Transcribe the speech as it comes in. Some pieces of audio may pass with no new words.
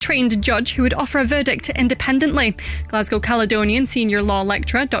trained judge who would offer a verdict independently. Glasgow Caledonian senior law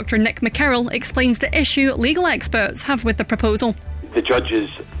lecturer Dr Nick McKie explains the issue legal experts have with the proposal. The judges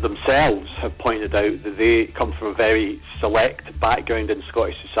themselves have pointed out that they come from a very select background in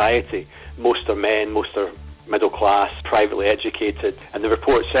Scottish society. Most are men, most are middle class, privately educated, and the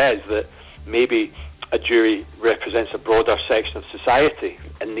report says that maybe a jury represents a broader section of society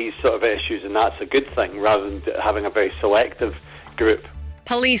in these sort of issues, and that's a good thing rather than having a very selective group.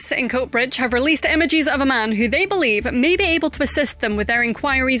 Police in Coatbridge have released images of a man who they believe may be able to assist them with their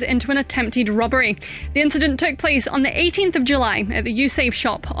inquiries into an attempted robbery. The incident took place on the 18th of July at the USAVE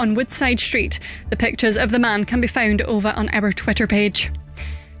shop on Woodside Street. The pictures of the man can be found over on our Twitter page.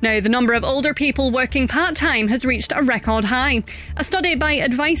 Now, the number of older people working part-time has reached a record high. A study by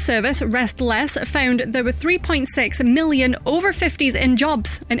advice service Rest Less found there were 3.6 million over 50s in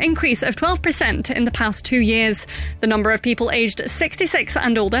jobs, an increase of 12% in the past 2 years. The number of people aged 66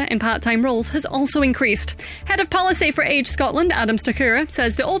 and older in part-time roles has also increased. Head of Policy for Age Scotland, Adam Stakura,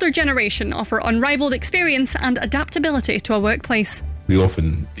 says the older generation offer unrivalled experience and adaptability to a workplace. We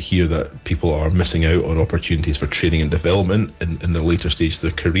often hear that people are missing out on opportunities for training and development in the later stages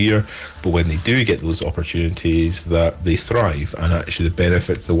of their career, but when they do get those opportunities, that they thrive, and actually the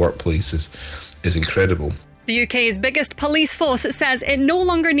benefit to the workplace is incredible. The UK's biggest police force says it no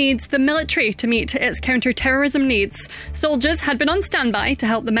longer needs the military to meet its counter-terrorism needs. Soldiers had been on standby to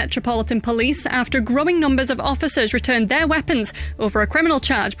help the Metropolitan Police after growing numbers of officers returned their weapons over a criminal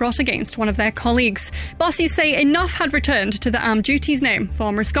charge brought against one of their colleagues. Bosses say enough had returned to the armed duties now.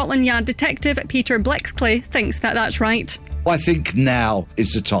 Former Scotland Yard detective Peter Blexclay thinks that that's right. I think now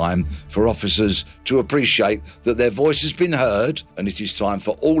is the time for officers to appreciate that their voice has been heard, and it is time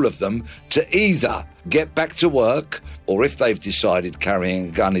for all of them to either get back to work, or if they've decided carrying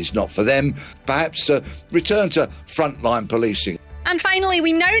a gun is not for them, perhaps return to frontline policing. And finally,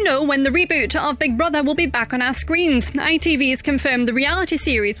 we now know when the reboot of Big Brother will be back on our screens. ITV has confirmed the reality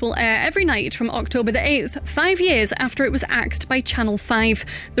series will air every night from October the 8th, 5 years after it was axed by Channel 5.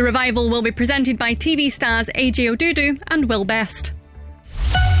 The revival will be presented by TV stars AJ Odudu and Will Best.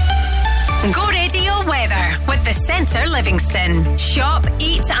 Go Radio weather with the Centre Livingston. Shop,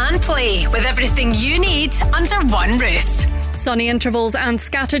 eat and play with everything you need under one roof. Sunny intervals and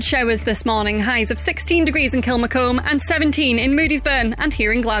scattered showers this morning. Highs of 16 degrees in Kilmacombe and 17 in Moodiesburn and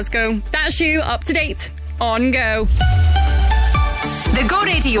here in Glasgow. That's you up to date on Go. The Go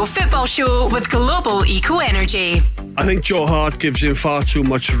Radio Football Show with Global Eco Energy. I think Joe Hart gives him far too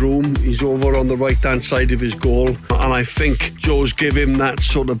much room. He's over on the right-hand side of his goal, and I think Joe's give him that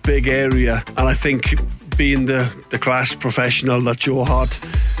sort of big area, and I think being the class professional that Joe Hart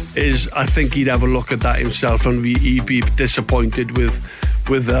is, I think he'd have a look at that himself, and he'd be disappointed with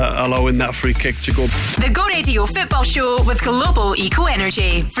allowing that free kick to go. The Go Radio Football Show with Global Eco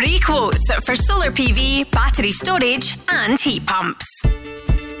Energy. Free quotes for solar PV, battery storage and heat pumps.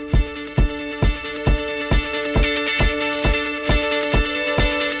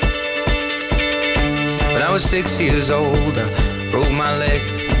 When I was 6 years old, I broke my leg.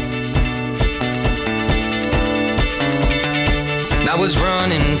 I was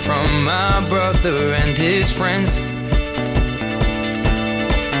running from my brother and his friends,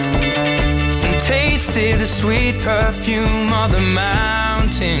 and tasted the sweet perfume of the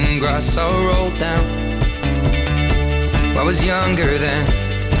mountain grass I rolled down. I was younger then.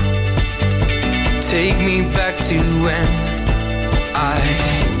 Take me back to when I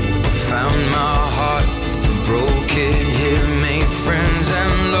found my heart, broke it here, made friends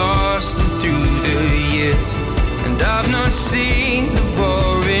and lost them through the years. And I've not seen the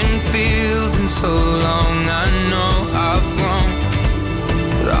boring fields in so long. I know I've grown,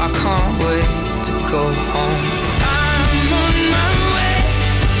 but I can't wait to go home. I'm on my way,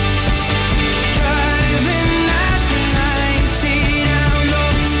 driving at 90 down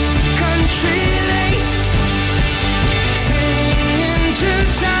those country lanes, singing to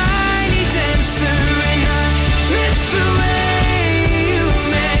Tiny Dancer, and I miss the way you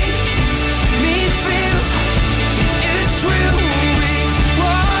make me feel. It's real. We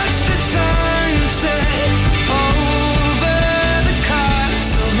watch the sunset over the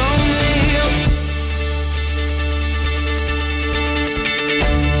castle lonely.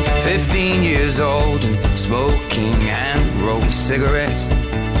 15 years old and smoking and rolled cigarettes,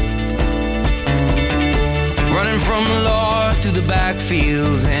 running from the law through the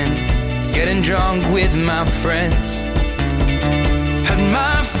backfields and getting drunk with my friends. Had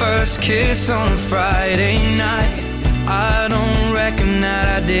my first kiss on a Friday night. I don't reckon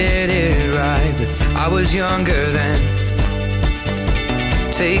that I did it right, but I was younger then.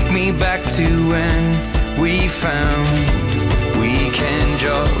 Take me back to when we found we weekend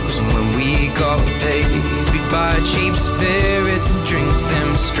jobs, and when we got paid, we'd buy cheap spirits and drink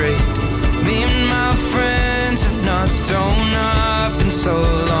them straight. Me and my friends have not thrown up in so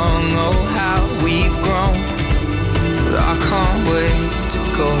long. Oh, how we've grown, but I can't wait to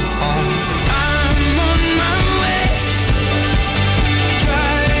go home. I'm on my way,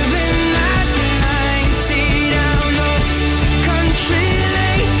 driving at 90 down those country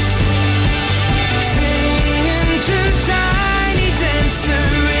lanes, singing to Tiny Dancer,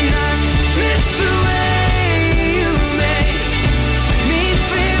 and I miss the way you make me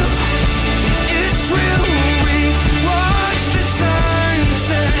feel. It's real. We watch the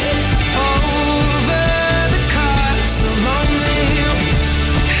sunset over the castle on the hill.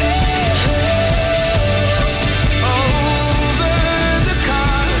 Over the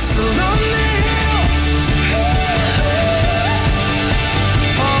castle on the hill.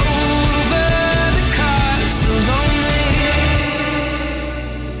 Over the castle on the hill.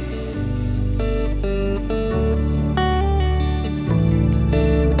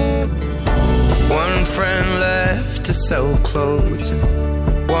 One friend left to sell clothes, and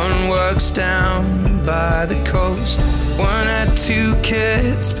one works down by the coast. One had 2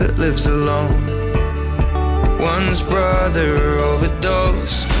 kids but lives alone. One's brother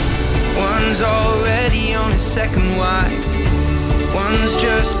overdosed. One's already on his second wife. One's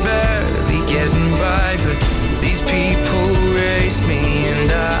just barely getting by. But these people race me,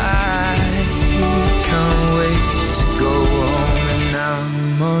 and I can't wait to go home. And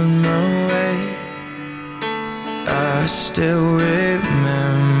I'm on my way. I still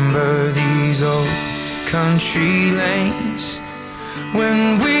remember these old country lanes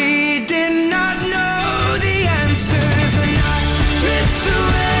when we did not know the answers, and I miss the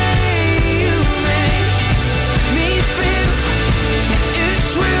way you make me feel. It's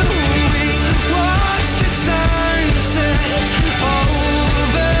real. We watch the sunset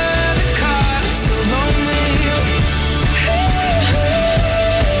over the castle on the hill.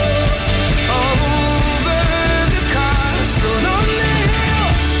 Over the castle on the hill.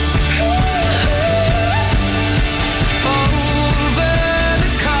 Over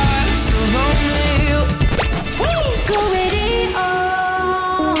the castle on the hill. Go radio.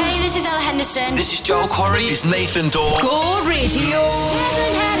 Hey, this is Ella Henderson. This is Joel Corey. It's Nathan Dawe. Go Radio.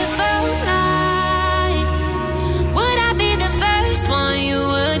 Haven't had a phone line. Would I be the first one you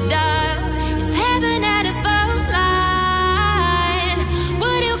would dial? If heaven had a phone line,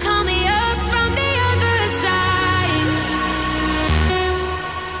 would you call me up from the other side?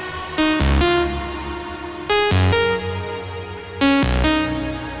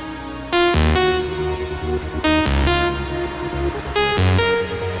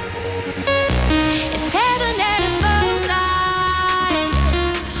 If heaven had a phone line,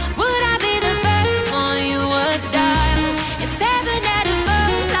 would I be the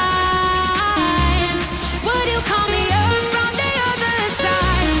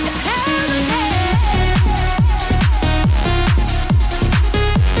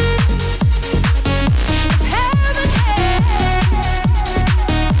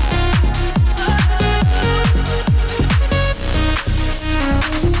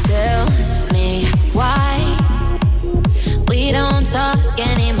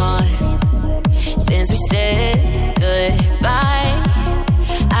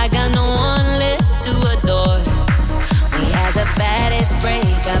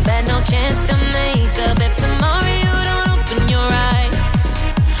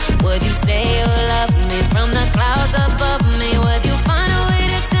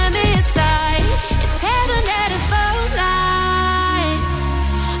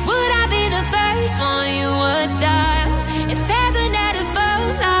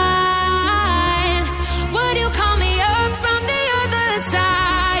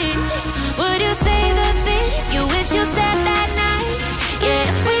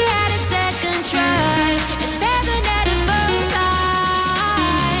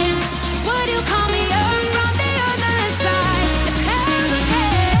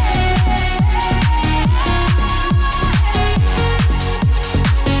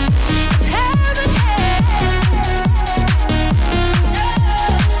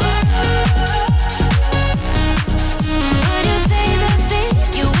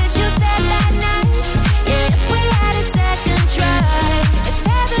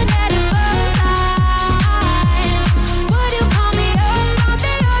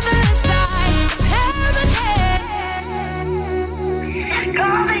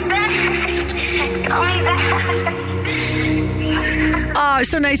Oh,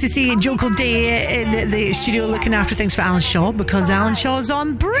 it's so nice to see Joe Day in the studio looking after things for Alan Shaw, because Alan Shaw's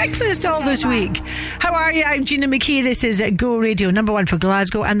on breakfast all this week. How are you? I'm Gina McKie. This is Go Radio, number one for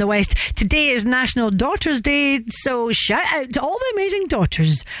Glasgow and the West. Today is National Daughters Day, so shout out to all the amazing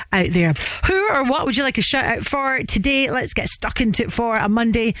daughters out there. Who or what would you like a shout out for today? Let's get stuck into it for a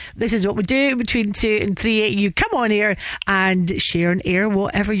Monday. This is what we do between 2 and 3. You come on air and share and air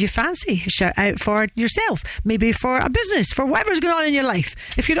whatever you fancy. Shout out for yourself, maybe for a business, for whatever's going on in your life.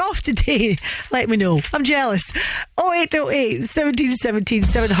 If you're off today, let me know. I'm jealous. 0808 1717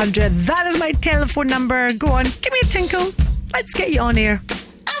 700. That is my telephone number. Go on, give me a tinkle. Let's get you on air.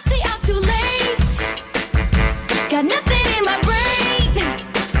 I say I'm too late. Got nothing in my brain.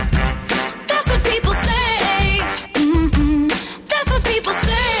 That's what people say. That's what people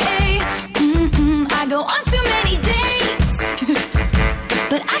say. I go on too many dates,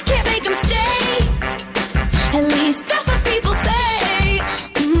 but I can't make them stay. At least that's what people say.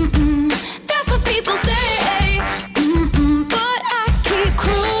 That's what people say. But I keep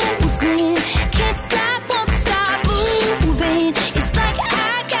cruising. Can't stop, won't stop moving. It's like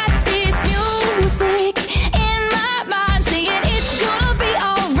I got this music in my mind saying it's gonna be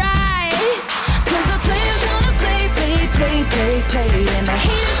alright. 'Cause the player's gonna play. And the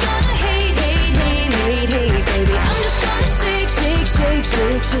haters gonna hate. Baby, I'm just gonna shake. Shake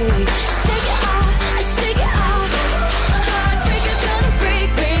it off, shake it off. Heartbreaker's gonna break.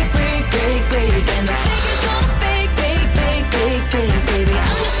 And the faker's gonna fake. Baby,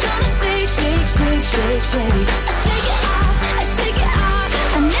 I'm just gonna shake. I shake it off,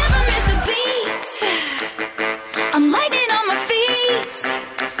 I never miss a beat. I'm lightning on my feet,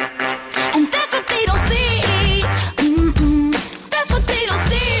 and that's what they don't see. That's what they don't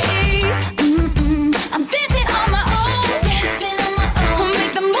see. I'm dancing on my own. I'll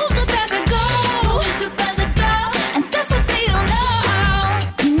make the moves up as I go. And that's what they don't know.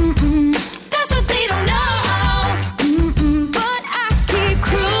 That's what they don't know. But I keep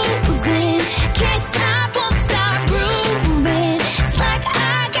cruising. Can't stop, won't stop grooving. It's like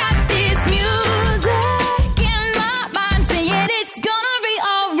I got this music in my mind saying it's gonna be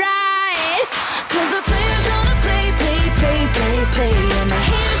alright. 'Cause the player's gonna play. And the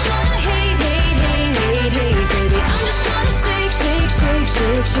haters gonna hate. Baby, I'm just gonna shake. Shake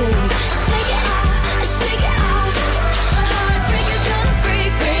it off. Heartbreaker's gonna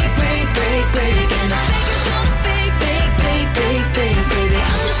break. And the faker's gonna fake. Baby,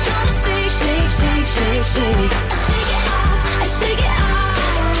 I'm just gonna shake. I shake it off.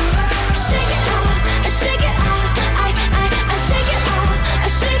 Shake it off. I shake it off. I shake it off. I shake it off. I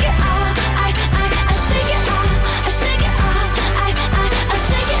shake it off. I shake it off. I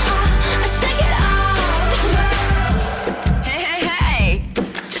shake it off. I shake it off. Hey.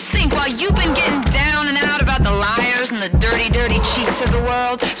 Just think, while you've been getting down and out about the liars and the dirty cheats of the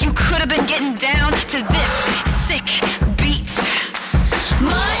world, you could have been getting down to this sick beat.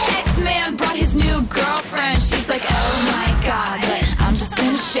 My ex-man brought his new girlfriend. She's like, oh my God, but I'm just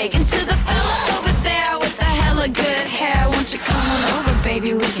gonna shake into the fella over there with the hella good hair. Won't you come on over,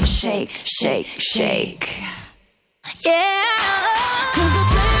 baby? We can shake. Yeah. 'Cause the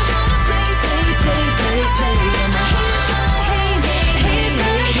player's gonna play. And the haters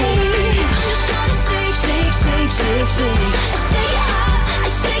gonna hate. I'm just gonna shake. I shake it off. I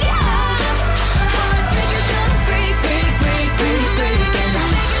shake it off. Heartbreaker's gonna break. And the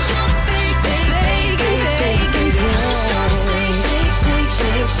faker's gonna fake. Baby, I'm just gonna shake.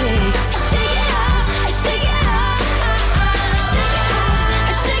 Shake it off. I shake it off. Shake it off.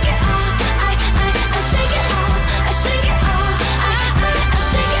 I shake it off. I shake it off. I shake it off. I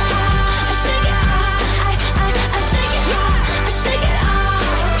shake it off. I shake it off. I shake it off. I shake it off.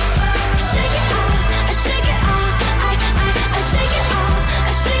 Shake it off. I shake it off. I shake it off.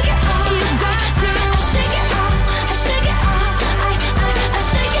 I shake it off. You got to shake it off. I shake it off. I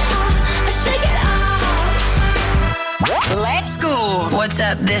shake it off. I shake it off. Let's go. What's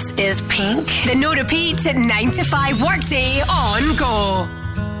up? This is Pink. The No Repeat 9 to 5 workday on Go.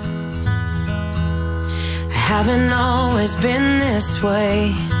 I haven't always been this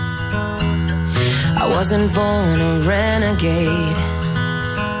way. I wasn't born a renegade.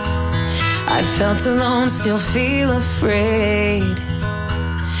 I felt alone, still feel afraid.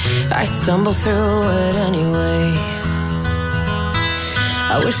 I stumble through it anyway.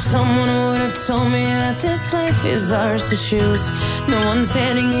 I wish someone would have told me that this life is ours to choose. No one's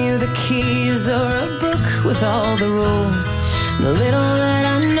handing you the keys or a book with all the rules. The little that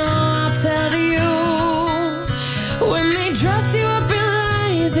I know I'll tell to you. When they dress you up in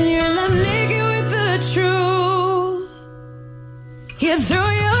lies and you're left naked with the truth, you throw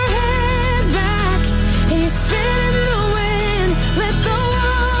your head back and you spin in the wind. Let the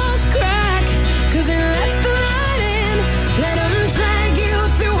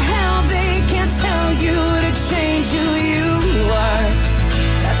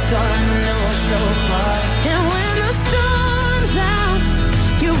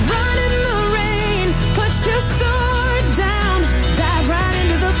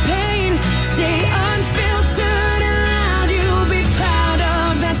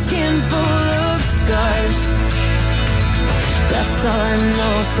That's all I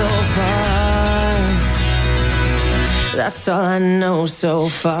know so far. That's all I know so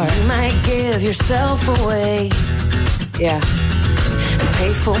far. So you might give yourself away, yeah, and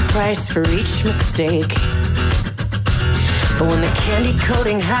pay full price for each mistake. But when the candy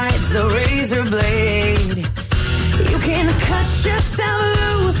coating hides the razor blade, you can cut yourself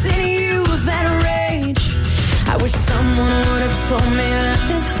loose and use that rage. I wish someone would have told me that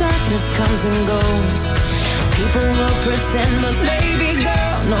this darkness comes and goes. People will pretend, but baby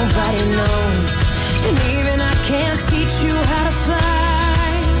girl, nobody knows. And even I can't teach you how to fly,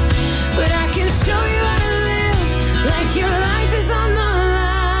 but I can show you how to live like your life is on the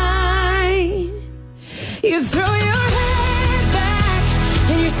line. You throw your head back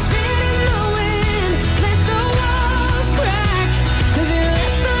and you spin in the wind. Let the walls crack, 'cause it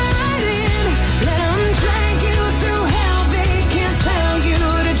lets the light in. Let them drag you through hell. They can't tell you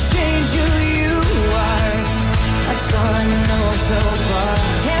to change who you are. That's all I know so far.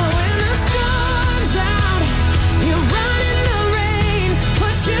 And when the sun's out, you run in the rain.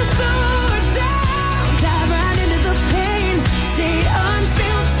 Put your sword down, dive right into the pain. Stay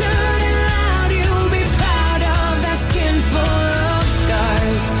unfiltered and loud. You'll be proud of that skin full of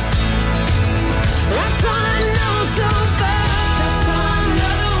scars. That's all I know so far. That's all I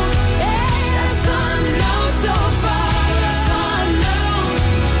know. Hey, that's all I know so far. That's all I know.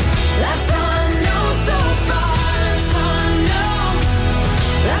 That's all I know so far. That's all I know.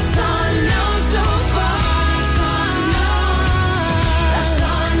 That's all I know so far. That's all I know. That's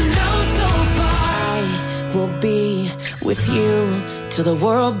all I know so far. I will be with you till the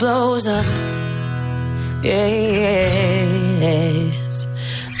world blows up. Yes.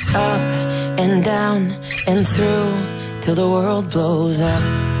 Up and down and through till the world blows up.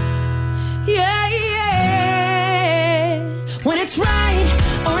 Yeah, yeah. When it's right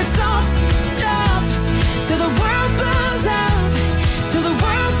or it's off up till the world blows up, till the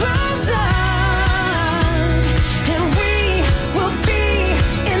world blows up, and we will be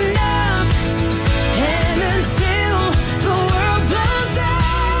enough. And until the world blows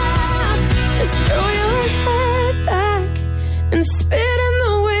up, just throw your head back and spit in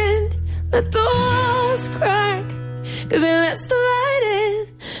the wind. Let the walls crack, 'cause it lets the light in.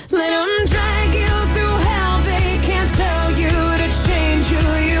 Let them drag you through hell. They can't tell you to change who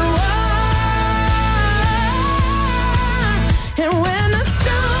you are. And when the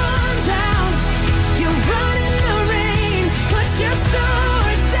sun's out, you run in the rain. Put your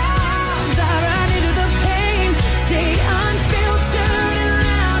sword down, dive right into the pain. Stay unfiltered and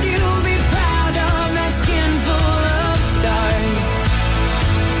loud. You'll be proud of that skin full of scars.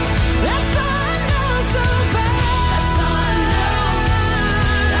 That's all I know so far. That's all I know.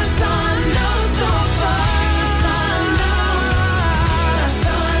 That's all I know so far. That's all I know. That's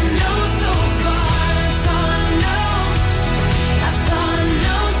all I know so far. That's all I know. That's all I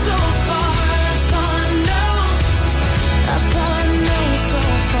know so far. That's all I know. That's all I know so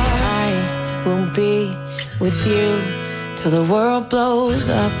far. I will be with you till the world blows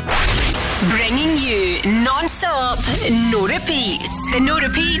up. Bringing you non-stop, no repeats. The no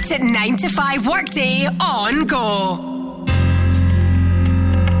repeats at 9 to 5 workday on Go.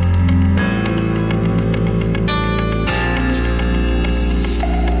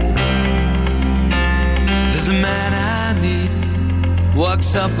 There's a man I meet,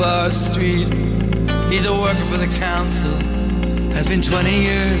 walks up our street. He's a worker for the council, has been 20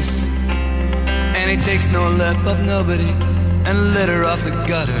 years. And he takes no lip of nobody and litter off the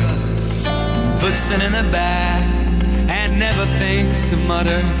gutter. Puts it in the bag and never thinks to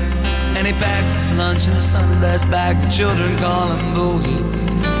mutter. And he packs his lunch in a Sunday's bag. The children call him Boogie.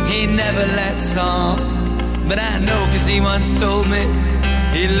 He never lets on, but I know 'cause he once told me.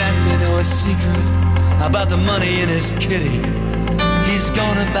 He let me know a secret about the money in his kitty. He's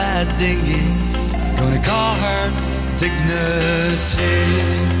gonna buy a dinghy, gonna call her Dignity.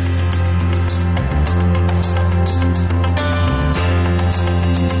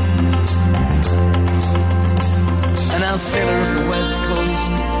 And I'll sail her up the west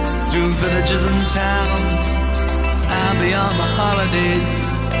coast, through villages and towns. I'll be on my holidays,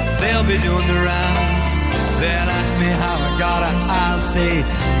 they'll be doing the rounds. They'll ask me how I got her, I'll say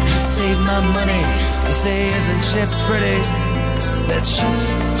I saved my money. They'll say, isn't she pretty? That she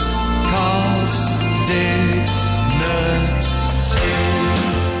called Dignity.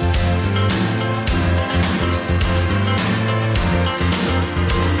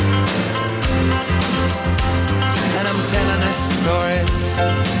 And I'm telling this story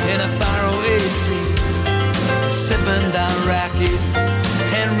in a faraway scene, sipping down raki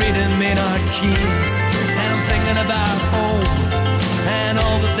and reading Maynard Keynes. And I'm thinking about home and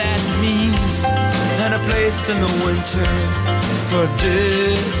all that that means, and a place place in the winter for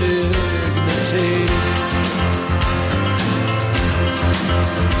dignity.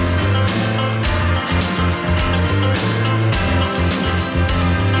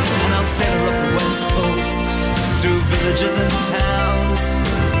 And I'll sail up the west coast, through villages and towns.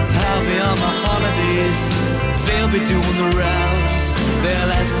 I'll be on my holidays, they'll be doing the rounds.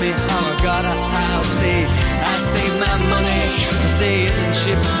 They'll ask me how I got a house, say I save my money, say isn't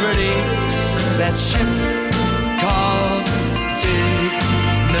she pretty? That ship called dignity.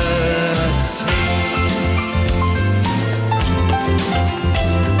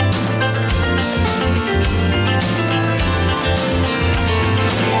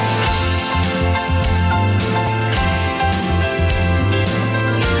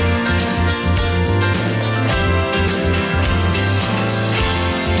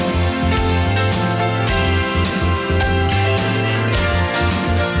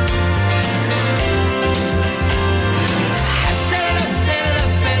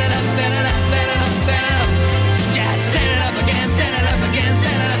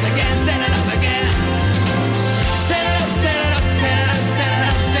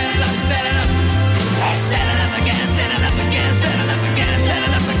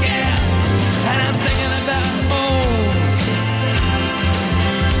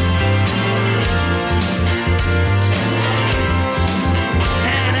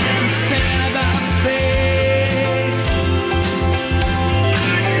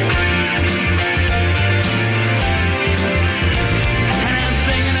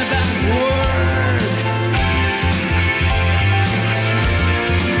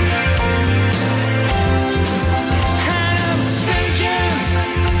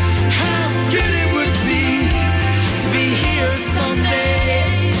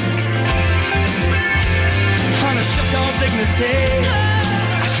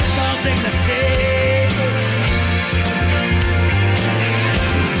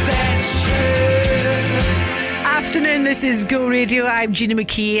 This is Go Radio. I'm Gina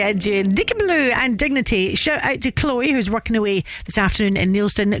McKie doing Dicky Blue and Dignity. Shout out to Chloe, who's working away this afternoon in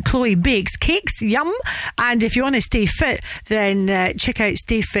Neilston. Chloe bakes cakes, yum. And if you want to stay fit, then check out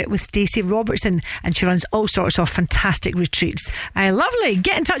Stay Fit with Stacey Robertson, and she runs all sorts of fantastic retreats. Lovely.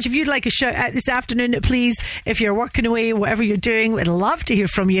 Get in touch if you'd like a shout out this afternoon, please. If you're working away, whatever you're doing, we'd love to hear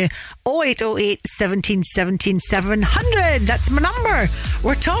from you. 0808 17 17 700. That's my number.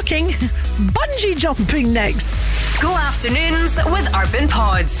 We're talking bungee jumping next. Go afternoons with Urban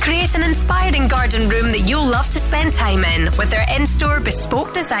Pods. Create an inspiring garden room that you'll love to spend time in with their in-store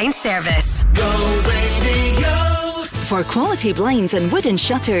bespoke design service. Go, baby, go! For quality blinds and wooden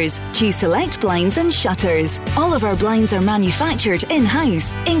shutters, choose Select Blinds and Shutters. All of our blinds are manufactured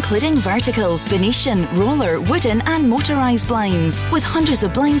in-house, including vertical, Venetian, roller, wooden and motorised blinds, with hundreds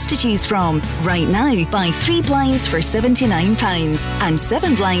of blinds to choose from. Right now, buy 3 blinds for £79 and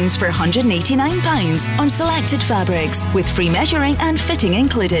 7 blinds for £189 on selected fabrics, with free measuring and fitting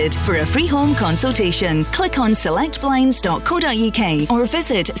included. For a free home consultation, click on selectblinds.co.uk or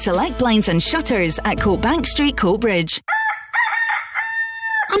visit Select Blinds and Shutters at Coatbank Street, Coatbridge.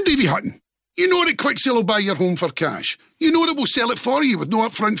 I'm Davy Hutton. You know that Quicksale will buy your home for cash. You know that we'll sell it for you with no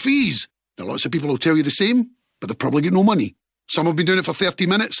upfront fees. Now, lots of people will tell you the same, but they've probably got no money. Some have been doing it for 30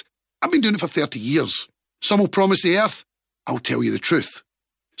 minutes. I've been doing it for 30 years. Some will promise the earth. I'll tell you the truth.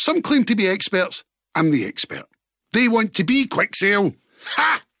 Some claim to be experts. I'm the expert. They want to be Quicksale.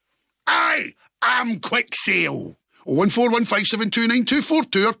 Ha! I am Quicksale.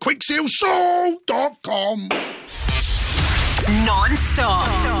 01415729242 or quicksalesoul.com. Non-stop,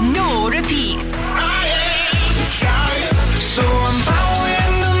 no repeats. I am trying, so I'm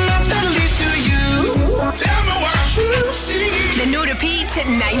bowing at least to you. Tell me what I should see. The no repeat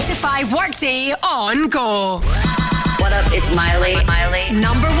 9 to 5 workday on Go. What up? It's Miley.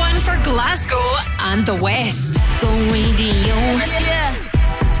 Number 1 for Glasgow and the West. Go Radio. Yeah.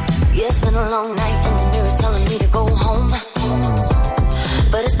 Yeah, it's been a long night and the mirror's telling me to go home.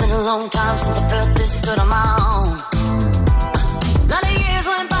 But it's been a long time since I felt this good on my own. A lot of years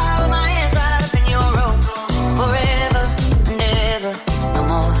went by with my hands tied up in your ropes. Forever and ever, no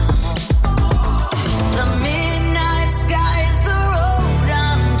more. The midnight sky is the road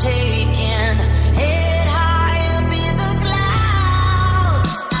I'm taking. Head high up in the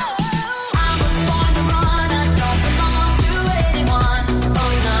clouds. I was born to run, I don't belong to anyone.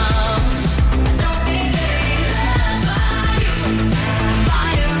 Oh no. Don't be loved by you.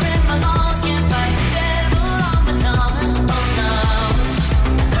 Fire in my lungs, can't fight the devil on my tongue.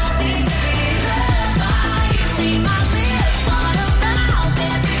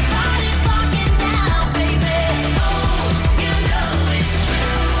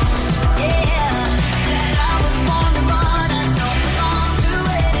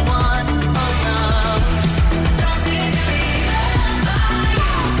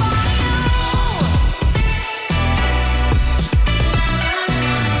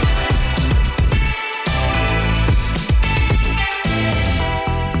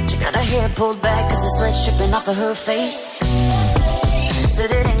 pulled back cause the sweat's dripping off of her face.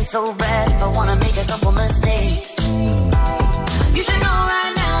 Said it ain't so bad if I wanna make a couple mistakes. You should know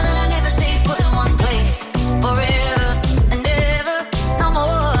right now that I never stay put in one place forever and ever, no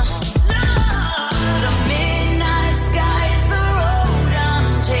more. The midnight sky is the road I'm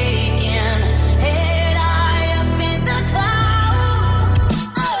taking, head high up in the clouds.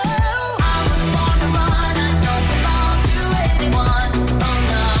 Oh, I was born to run, I don't belong to anyone. Oh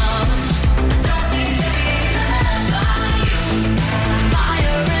no, don't need to be loved by you.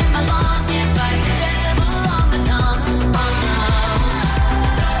 Fire in my lungs, can't fight the devil on my tongue. Oh no,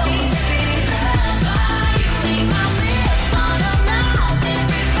 don't need to be loved by you. See my lips on a mouth,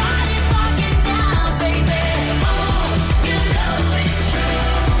 everybody's talking now, baby. Oh, you know it's true.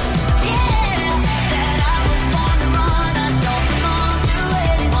 Yeah, that I was born to run, I don't belong to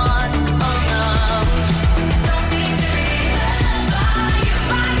anyone. Oh no, don't need to be loved by you,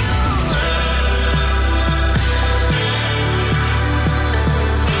 by you.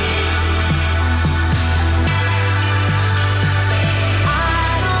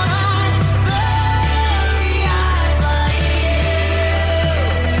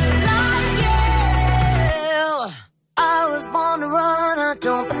 I was born to run, I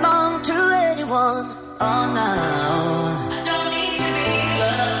don't belong to anyone. Oh no, I don't need to be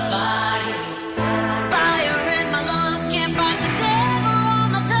loved by you. Fire in my lungs, can't fight the devil on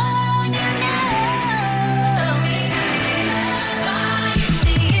my tongue. You know, don't need to be loved by you.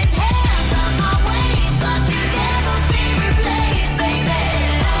 See his hands on my waist, but you never be replaced, baby.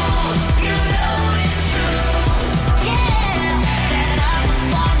 Oh, you know it's true. Yeah, that I was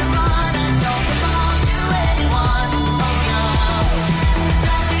born to run, I don't belong to anyone. Oh no,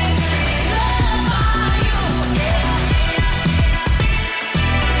 don't need to be loved by you. Yeah.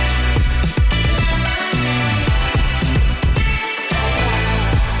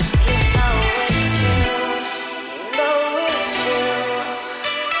 You know it's true. You know it's true.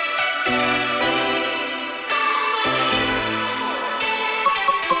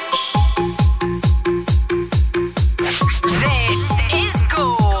 This is Go.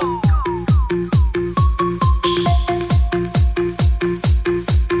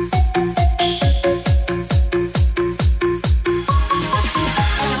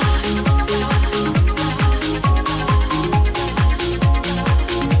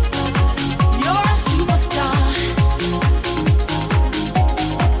 You're a superstar.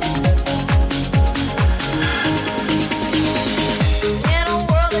 In a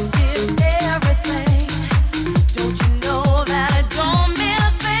world that gives everything, don't you know that it don't mean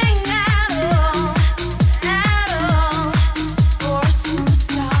a thing at all, for a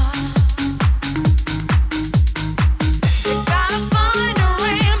superstar. You gotta find a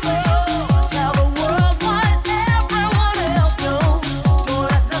rainbow, tell the world what everyone else knows. Don't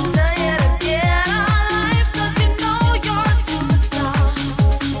let them tell you to get a life, 'cause you know you're a superstar.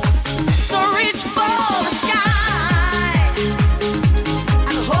 So reach for the sky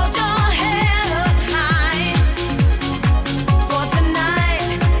and hold your head up high. For tonight,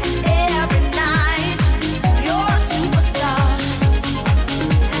 every night, you're a superstar.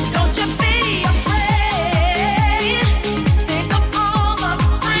 And don't you be afraid. Think of all the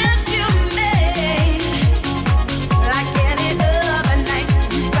friends you made. Like any other night,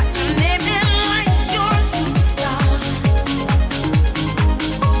 you got your name in lights. You're a superstar.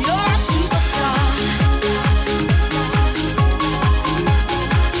 You're a superstar.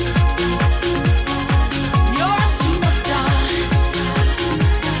 You're a superstar.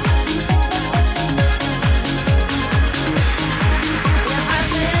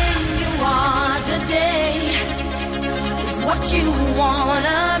 Everything you are today is what you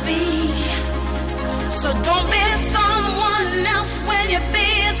wanna be. So don't be someone else when you be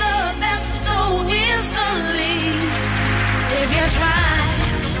the best so easily. If you try,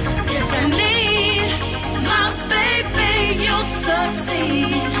 if you need, my baby, you'll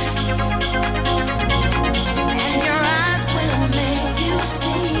succeed. And your eyes will make you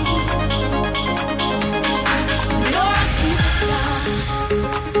see. You're a superstar.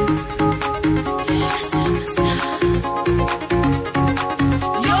 You're a superstar.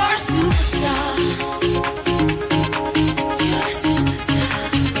 You're a superstar. You're a superstar.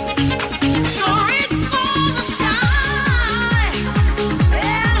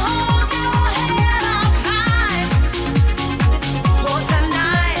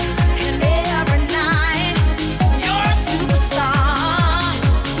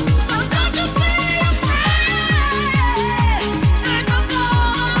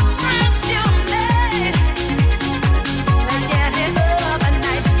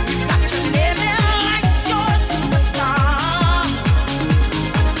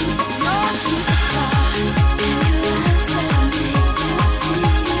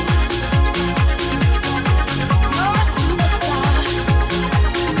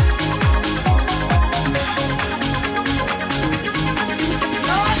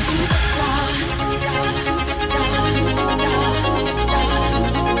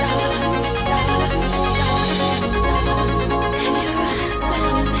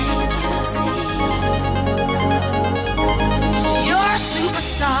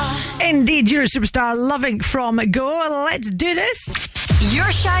 Your Superstar, Loving from Go. Let's do this.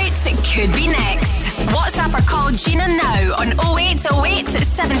 Your shout could be next. WhatsApp or call Gina now on 0808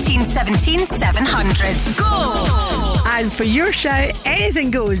 17 17 700. Go! And for your shout, anything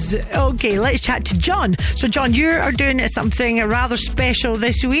goes. Okay, let's chat to John. So, John, you are doing something rather special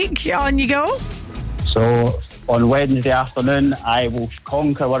this week. On you go. So, on Wednesday afternoon, I will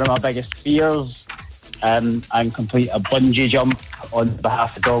conquer one of my biggest fears and complete a bungee jump on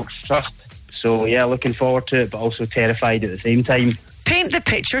behalf of Dogs Trust. So, yeah, looking forward to it, but also terrified at the same time. Paint the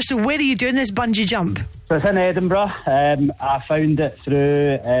picture. So where are you doing this bungee jump? So it's in Edinburgh. I found it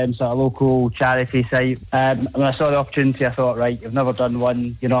through sort of local charity site. When I saw the opportunity, I thought, right, you've never done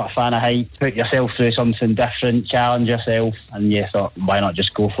one, you're not a fan of height, put yourself through something different, challenge yourself, and yeah, thought, why not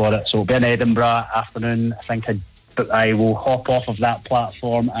just go for it? So it'll be in Edinburgh afternoon. I think I will hop off of that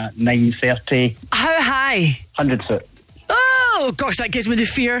platform at 9:30. How high? 100 foot. Oh, gosh, that gives me the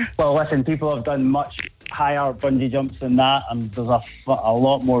fear. Well, listen, people have done much higher bungee jumps than that, and there's a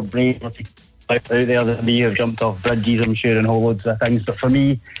lot more braver people out there than me who've jumped off bridges, I'm sure, and whole loads of things. But for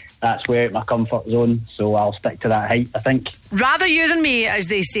me, that's where my comfort zone, so I'll stick to that height, I think. Rather you than me, as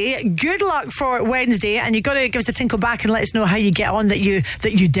they say. Good luck for Wednesday, and you've got to give us a tinkle back and let us know how you get on, that you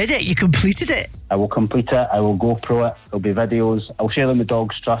did it, you completed it. I will complete it, I will GoPro it, there'll be videos, I'll share them with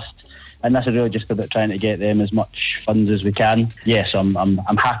Dogs Trust. And this is really just about trying to get them as much funds as we can. Yes, I'm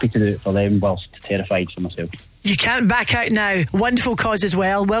happy to do it for them whilst terrified for myself. You can't back out now. Wonderful cause as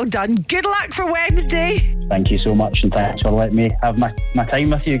well. Well done. Good luck for Wednesday. Thank you so much, and thanks for letting me have my time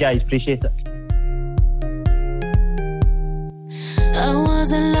with you guys. Appreciate it. I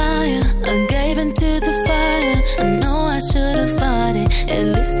was a liar, I gave into the fire. I know I should have fought it, at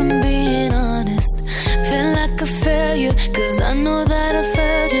least I'm being honest. Feel like a failure, cause I know that I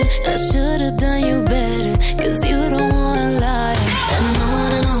failed you. I should have done you better, cause you don't wanna lie. And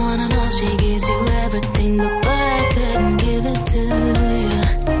I know she gives you everything, but boy, I couldn't give it to you.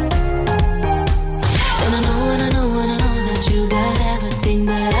 And I know that you got everything,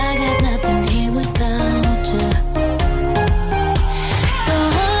 but I got nothing here without you. So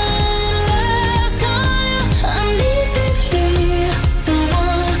one last time, I need to be the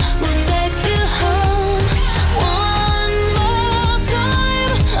one who takes you home. One more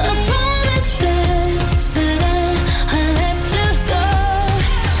time, I promise that after that I'll let you go.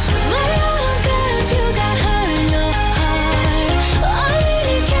 But I don't care if you got hurt in your heart. All I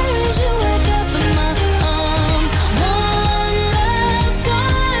really care is you wake up in my arms. One last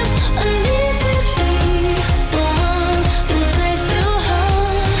time, I need to be the one who takes you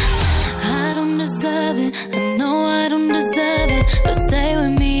home. I don't deserve it, I know I don't deserve it, but stay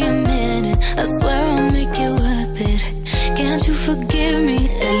with me a minute, I swear I'll make it worth it. Can't you forgive me,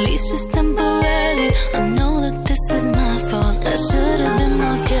 at least just temporarily? I know that this is my fault, I should have been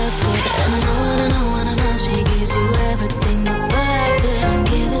more careful. And I know she gives you everything, but boy, I couldn't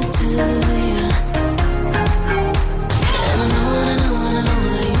give it to you. And I know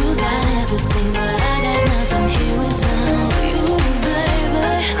that you got everything, but I got nothing here without you, baby.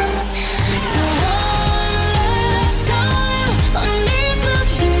 So one last time, I need to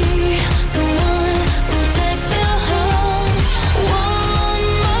be the one who takes you home. One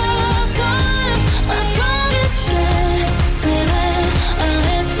more time, I promise that after that I'll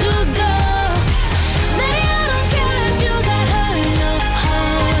let you go. Maybe I don't care if you got hurt in your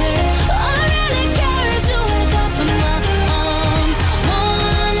heart. All I really care is you wake up in my arms.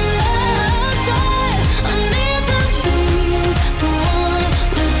 One last time, I need to be the one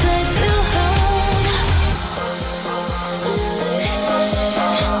who takes you home.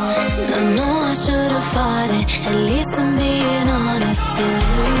 I know I should have fought it, at least I'm being honest.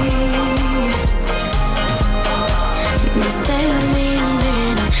 But stay with me a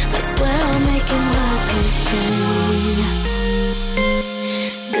minute, I swear I'll make it work,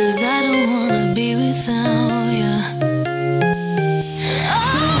 cause I don't wanna be without you.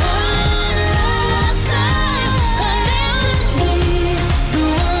 So one last time, I need to be the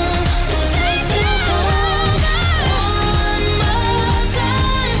one who takes you home. One more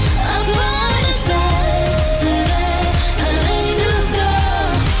time, I promise that after that I'll let you go.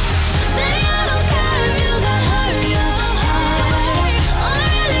 Baby, I don't care if you got hurt in your heart. All I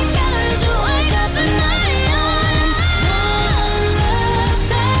really care is you wake up in my arms. One last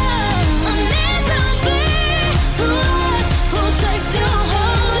time, I need to be the one who takes you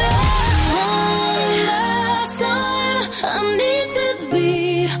home. One last time, I need to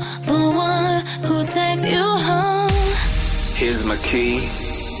be the one who takes you home. Here's McKie,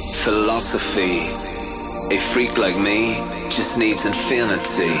 philosophy. A freak like me just needs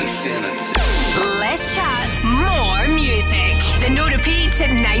infinity. Less chat, more music. The No Repeat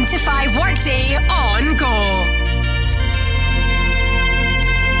 9 to 5 workday on Go.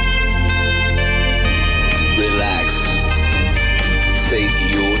 Relax. Take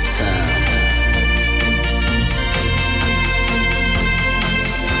your time.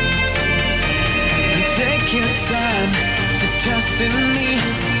 Take your time to trust in me,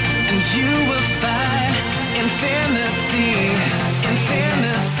 and you will find infinity,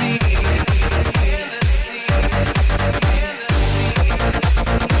 infinity.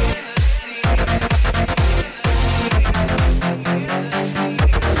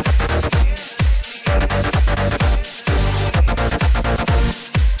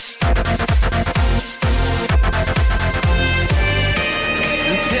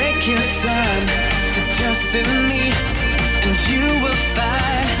 Take your time to trust in me, and you will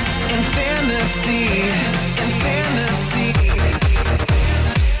find infinity, infinity.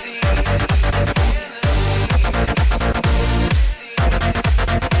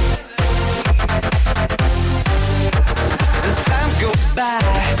 And time goes by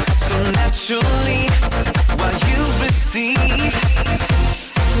so naturally while you receive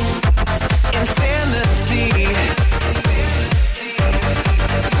infinity.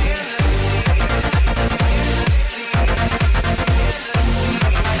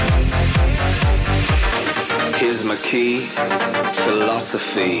 Here's my key,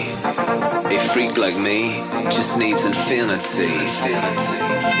 philosophy. A freak like me just needs infinity.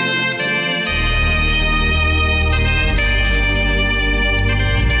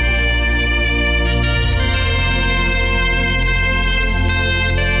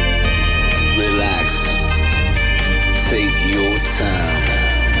 Relax, take your time.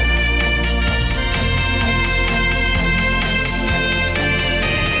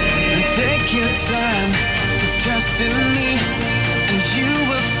 Take your time to trust in me, and you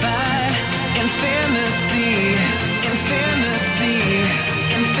will find infinity, infinity,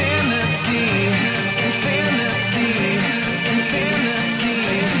 infinity, infinity, infinity,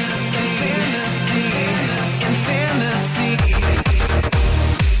 infinity, infinity.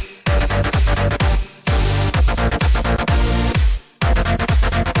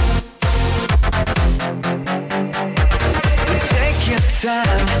 Take your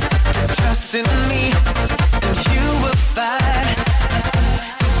time to trust in me, and you will find.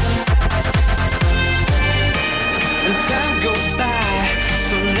 And time goes by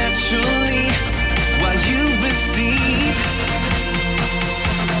so naturally while you receive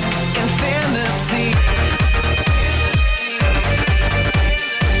infinity.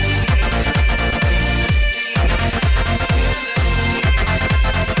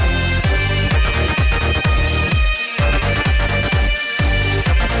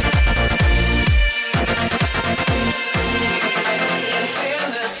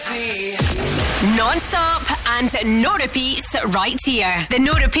 Non-stop and no repeats right here. The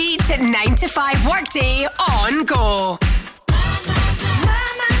No Repeat 9 to 5 workday on Go.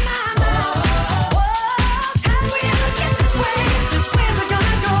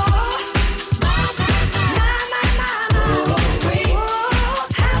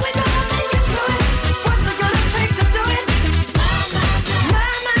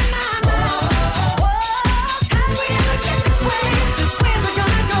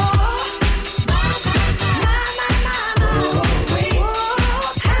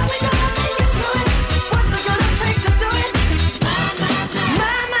 What's it gonna take to do it?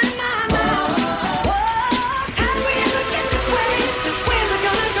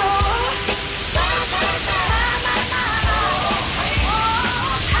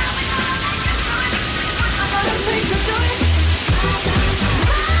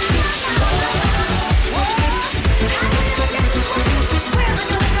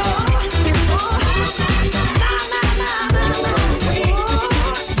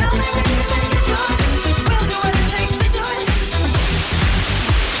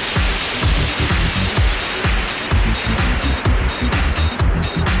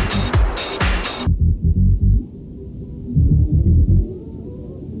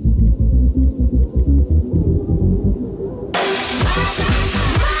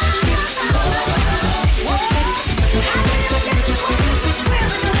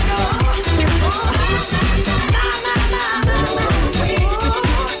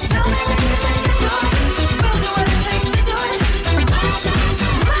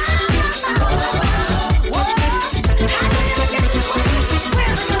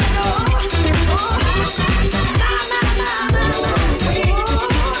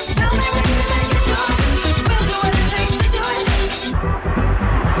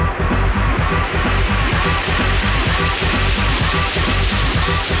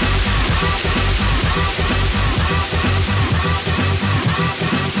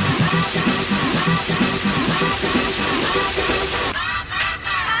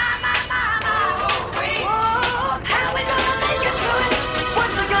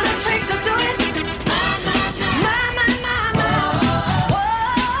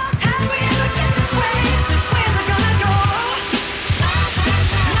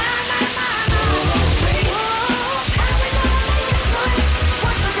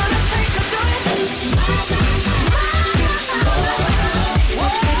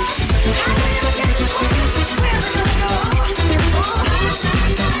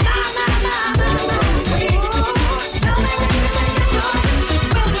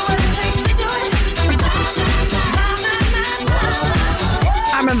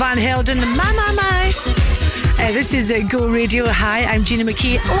 Van Helden, my. This is Go Radio. Hi, I'm Gina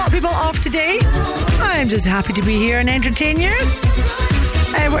McKie. A lot of people off today. I'm just happy to be here and entertain you.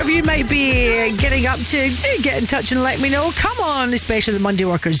 Whatever you might be getting up to, do get in touch and let me know. Come on, especially the Monday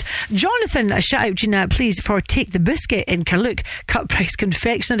workers. Jonathan, a shout out, Gina, please, for Take the Biscuit in Carluke, Cut Price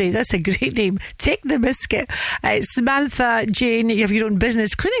Confectionery. That's a great name. Take the Biscuit. Samantha, Jane, you have your own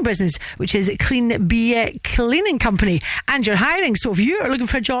business, cleaning business, which is Clean Bee Cleaning Company, and you're hiring. So if you are looking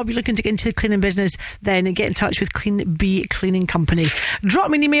for a job, you're looking to get into the cleaning business, then get in touch with Clean Bee Cleaning Company.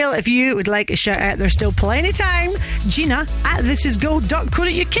 Drop me an email if you would like a shout out. There's still plenty of time. Gina at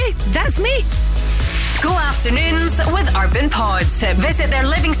thisisgo.co.uk. That's me. Go afternoons with Urban Pods. Visit their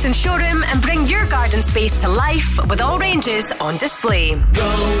Livingston showroom and bring your garden space to life with all ranges on display.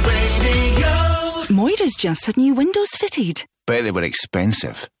 Go Radio. Moira's just had new windows fitted. Bet they were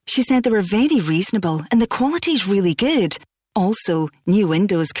expensive. She said they were very reasonable and the quality's really good. Also, new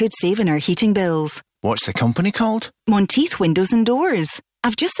windows could save in our heating bills. What's the company called? Monteith Windows and Doors.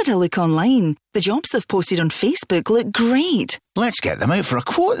 I've just had a look online. The jobs they've posted on Facebook look great. Let's get them out for a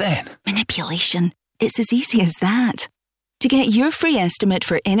quote then. Manipulation. It's as easy as that. To get your free estimate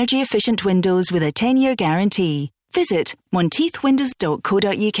for energy-efficient windows with a 10-year guarantee, visit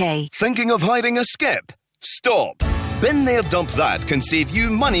monteithwindows.co.uk. Thinking of hiring a skip? Stop. Bin There Dump That can save you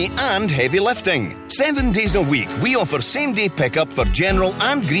money and heavy lifting. 7 days a week, we offer same-day pickup for general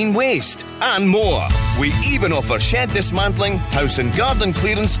and green waste. And more. We even offer shed dismantling, house and garden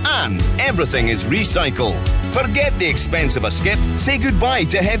clearance, and everything is recycle. Forget the expense of a skip, say goodbye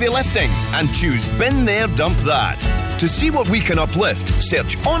to heavy lifting, and choose Bin There Dump That. To see what we can uplift,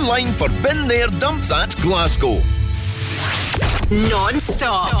 search online for Bin There Dump That Glasgow.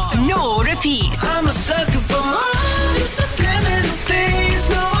 Non-stop, no repeats. I'm a sucker for all these subliminal things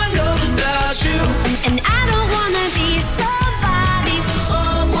no one knows about you. And I don't wanna be somebody.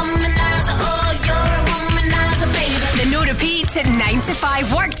 Oh, womanizer, oh, you're a womanizer, baby. The no repeat 9 to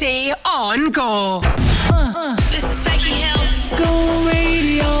 5 workday on Go. This is Becky Hill. Go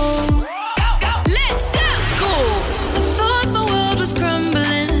Radio. Let's go. Go. I thought my world was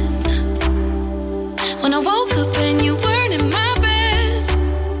crumbling when I woke up and you weren't in my bed,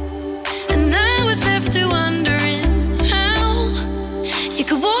 and I was left to wondering how you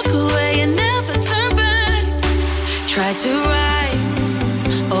could walk away and never turn back. Tried to right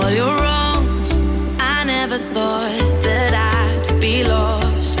all your wrongs. I never thought that I'd be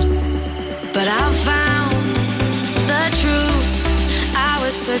lost, but I found the truth. I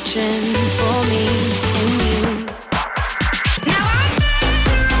was searching for me in you. Now I'm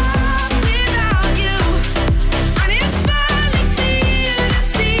better off without you, and it's finally clear to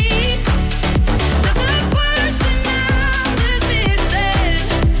see that the person I was missing,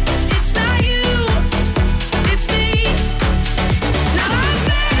 it's not you, it's me. Now I'm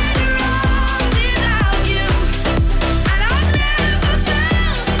better off without you, and I've never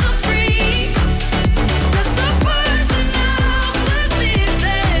felt so free. 'Cause the person I was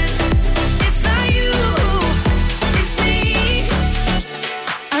missing, it's not you, it's me.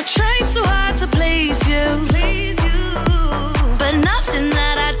 I tried so hard to please you, but nothing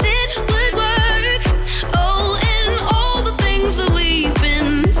that I did would work. Oh, and all the things that we've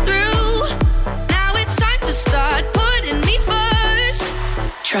been through. Now it's time to start putting me first.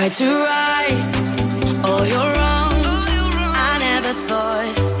 Tried to right all your wrongs. I never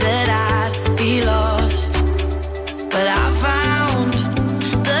thought that I'd be lost, but I found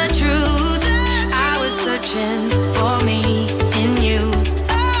the truth. I was searching for me in you.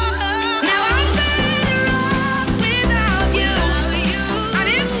 Now I'm better off without you, and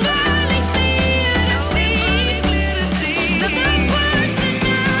it's finally clear to see that the person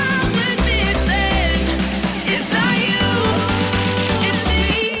I was missing, it's not you, it's me.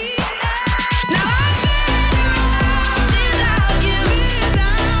 Now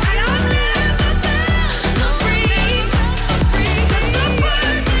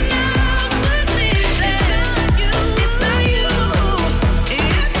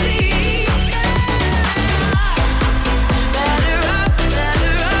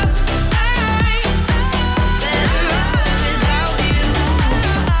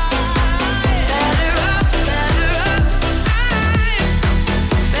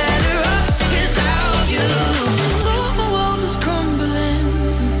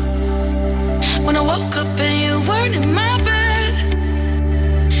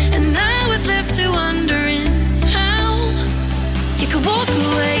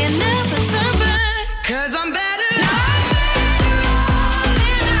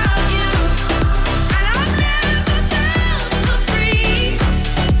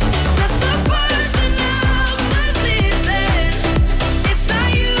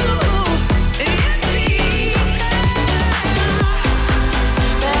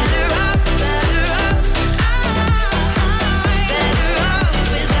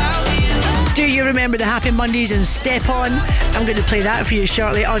remember the Happy Mondays and Step On. I'm going to play that for you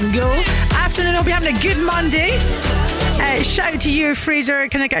shortly on Go. Afternoon, I'll be having a good Monday. Shout out to you, Fraser.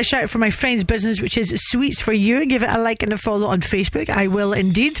 Can I get a shout out for my friend's business, which is Sweets for You? Give it a like and a follow on Facebook. I will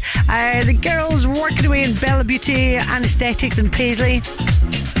indeed. The girls working away in Bella Beauty, Anesthetics and Paisley.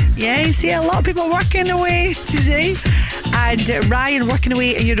 Yeah, you see a lot of people working away today. And Ryan working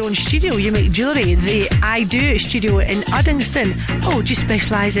away in your own studio. You make jewellery. The I Do studio in Uddingston. Oh, do you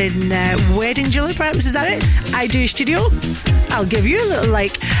specialise in wedding jewellery perhaps? Is that it? I Do studio. I'll give you a little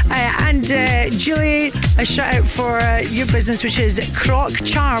like. And Julie, a shout out for your business, which is Croc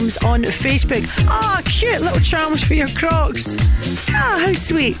Charms on Facebook. Oh, cute little charms for your Crocs. Oh, how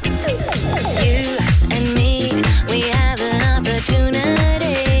sweet. You and me, we have an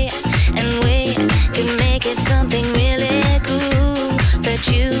opportunity, and we can make it something really cool. But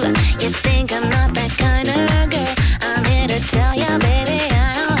you think I'm not that kind of girl. I'm here to tell you, baby,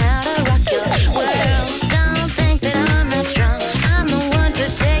 I know how to rock your world. Don't think that I'm not strong. I'm the one to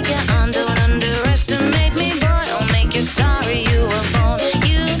take you on. Don't underestimate me, boy. I'll make you sorry you were born.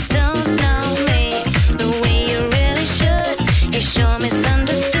 You don't know me the way you really should. You sure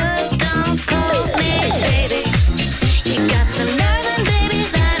misunderstood. Don't call me baby. You got some nerve, and baby,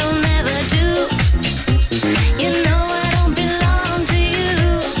 that'll never do. You know I don't belong to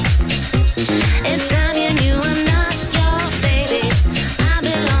you. It's time you knew I'm not your baby. I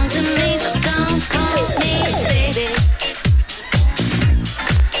belong to me, so don't call me baby.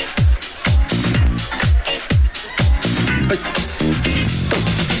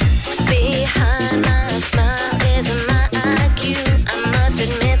 Behind my smile is my IQ. I must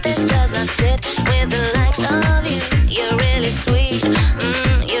admit this does not sit with the likes of you. You're really sweet,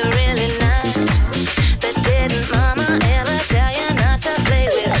 you're really nice. But didn't mama ever tell you not to play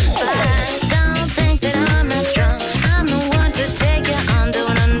with fire? Don't think that I'm not strong. I'm the one to take you on.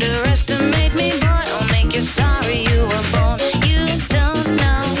 Don't underestimate me, boy. I'll make you sorry you were born. You don't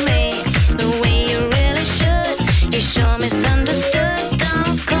know me the way you really should. You sure misunderstood.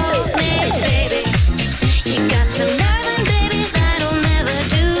 Don't call me baby. You got some nerve, and baby, that'll never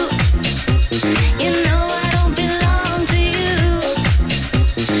do. You know I don't belong to you.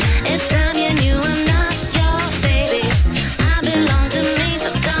 It's time you knew I'm not your baby. I belong to me, so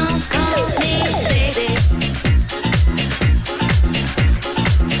don't call me baby.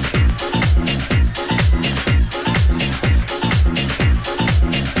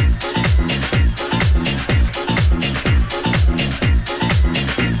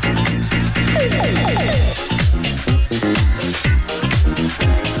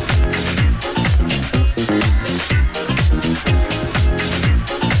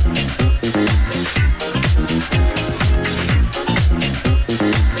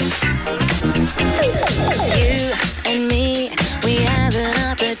 You and me, we have an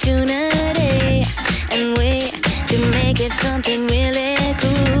opportunity, and we can make it something really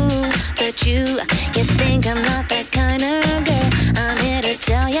cool. But you think I'm not that kind of girl. I'm here to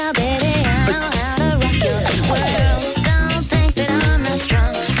tell you, baby, I know how to rock your world. Don't think that I'm not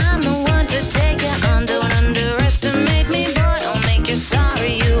strong. I'm the one to take you on. Don't underestimate me, boy. I'll make you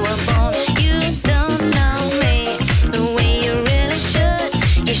sorry you were born. You don't know me the way you really should.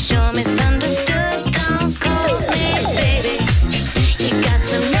 You sure misunderstood. Don't call me baby. You got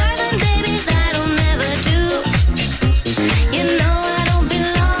some nerve, and baby, that'll never do. You know I don't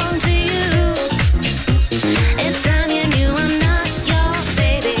belong to you. It's time you knew I'm not your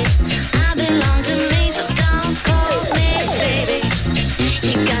baby. I belong to me, so don't call me baby.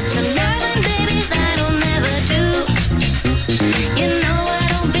 You got some nerve, and baby, that'll never do. You know I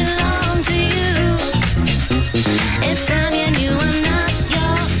don't belong to you. It's time you knew I'm not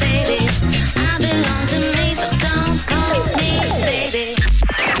your baby. I belong to me, so don't call me baby.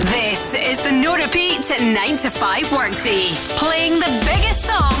 This is the No Repeat 9 to 5 workday, playing the biggest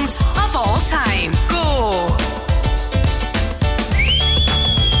songs of all time. Go!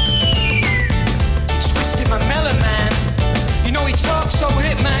 Twisted my melon, man. You know he talks over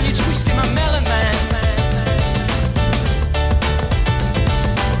it, man. You twisted my melon, man.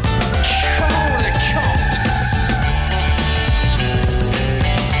 Call the cops.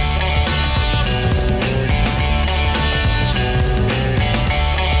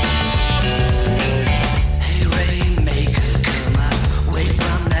 Hey, rainmaker, come away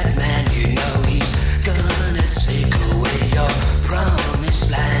from that man. You know he's gonna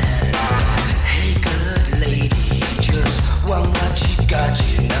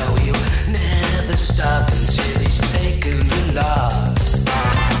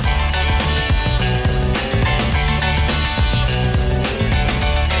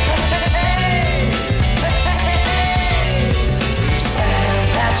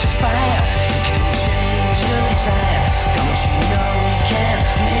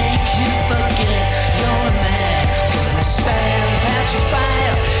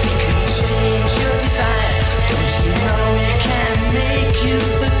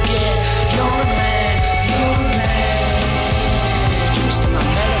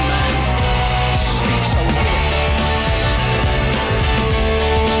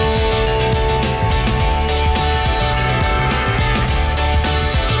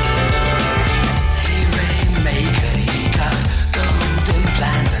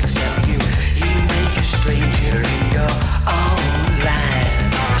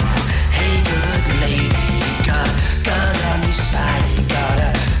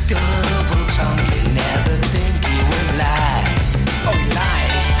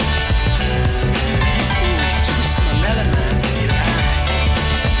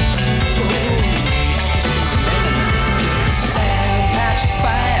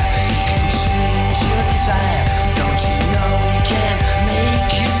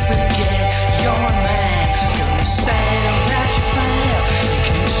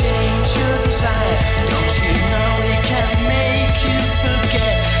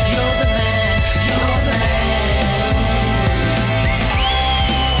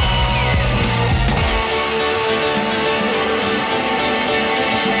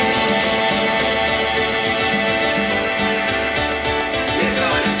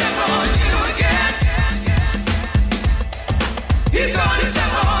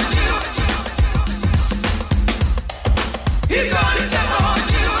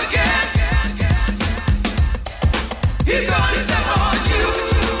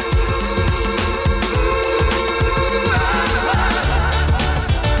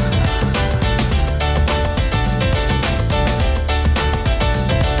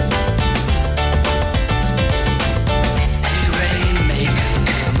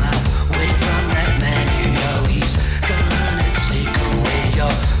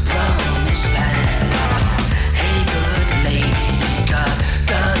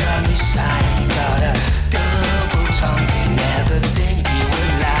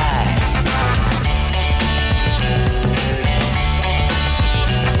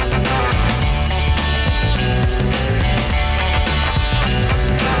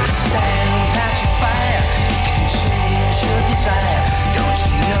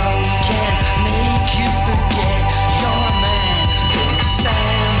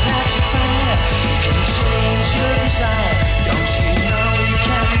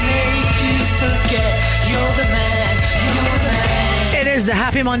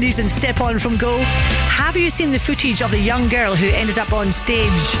Happy Mondays and Step On from Go. Have you seen the footage of the young girl who ended up on stage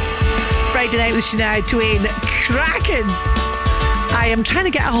Friday night with Shania Twain? Cracking. I am trying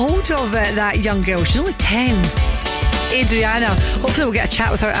to get a hold of that young girl. She's only 10. Adriana. Hopefully we'll get a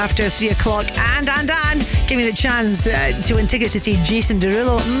chat with her after 3 o'clock. And give me the chance to win tickets to see Jason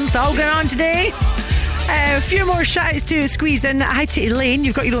Derulo. It's all going on today. A few more shouts to squeeze in. Hi to Elaine.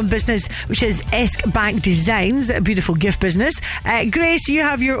 You've got your own business, which is Esk Bank Designs, a beautiful gift business. Grace, you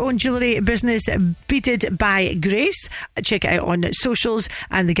have your own jewellery business, Beaded by Grace. Check it out on socials.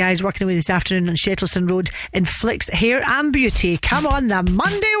 And the guys working away this afternoon on Shettleston Road in Flicks Hair and Beauty. Come on, the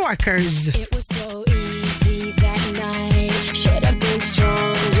Monday workers. It was so easy that night. Should have been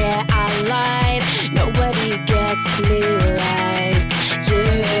strong, yeah, I lied. Nobody gets me like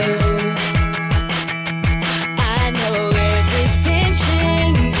you. Everything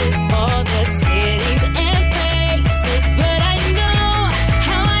changes, all the cities and faces, but I know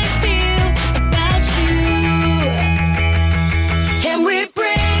how I feel about you. Can we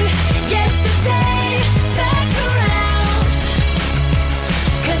bring yesterday back around?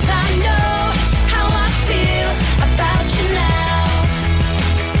 'Cause I know how I feel about you now.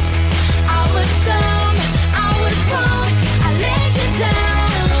 I was dumb, I was wrong, I let you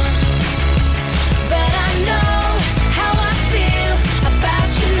down, but I know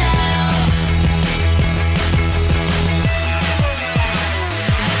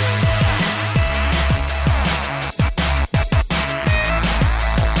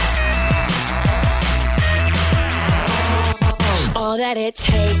all that it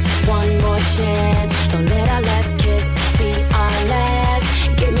takes, one more chance. Don't let our last kiss be our last.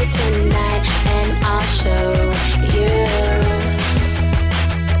 Give me tonight and I'll show you.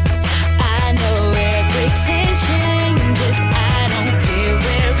 I know everything changes, I don't care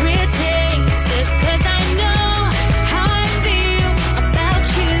where it takes us, 'cause I know how I feel about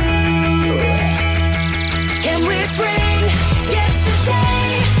you. Can we bring yesterday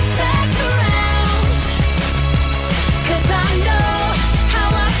back around? 'Cause I know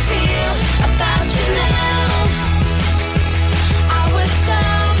about you now. I was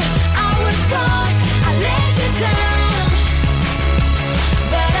dumb, I was wrong, I let you down,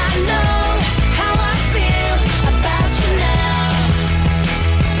 but I know how I feel about you now.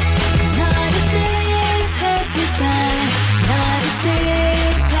 Not a day pass me by, not a day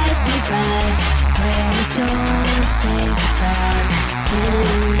pass me by, where I don't think about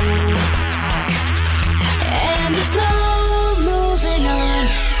you. And there's no moving on,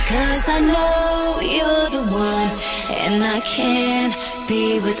 'cause I know you're the one, and I can't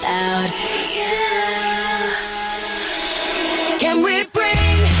be without you. Can we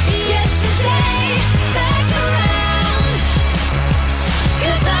bring yesterday back around?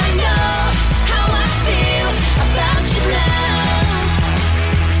 'Cause I know how I feel about you now.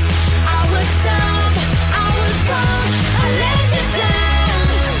 I was dumb, I was wrong, I let you down,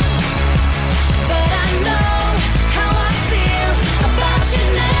 but I know how I feel about you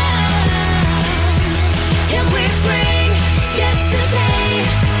now. Can we bring yesterday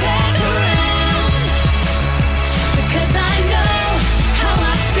back around? Because I know how I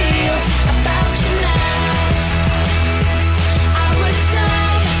feel about you now. I was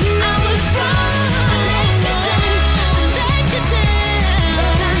dumb, I was wrong, I let you down,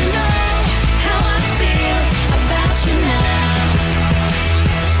 but I know how I feel about you now.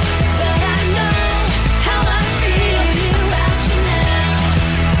 But I know how I feel about you now.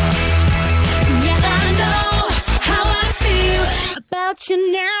 Yeah, I know how I feel about you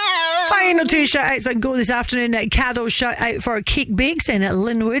now. Final two shout outs on Go this afternoon. Caddo shout out for Cake Bakes in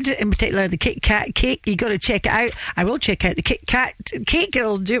Linwood, in particular the Kit Kat cake. You got to check it out. I will check out the Kit Kat cake.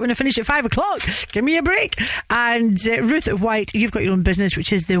 I'll do it when I finish at 5 o'clock. Give me a break. And Ruth White, you've got your own business,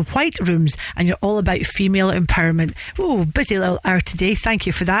 which is the White Rooms, and you're all about female empowerment. Oh, busy little hour today. Thank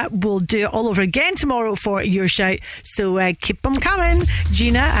you for that. We'll do it all over again tomorrow for your shout. So keep them coming.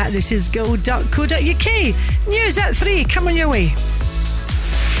 Gina at thisisgo.co.uk. News at 3 coming your way.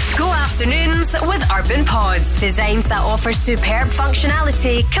 Go afternoons with Urban Pods. Designs that offer superb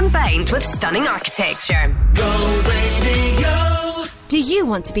functionality combined with stunning architecture. Go radio. Do you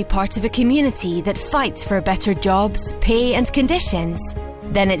want to be part of a community that fights for better jobs, pay and conditions?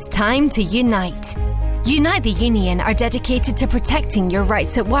 Then it's time to unite. Unite the Union are dedicated to protecting your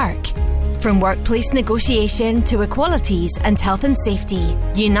rights at work. From workplace negotiation to equalities and health and safety,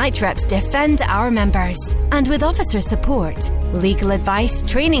 Unite reps defend our members. And with officer support, legal advice,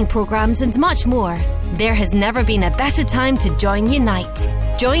 training programmes and much more, there has never been a better time to join Unite.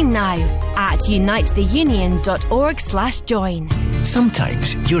 Join now at unitetheunion.org/join.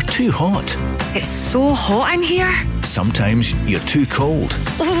 Sometimes you're too hot. It's so hot in here. Sometimes you're too cold.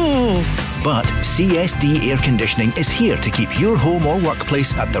 Ooh. But CSD Air Conditioning is here to keep your home or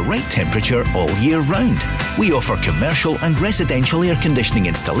workplace at the right temperature all year round. We offer commercial and residential air conditioning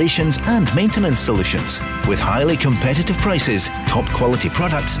installations and maintenance solutions. With highly competitive prices, top quality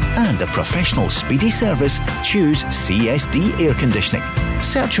products and a professional speedy service, choose CSD Air Conditioning.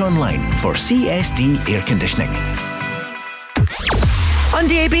 Search online for CSD Air Conditioning. On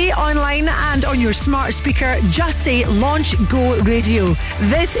DAB, online and on your smart speaker, just say Launch Go Radio.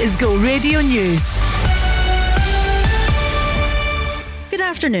 This is Go Radio News. Good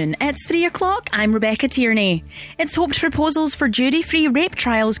afternoon. It's 3 o'clock. I'm Rebecca Tierney. It's hoped proposals for jury-free rape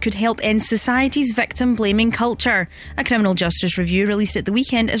trials could help end society's victim-blaming culture. A criminal justice review released at the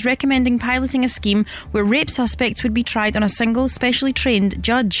weekend is recommending piloting a scheme where rape suspects would be tried on a single, specially trained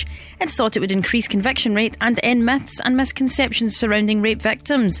judge. It's thought it would increase conviction rate and end myths and misconceptions surrounding rape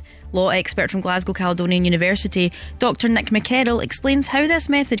victims. Law expert from Glasgow Caledonian University, Dr Nick McKie, explains how this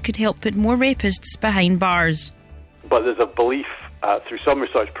method could help put more rapists behind bars. But there's a belief through some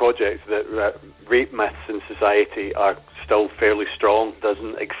research projects that rape myths in society are still fairly strong,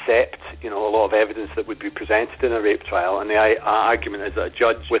 doesn't accept a lot of evidence that would be presented in a rape trial, and the argument is that a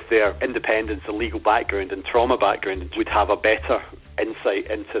judge with their independence and legal background and trauma background would have a better insight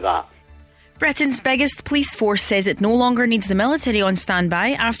into that. Britain's biggest police force says it no longer needs the military on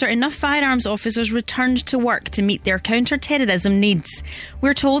standby after enough firearms officers returned to work to meet their counter-terrorism needs.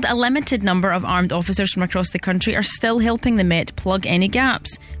 We're told a limited number of armed officers from across the country are still helping the Met plug any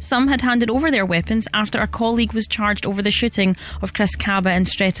gaps. Some had handed over their weapons after a colleague was charged over the shooting of Chris Cabba in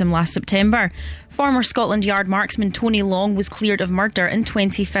Streatham last September. Former Scotland Yard marksman Tony Long was cleared of murder in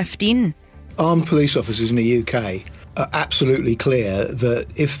 2015. Armed police officers in the UK are absolutely clear that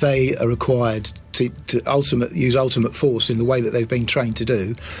if they are required to use ultimate force in the way that they've been trained to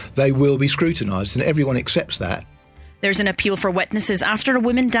do, they will be scrutinised, and everyone accepts that. There's an appeal for witnesses after a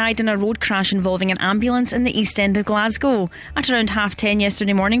woman died in a road crash involving an ambulance in the East End of Glasgow. At around 10:30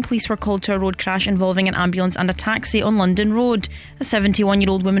 yesterday morning, police were called to a road crash involving an ambulance and a taxi on London Road. A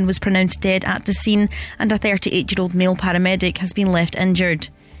 71-year-old woman was pronounced dead at the scene, and a 38-year-old male paramedic has been left injured.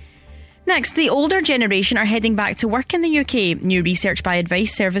 Next, the older generation are heading back to work in the UK. New research by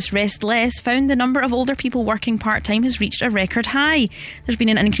advice service Restless found the number of older people working part-time has reached a record high. There's been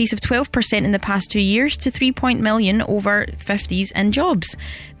an increase of 12% in the past 2 years to 3 million over 50s in jobs.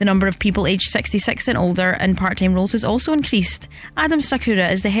 The number of people aged 66 and older in part-time roles has also increased. Adam Sakura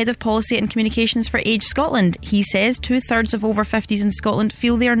is the head of policy and communications for Age Scotland. He says 2/3 of over 50s in Scotland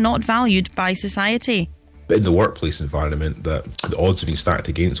feel they are not valued by society. In the workplace environment, that the odds have been stacked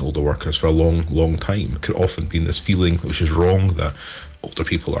against older workers for a long time. It could often be this feeling, which is wrong, that older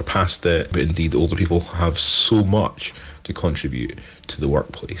people are past it, but indeed older people have so much to contribute to the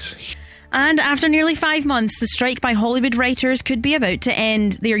workplace. And after nearly 5 months, the strike by Hollywood writers could be about to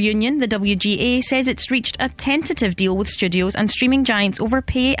end. Their union, the WGA, says it's reached a tentative deal with studios and streaming giants over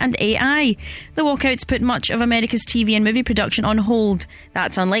pay and AI. The walkouts put much of America's TV and movie production on hold.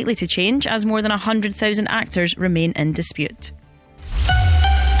 That's unlikely to change as more than 100,000 actors remain in dispute.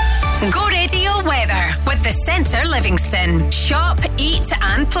 Go Radio weather with the Centre Livingston. Shop, eat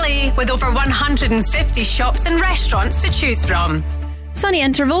and play with over 150 shops and restaurants to choose from. Sunny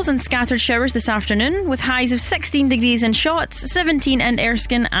intervals and scattered showers this afternoon with highs of 16 degrees in Shotts, 17 in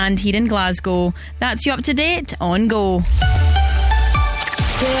Erskine and here in Glasgow. That's you up to date on Go.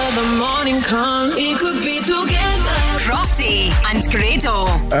 Till the morning comes, we could be together. Crofty and Grado.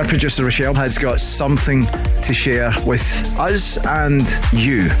 Our producer Rochelle has got something to share with us and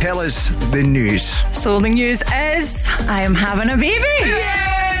you. Tell us the news. So the news is I am having a baby.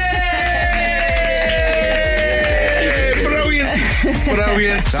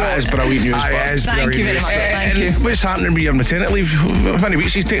 Brilliant. That is brilliant news. That is Thank you very much. Thank you. What's happening with your maternity leave? How many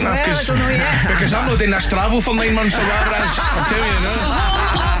weeks he's taking off? I don't know yet. Because I'm not doing this travel for 9 months or whatever it is. I'm telling you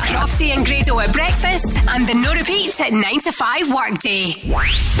now. Crofty and Grado at breakfast and the no repeat at 9 to 5 workday.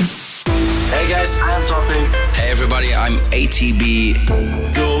 Hey guys, I'm Topping. Hey everybody, I'm ATB.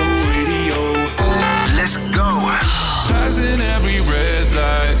 Go Radio. Let's go. Passing every red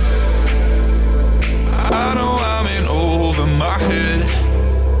light. I know I'm in over my head.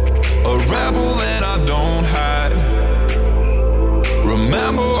 A rebel and I don't hide.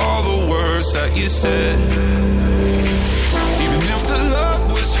 Remember all the words that you said. Even if the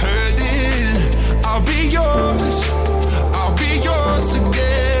love was hurting, I'll be yours. I'll be yours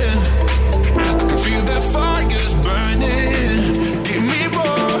again. I can feel that fire's burning. Give me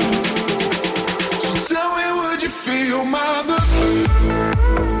more. So tell me, would you feel my love?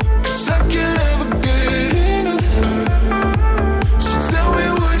 'Cause I can't ever get enough.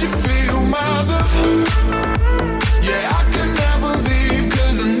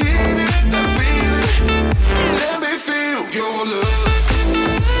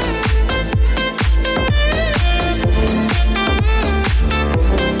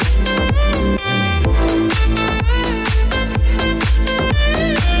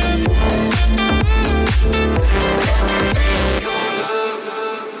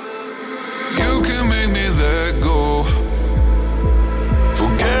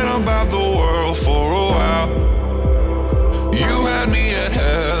 said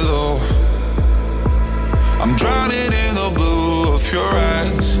hello. I'm drowning in the blue of your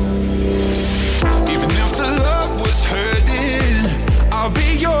eyes. Even if the love was hurting, I'll be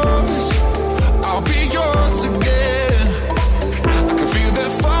yours. I'll be yours again. I can feel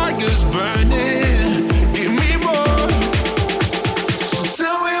that fire's burning. Give me more. So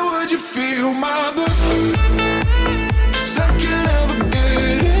tell me, would you feel my love? 'Cause I can never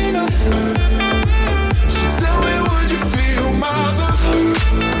get enough. So tell me, would you feel my love?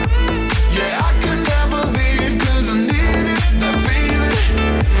 Yeah, I can never leave 'cause I need it, that feeling.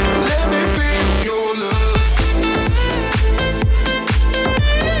 Let me feel your love.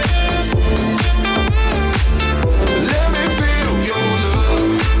 Let me feel your love.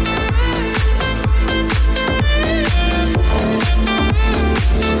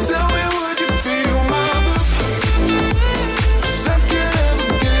 So tell me, would you feel my love? 'Cause I can never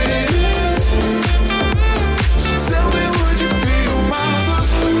get enough. So tell me, would you feel my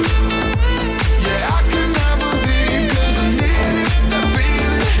love? Yeah, I can never leave 'cause I need it, that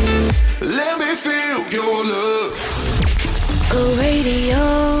feeling. Let me feel your love. Go radio.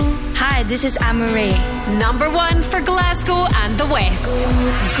 Hi, this is Anne-Marie. Number 1 for Glasgow and the West.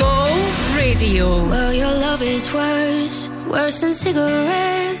 Go Radio. Well, your love is worse than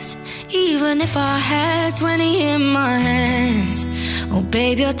cigarettes. Even if I had 20 in my hands. Oh,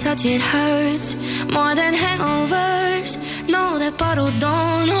 babe, your touch, it hurts more than hangovers. No, that bottle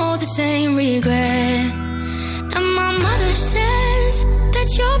don't hold the same regret. And my mother says that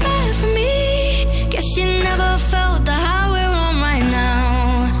you're bad for me. Guess she never felt the high we're on right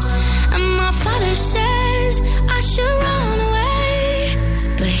now. And my father says I should run away,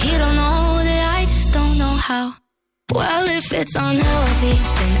 but he don't know that I just don't know how. Well, if it's unhealthy,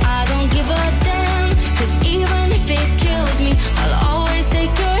 then I don't give a damn. 'Cause even if it kills me, I'll always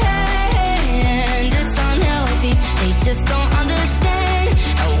take your hand. It's unhealthy, they just don't understand.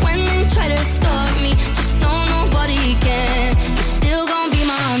 And when they try to stop me, just know nobody can. You're still gonna be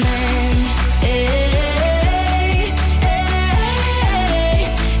my man. Hey, hey,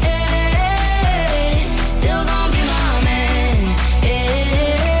 hey. Still gonna be my man. Hey,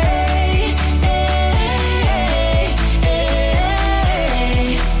 hey, hey.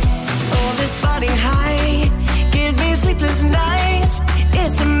 Oh, this body high gives me sleepless nights.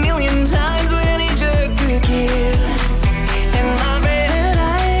 It's a million times what any jerk could give. And my red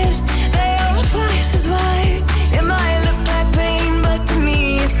eyes, they are twice as wide. It might look like pain, but to me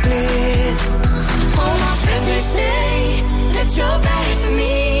it's bliss. All my friends, they say that you're bad for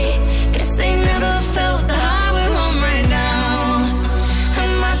me. Guess they never felt the high we're on right now.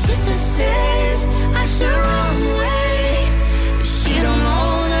 And my sister says I should run away, but she don't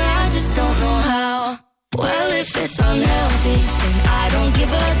know that I just don't know how. Well, if it's unhealthy, then I don't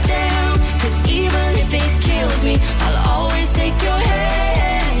give a damn. 'Cause even if it kills me, I'll always take your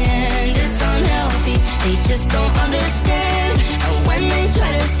hand. It's unhealthy, they just don't understand. And when they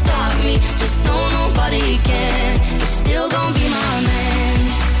try to stop me, just know nobody can. You're still gonna be my man.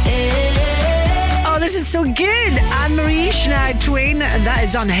 Hey. Oh, this is so good. Anne-Marie, Shania Twain. That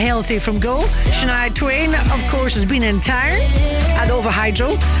is Unhealthy from Go. Shania Twain, of course, has been in town at the Over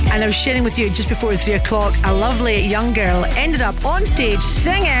Hydro, and I was sharing with you just before 3 o'clock. A lovely young girl ended up on stage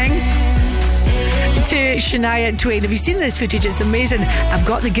singing to Shania Twain. Have you seen this footage? It's amazing. I've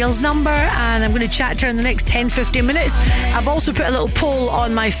got the girl's number and I'm going to chat to her in the next 10-15 minutes. I've also put a little poll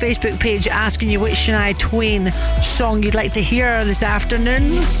on my Facebook page asking you which Shania Twain song you'd like to hear this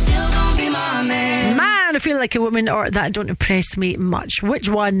afternoon. Still gonna be my man. Man, I feel like a woman, or that don't impress me much. Which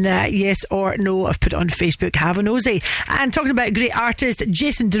one, yes or no? I've put it on Facebook. Have a nosy. And talking about great artist,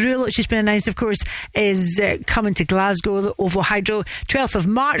 Jason Derulo, she's been announced, of course, is coming to Glasgow, the OVO Hydro, 12th of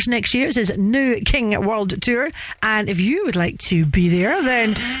March next year. It's his New King World Tour. And if you would like to be there,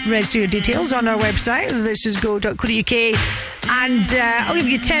 then register your details on our website, thisisgo.co.uk. And I'll give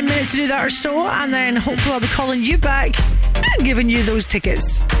you 10 minutes to do that or so, and then hopefully I'll be calling you back and giving you those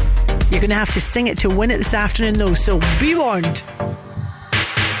tickets. You're going to have to sing it to win it this afternoon, though, so be warned.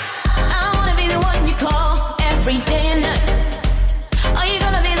 I wanna be the one you call every day and night. Are you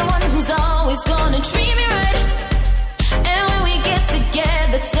gonna be the one who's always gonna treat me right? And when we get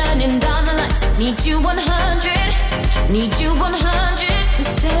together, turning down the lights, need you 100, need you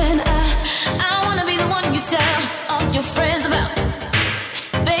 100%. I wanna be the one you tell all your friends about.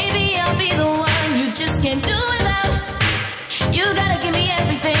 Baby, I'll be the one you just can't do without. You gotta give me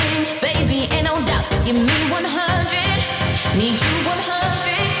everything, baby, ain't no doubt. Give me 100, need you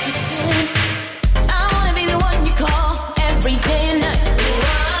 100%. I wanna be the one you call every day and night.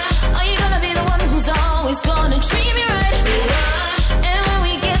 Are you gonna be the one who's always gonna treat me right? And when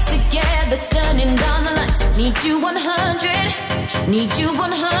we get together, turning down the lights, need you 100, need Need you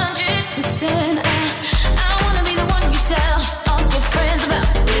 100%. I wanna be the one you tell all your friends about.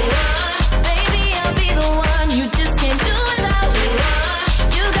 Baby, I'll be the one you just can't do without.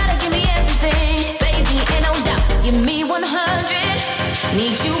 You gotta give me everything, baby, ain't no doubt. Give me 100.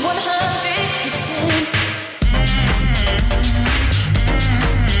 Need you 100%.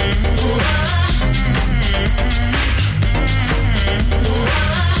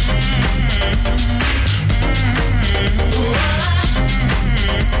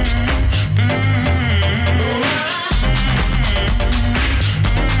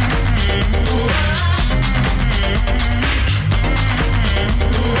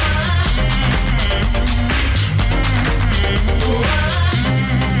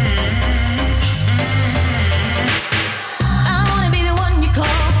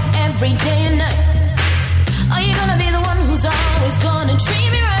 Every day and night. Are you gonna be the one who's always gonna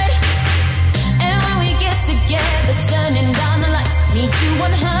treat me right? And when we get together, turning down the lights. Need you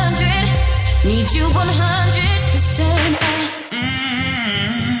 100. Need you 100%.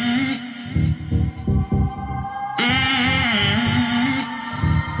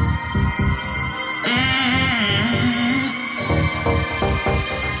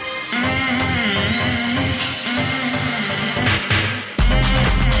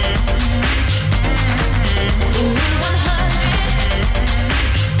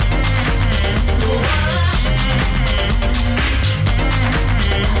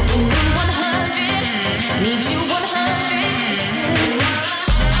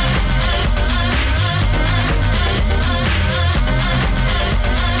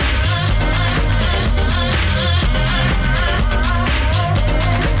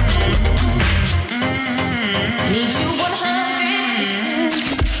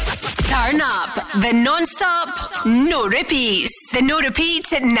 The non-stop, no repeats. The no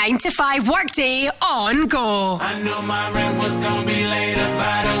repeats at 9 to 5 workday on Go. I knew my rent was gonna be late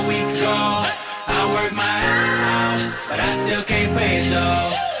about a week ago. I worked my ass off, but I still can't pay it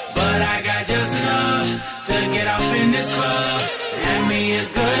though. But I got just enough to get off in this club and have me a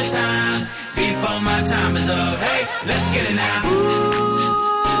good time before my time is up. Hey, let's get it now.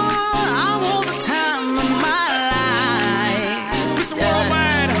 Ooh, I want the time of my life. It's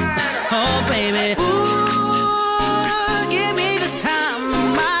worldwide. Oh, baby. Ooh, give me the time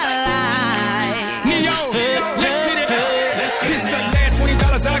of my life. Neo, let's get it. This is the last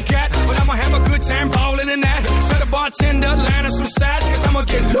 $20 I got, but I'ma have a good time balling in that. Tell the bartender, line up some sides, cause I'ma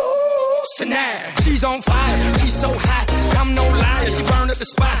get loose tonight. She's on fire, she's so hot. I'm no liar, she burned up the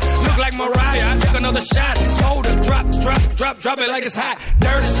spot. Look like Mariah, I took another shot. Hold her, drop it like it's hot.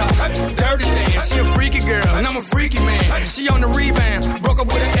 Dirty talk, dirty dance. She a freaky girl, and I'm a freaky man. She on the rebound, broke up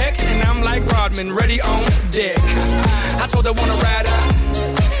with an ex, and I'm like Rodman, ready on deck. I told her wanna ride out,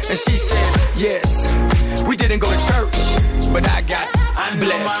 and she said yes. We didn't go to church, but I got blessed. I knew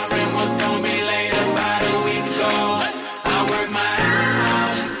my rent was gonna be late about a week ago. I worked my ass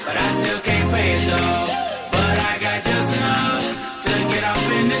off, but I still can't pay it though. But I got just enough to get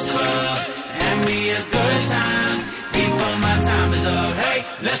off in this club and have me a good time before my time is up. Hey,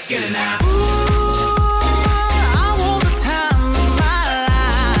 let's get it now. Ooh, I want the time of my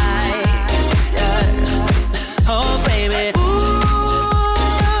life. Yeah. Oh, baby. Ooh,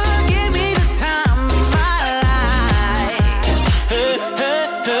 give me the time of my life. Hey, hey,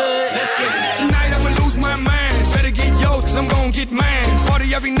 hey. Let's get it now. Tonight I'ma lose my mind. Better get yours, cause I'm gonna get mine.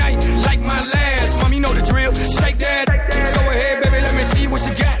 Party every night like my last. Mom, you know the drill. Shake that. Go ahead, baby, let me see what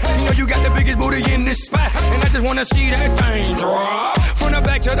you got. You know you got the biggest booty in this spot, and I just wanna see that thing drop. From the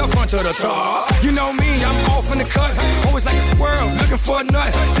back to the front to the top. You know me, I'm off in the cut. Always like a squirrel, looking for a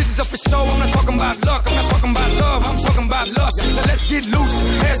nut. This is up for show, I'm not talking about luck. I'm not talking about love, I'm talking about lust. Now let's get loose,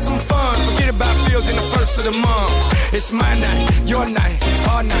 have some fun. Forget about bills in the first of the month. It's my night, your night,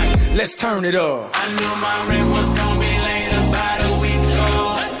 our night. Let's turn it up. I knew my rent was gonna be late about a week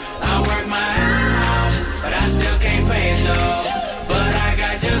ago. I worked my ass off, but I still can't pay it though. But I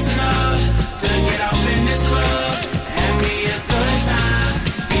got just enough to get off in this club and have me a good time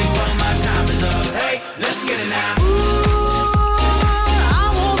before my time is up. Hey, let's get it now. Ooh, I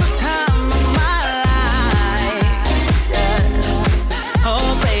want the time of my life. Yeah. Oh,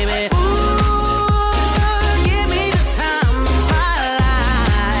 baby. Ooh, give me the time of my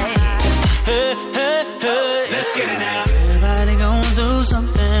life. Hey, hey, hey. Let's get it now. Everybody gon' do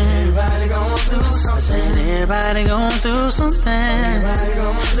something. Everybody gon' do something. Everybody gon' do something.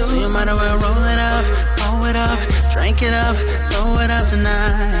 So you might as well roll it up, drink it up, throw it up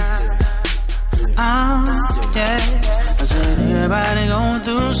tonight. Oh, yeah. I said everybody gon'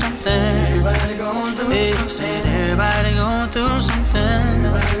 do something. Everybody gon' do something. Said everybody gon' do something.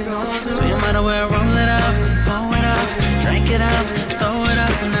 So you might as well roll it up, drink it up,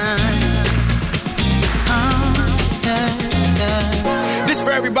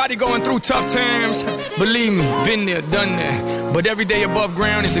 Everybody going through tough times. Believe me, been there, done that. But every day above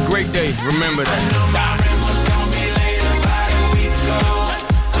ground is a great day. Remember that.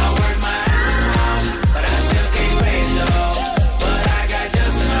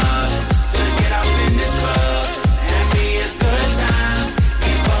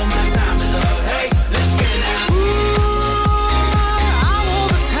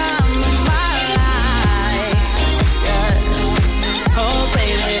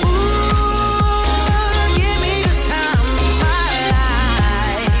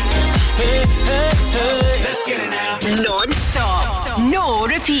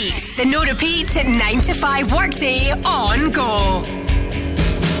 The No Repeat 9 to 5 workday on Go.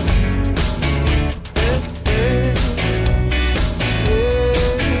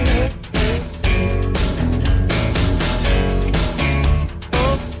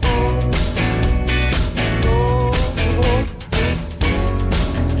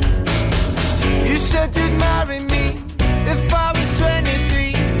 You said you'd marry me if I was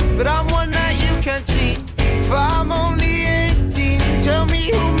 23, but I'm one that you can't see. If I'm only 18, tell me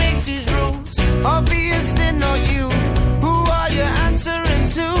who makes these rules. Obviously not you. Who are you answering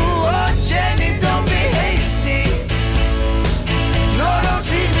to? Oh, Jenny, don't be hasty. No, don't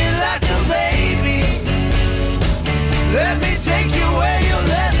treat me like a baby. Let me take you where you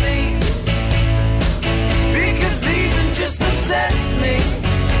let me, because leaving just upsets me.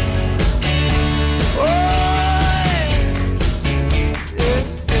 Oh,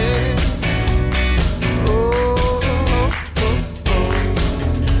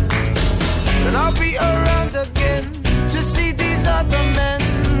 I'll be around again to see these other men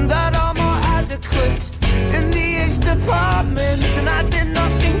that are more adequate in the H department. And I did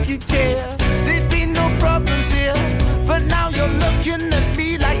not think you'd care, there'd be no problems here. But now you're looking at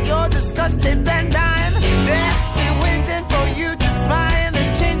me like you're disgusted and I'm there, still waiting for you to smile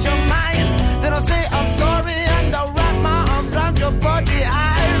and change your mind. Then I'll say I'm sorry and I'll wrap my arms around your body.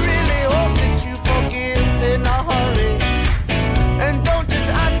 I really hope that you forgive in a hurry, and don't just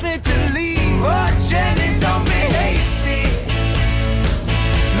ask me to leave. Oh, Jenny, don't be hasty.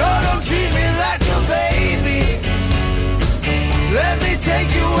 No, don't treat me like a baby. Let me take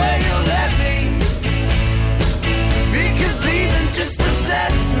you where you let me, because leaving just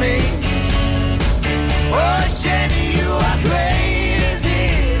upsets me. Oh, Jenny, you are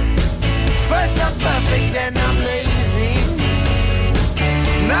crazy. First I'm perfect, then I'm lazy.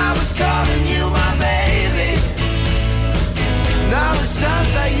 Now it's calling you my baby. Now it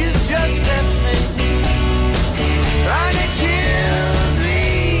sounds like you just left me, and it kills me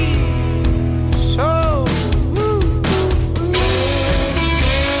so.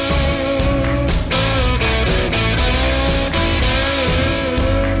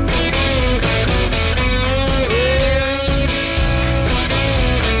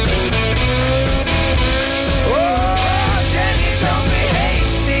 Oh, Jenny, don't be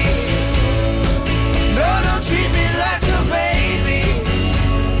hasty. No, don't treat me like a baby.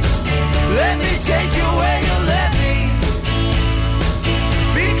 Let me take you where you let me,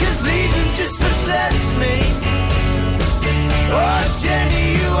 because leaving just upsets me. Oh, Jenny,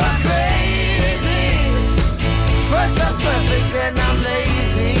 you are crazy. First I'm perfect, then I'm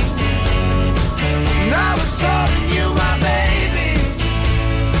lazy. Now it's calling you my baby.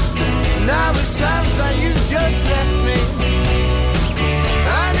 Now it sounds like you just left me,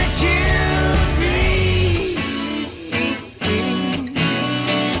 and it kills me.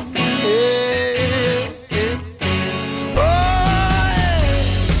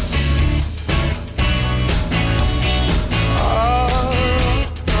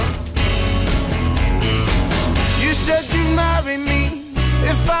 You said you'd marry me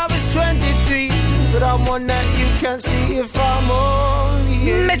if I was 23, but I'm one that you can't see if I'm only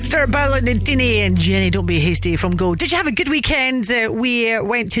Mr. Berlandini and Jenny, don't be hasty from Go. Did you have a good weekend? We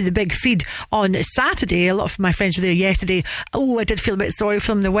went to the big feed on Saturday. A lot of my friends were there yesterday. Oh, I did feel a bit sorry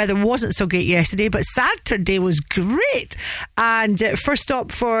for them. The weather wasn't so great yesterday, but Saturday was great. And first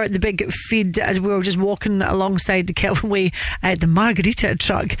stop for the big feed, as we were just walking alongside the Kelvin Way, the margarita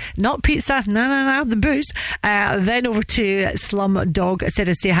truck, not pizza, no, the booze. Then over to Slum Dog. I said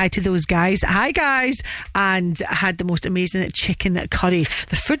I'd say hi to those guys. Hi guys. And had the most amazing chicken curry.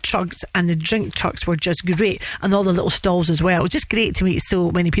 The food trucks and the drink trucks were just great, and all the little stalls as well. It was just great to meet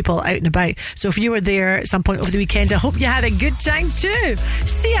so many people out and about. So if you were there at some point over the weekend, I hope you had a good time too.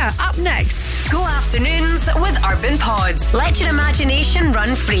 See ya. Up next, Go Afternoons with Urban Pods. Let your imagination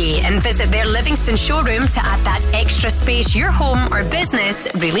run free and visit their Livingston showroom to add that extra space your home or business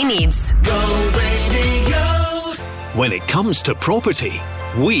really needs. Go Radio. When it comes to property,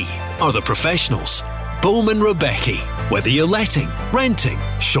 we are the professionals. Bowman Rebecca. Whether you're letting, renting,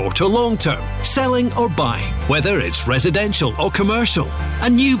 short or long term, selling or buying, whether it's residential or commercial, a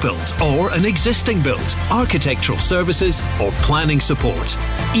new build or an existing build, architectural services or planning support,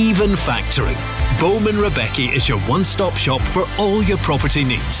 even factoring. Bowman Rebecca is your one-stop shop for all your property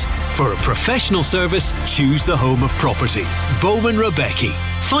needs. For a professional service, choose the home of property. Bowman Rebecca.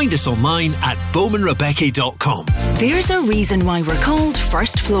 Find us online at bowmanrebecca.com. There's a reason why we're called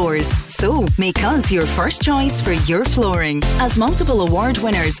First Floors, so make us your first choice for your flooring. As multiple award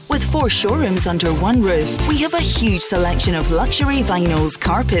winners with 4 showrooms under one roof, we have a huge selection of luxury vinyls,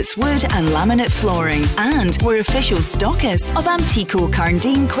 carpets, wood and laminate flooring, and we're official stockists of Amtico,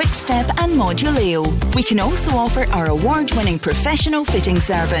 Carndine, Quickstep and Moduleo. We can also offer our award-winning professional fitting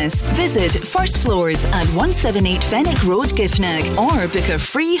service. Visit First Floors at 178 Fenwick Road, Giffnock, or book a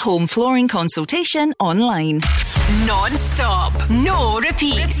free home flooring consultation online. Non-stop, no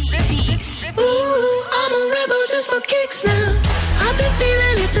repeats. Ooh, I'm a rebel just for kicks now. I've been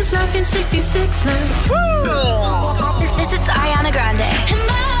feeling it since 1966 now. This is Ariana Grande. And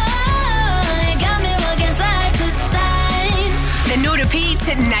boy, got me working side to side. The no repeat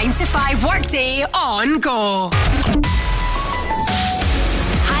 9 to 5 workday on Go.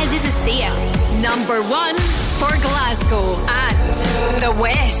 Hi, this is Sia. Number 1 for Glasgow and the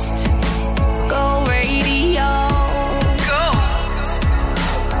West. Go radio. Go.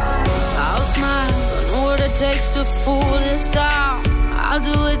 I'll smile, I know what it takes to fool this town. I'll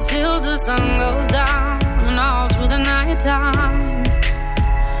do it till the sun goes down and all through the night time.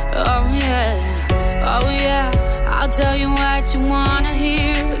 Oh yeah, I'll tell you what you wanna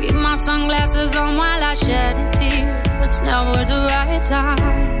hear. Keep my sunglasses on while I shed a tear. It's never the right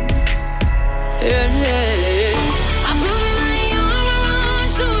time. Yeah. I put my arm around,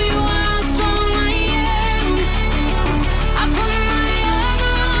 show you how strong I am. I put my arm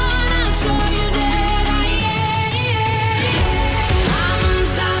around, I'll show you that I am. I'm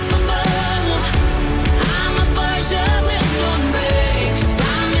unstoppable. I'm a Porsche with no brakes.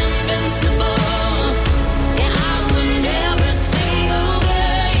 I'm invincible. Yeah, I win every single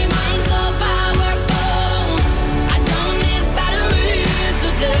game. I'm so powerful. I don't need batteries to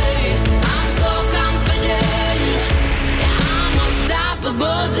play.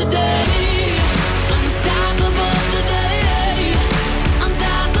 Today, unstoppable today,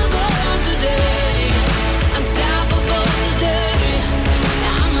 unstoppable today, unstoppable today.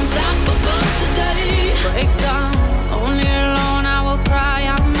 I'm unstoppable today. Break down, only alone I will cry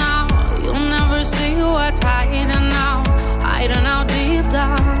out now. You'll never see what's hiding out deep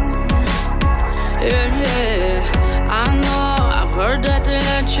down. Yeah, I know I've heard that to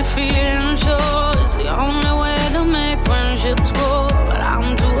let your feelings show is the only way to make friendships grow.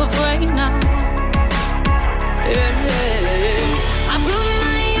 I'm too afraid now. Yeah. I put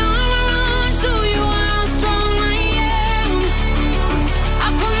my arm around, show you how strong I am. I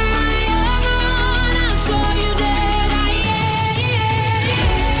put my arm around, I'll show you that I am.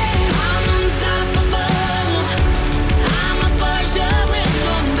 I'm unstoppable. I'm a Porsche with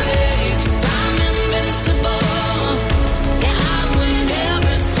no brakes. I'm invincible. Yeah, I win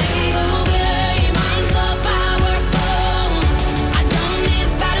every single game. I'm so powerful. I don't need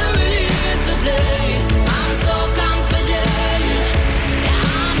batteries to play. I'm so confident. Yeah,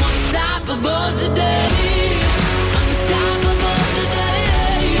 I'm unstoppable today. Unstoppable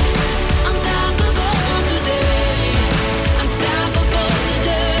today. Unstoppable today. Unstoppable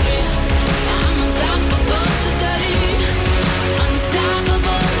today. I'm unstoppable today.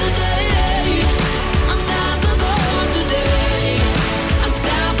 Unstoppable today. Unstoppable today.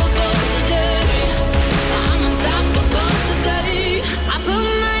 Unstoppable today. I'm unstoppable today. I put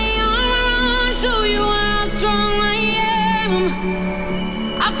my arm around, show you how strong I am.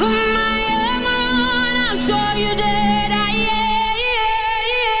 I put my arm around, I'll show you that I am.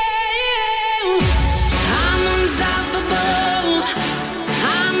 I'm unstoppable.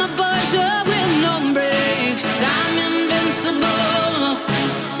 I'm a Porsche with no brakes. I'm invincible.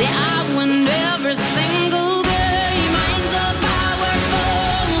 Yeah, I win every single game. I'm so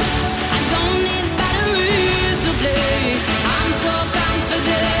powerful. I don't need batteries to play. I'm so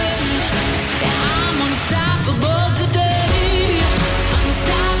confident. Yeah, I'm unstoppable today.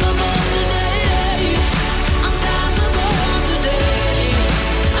 Unstoppable today. Unstoppable today.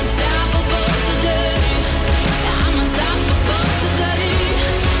 Unstoppable today. Yeah, I'm unstoppable today.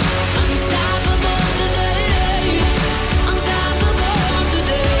 Unstoppable today. Unstoppable today.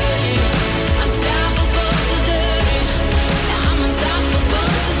 Unstoppable today. Yeah, I'm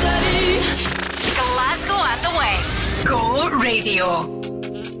unstoppable today. Glasgow and the West. Go Radio.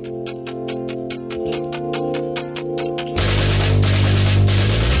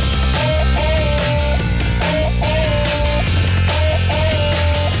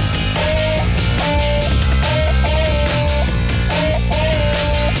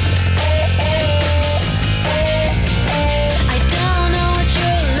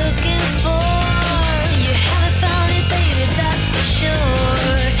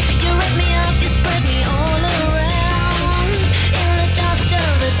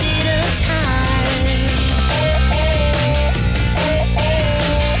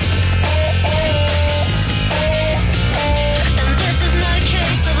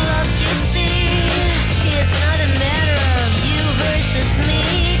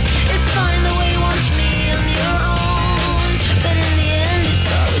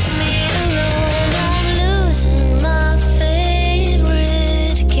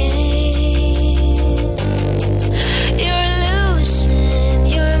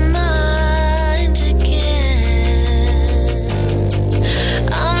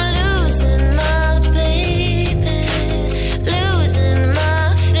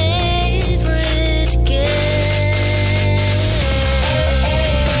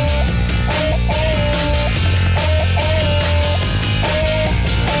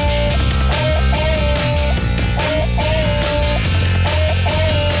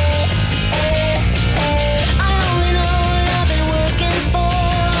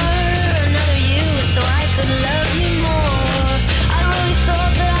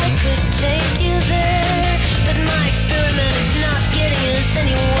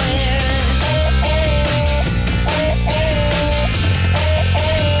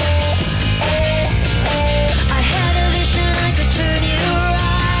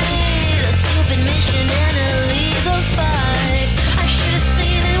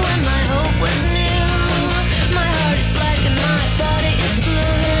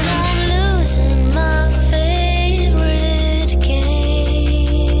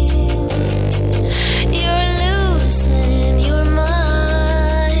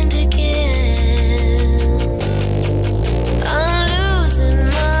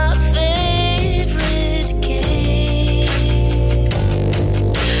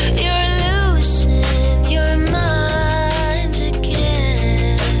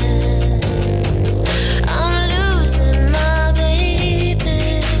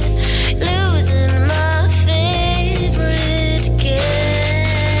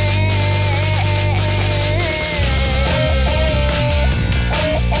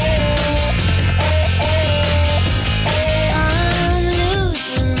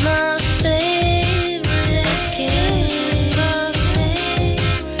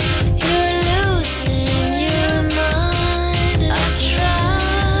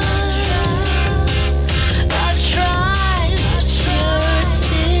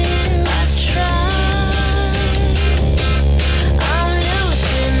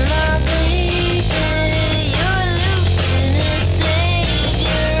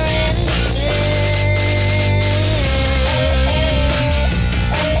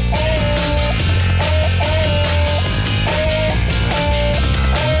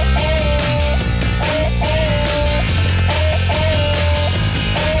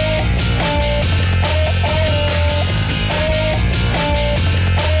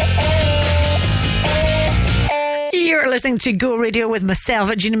 listening to Go Radio with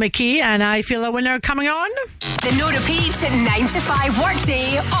myself, Gina McKie, and I feel a winner coming on. The No Repeat 9 to 5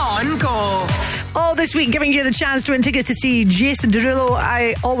 workday on Go. All this week, giving you the chance to win tickets to see Jason Derulo.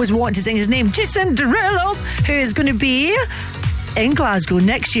 I always want to sing his name, Jason Derulo, who is going to be in Glasgow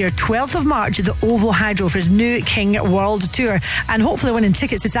next year, 12th of March, at the Oval Hydro for his new King World Tour. And hopefully winning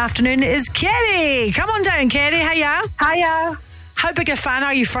tickets this afternoon is Kerry. Come on down, Kerry. Hiya. Hiya. How big a fan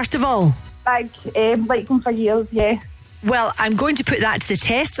are you, first of all? Big. Liked him for years, yeah. Well, I'm going to put that to the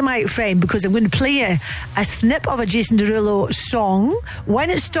test, my friend, because I'm going to play you a snip of a Jason Derulo song. When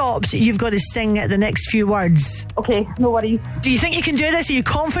it stops, you've got to sing the next few words. Okay, no worries. Do you think you can do this? Are you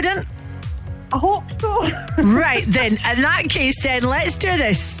confident? I hope so. Right, then. In that case, then, let's do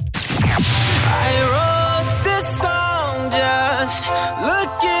this. I wrote this song just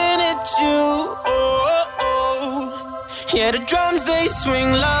looking at you. Oh. Yeah, the drums, they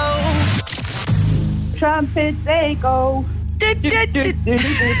swing low. Trumpets, they go. And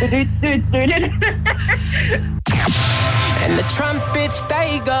the trumpets,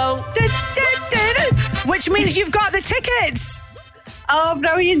 they go. Which means you've got the tickets. Oh,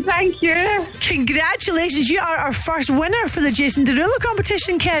 brilliant, thank you. Congratulations, you are our first winner for the Jason Derulo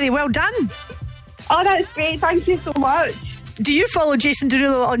competition, Kerry. Well done. Oh, that's great, thank you so much. Do you follow Jason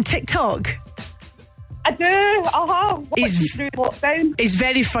Derulo on TikTok? I do, He's through lockdown. He's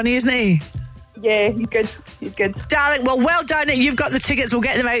very funny, isn't he? Yeah, he's good. Darling, well done. You've got the tickets, we'll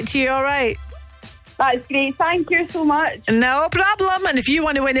get them out to you, all right? That's great, thank you so much. No problem. And if you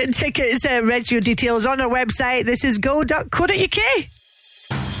want to win it, tickets, register your details on our website. This is go.co.uk.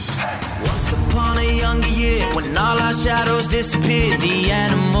 Once upon a younger year, when all our shadows disappeared, the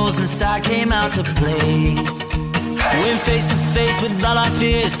animals inside came out to play. Went face to face with all our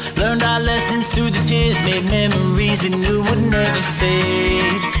fears, learned our lessons through the tears, made memories we knew would never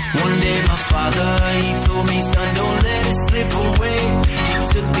fade. One day my father, he told me, son, don't let it slip away. He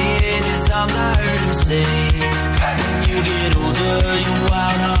took me in his arms, I heard him say, when you get older, your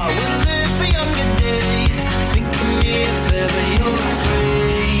wild heart will live for younger days. Think of me if ever you're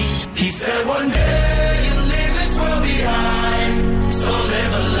afraid. He said one day you'll leave this world behind, so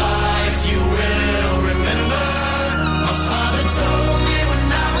live a life you will remember. My father told me when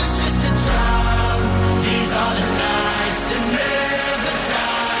I was just a child, these are the nights that never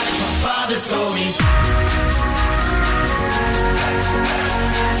die. My father told me.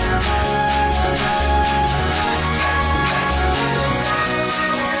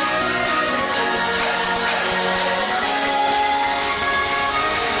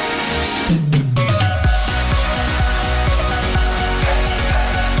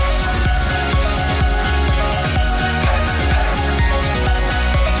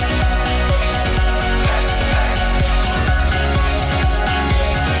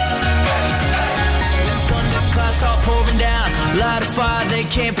 Light a fire they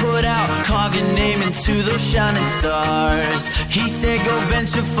can't put out, carve your name into those shining stars. He said go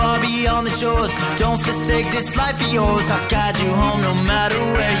venture far beyond the shores, don't forsake this life of yours. I'll guide you home no matter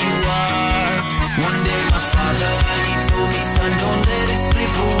where you are. One day my father, he told me, son, don't let it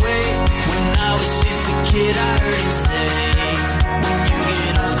slip away. When I was just a kid I heard him say, when you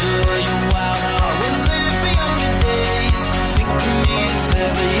get older your wild heart will live for younger days. Think of me if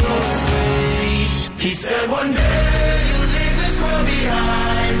ever you're afraid. He said one day world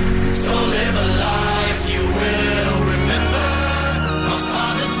behind, so live a life you will remember. My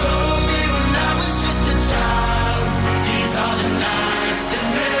father told me when I was just a child, these are the nights that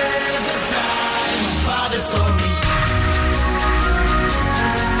never die. My father told me.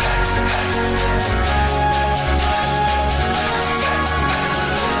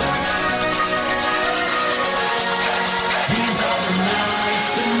 These are the nights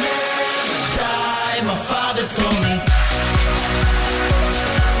that never die. My father told me.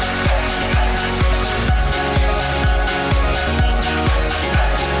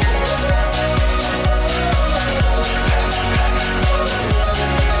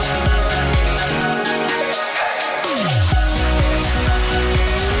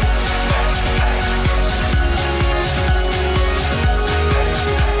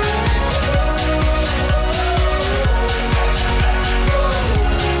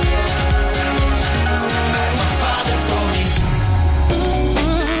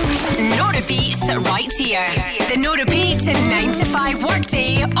 Right here. The No Repeat 9 to 5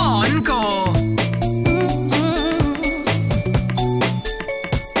 workday on Go.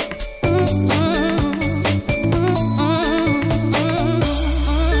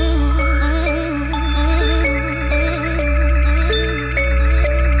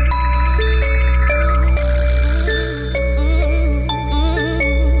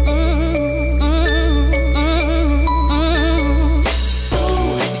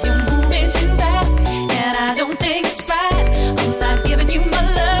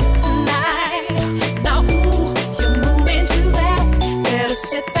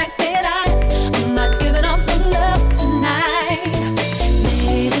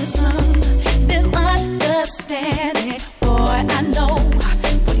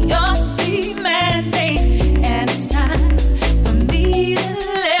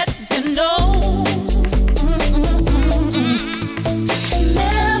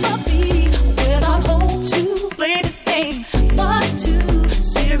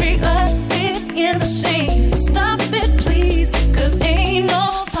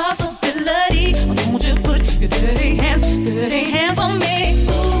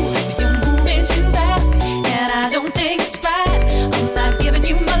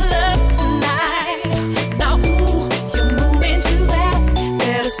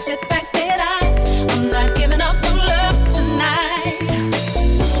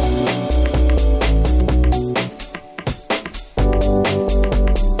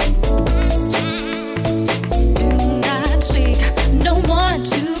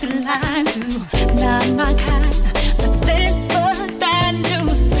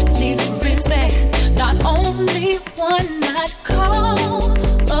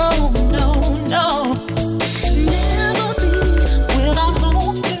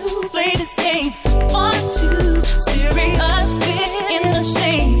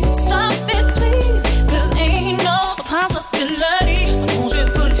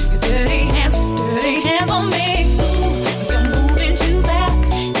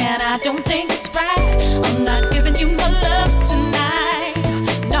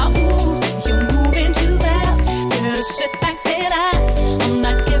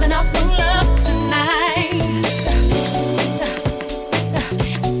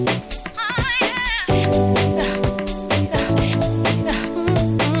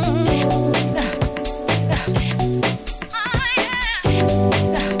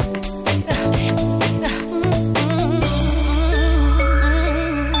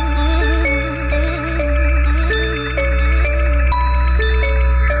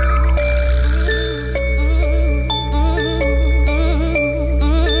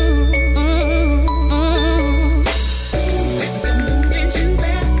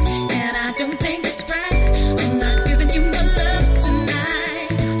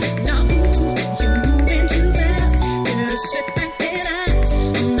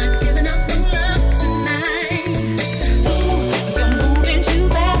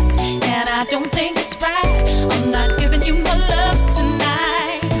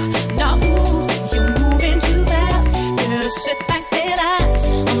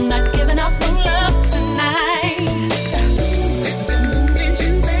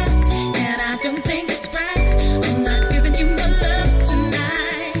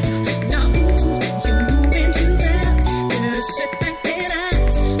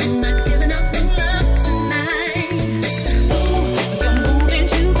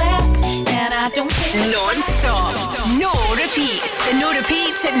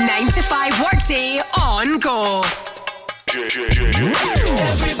 repeat 9 to 5 workday on Go.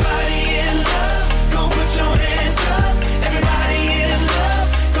 Everybody in love, go put your hands up. Everybody in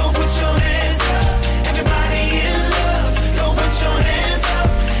love, go put your hands up. Everybody in love, go put your hands up.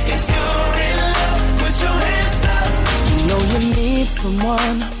 If you're in love, put your hands up. You know you need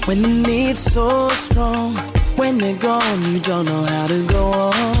someone when the need's so strong. When they're gone, you don't know how to go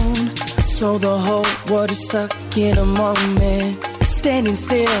on. So the whole world is stuck in a moment, standing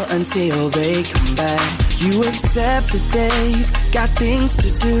still until they come back. You accept that they've got things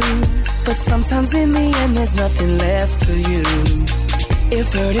to do, but sometimes in the end there's nothing left for you.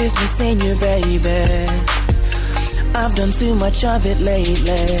 If hurt is missing you, baby, I've done too much of it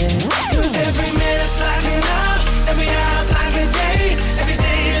lately. 'Cause every minute's like an hour, every hour's like a day, every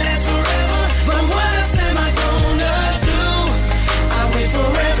day lasts forever. But what else am I gonna do? I wait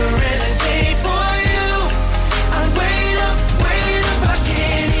forever and a day for you. I wait up, I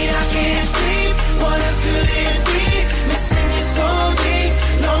can't eat, I can't sleep. What else could it be? Missing you so deep.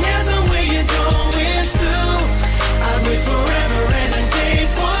 Long as I'm where you're going to, I wait forever and a day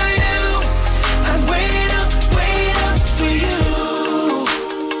for you. I wait up for you.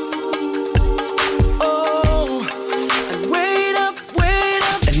 Oh, I wait up.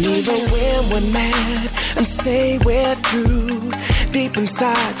 And even when we're mad and say we're through, deep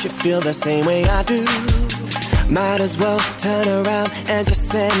inside you feel the same way I do. Might as well turn around and just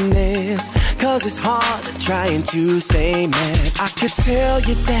send this, 'cause it's hard trying to stay mad. I could tell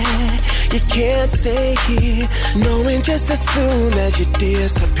you that you can't stay here, knowing just as soon as you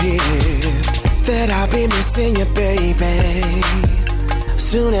disappear that I'll be missing you, baby.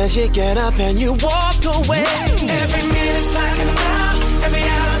 Soon as you get up and you walk away. Every minute's like an hour, every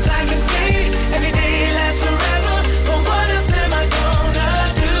hour's like a day, every day lasts forever. But what else am I gonna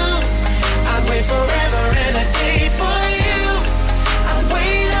do? I'd wait forever and a day for you. I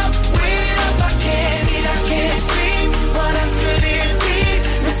wait up, I can't eat, I can't sleep. What else could it be?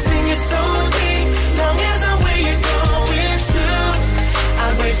 Missing you so deep. Long as I'm where you're going to,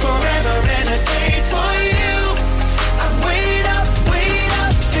 I'd wait forever and a day for you. I wait up for you.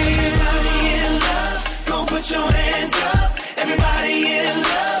 Everybody in love, go put your hands up. Everybody in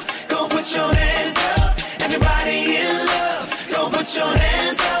love, go put your hands up. Everybody in love, go put your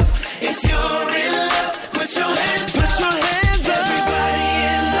hands up. If you're in love, put your hands up. Put your hands up. Everybody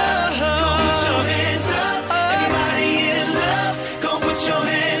in love, go put your hands up. Everybody in love, go put your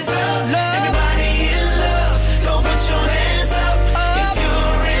hands up. Everybody in love, go put your hands up. If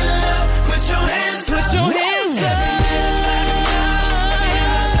you're in love, put your hands up. Put your hands up.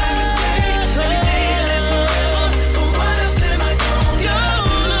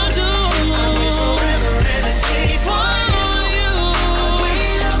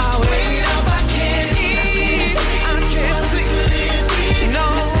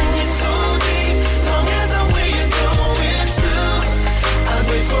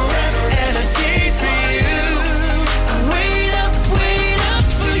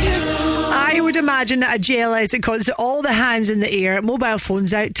 Imagine at a JLS concert, all the hands in the air, mobile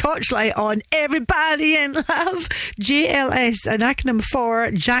phones out, torchlight on, everybody in love. JLS, an acronym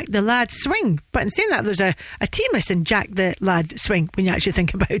for Jack the Lad Swing. But in saying that, there's a T missing Jack the Lad Swing when you actually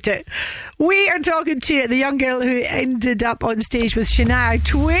think about it. We are talking to the young girl who ended up on stage with Shania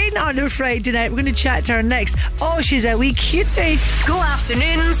Twain on a Friday night. We're going to chat to her next. Oh, she's a wee cutie. Go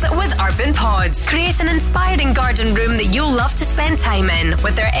afternoons with Urban Pods. Create an inspiring garden room that you'll love to spend time in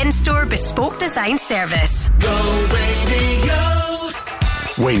with their in-store bespoke design service. Go radio.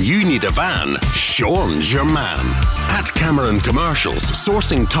 When you need a van, Sean's your man. At Cameron Commercials,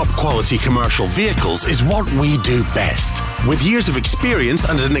 sourcing top quality commercial vehicles is what we do best. With years of experience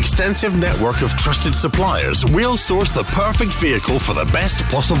and an extensive network of trusted suppliers, we'll source the perfect vehicle for the best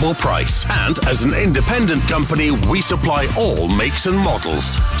possible price. And as an independent company, we supply all makes and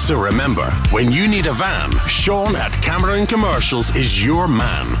models. So remember, when you need a van, Sean at Cameron Commercials is your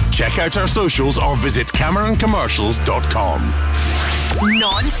man. Check out our socials or visit CameronCommercials.com.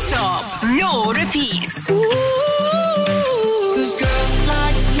 Non-stop, no repeats. Cause girls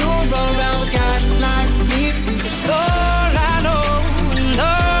like you around guys like me. It's all I know and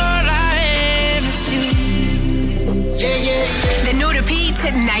all I am is you. Yeah. The no repeats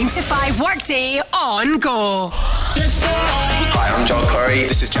at 9 to 5 workday on Go. Let's go. Hi, I'm Joel Corey.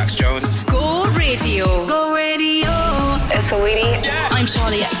 This is Jax Jones. Go radio. Go radio. It's Saweetie. Yeah. I'm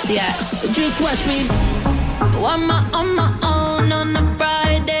Charlie XCX. Just watch me. I'm on my own on a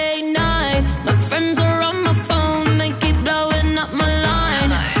Friday night. My friends are on my phone, they keep blowing up my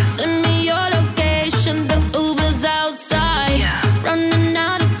line. Send me your location, the Uber's outside. Running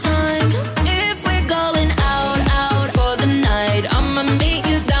out of time. If we're going out for the night, I'ma meet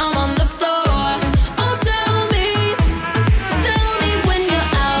you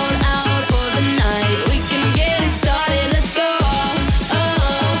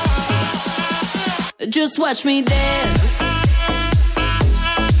Just watch me dance.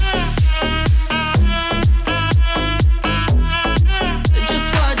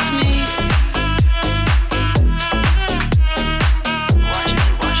 Just watch me. Watch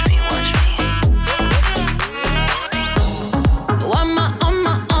me. I'm on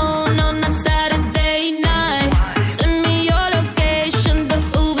my own on a Saturday night. Send me your location, the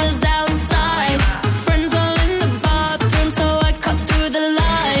Uber's outside. Friends all in the bathroom, so I cut through the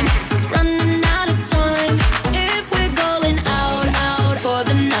line. Running out of time. If we're going out for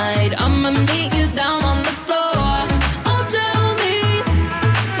the night, I'ma meet you down on the floor. Oh, tell me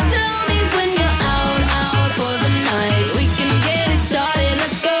when you're out for the night. We can get it started,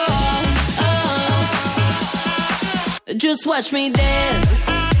 let's go. Just watch me dance.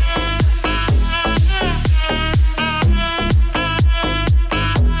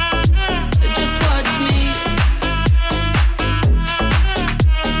 Just watch me.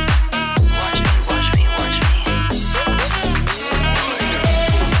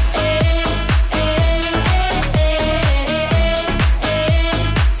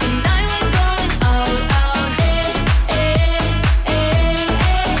 Tonight we're going out.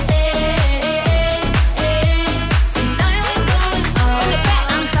 Tonight we're going out.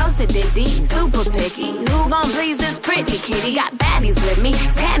 I'm so sedity, super picky. Who gon' please this pretty kitty? Got baddies with me,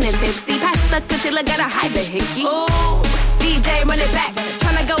 tan and tipsy. Pass the concealer, gotta hide the hickey. Ooh, DJ run it back.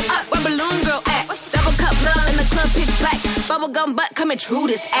 Tryna go up where Balloon Girl at. Double cup love in the club, pitch black. Bubblegum butt coming true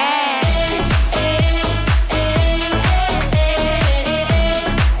this ass.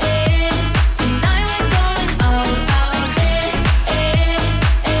 Tonight we're going out.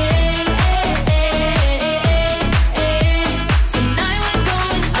 Tonight we're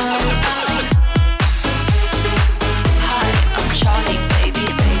going out. Hi, I'm Charlie, baby.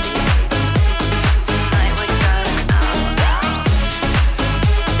 Tonight we're going out.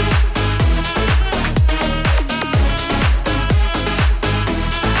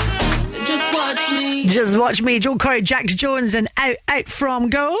 Just watch me. Just watch me, Joel Corey, Jack Jones, and out from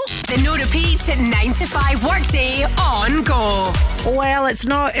Go. The no repeat 9 to 5 workday on Go. Well, it's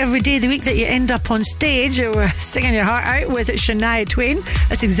not every day of the week that you end up on stage or singing your heart out with Shania Twain.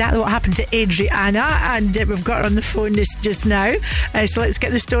 That's exactly what happened to Adriana, and we've got her on the phone just now. So let's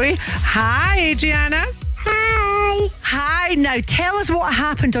get the story. Hi, Adriana. Hi. Now tell us what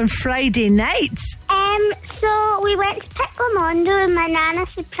happened on Friday night. So we went to Picklamondo and my nana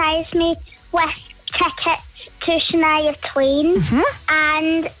surprised me with tickets to Shania Twain.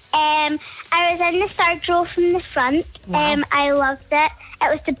 And I was in the third row from the front. Wow. I loved it. It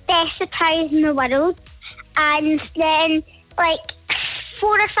was the best surprise in the world. And then, like, 4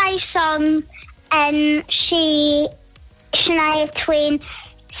 or 5 songs, and Shania Twain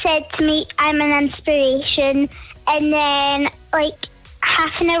said to me, I'm an inspiration. And then, like,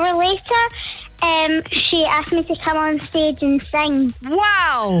 half an hour later, she asked me to come on stage and sing.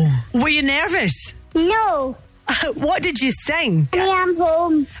 Wow. Were you nervous? No. What did you sing? I am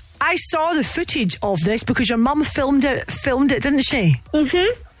home. I saw the footage of this because your mum filmed it, didn't she?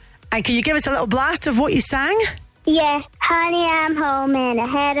 And can you give us a little blast of what you sang? Yeah. Honey, I'm home and I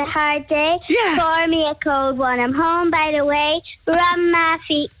had a hard day. Yeah. Pour me a cold one. I'm home, by the way. Rub my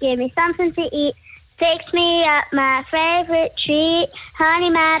feet, give me something to eat. Fix me up my favorite treat.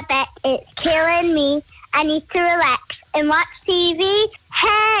 Honey, my back, it's killing me. I need to relax and watch TV.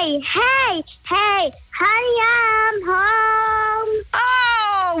 Hey, honey, I'm home.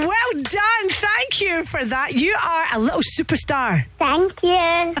 Oh, well done. Thank you for that. You are a little superstar. Thank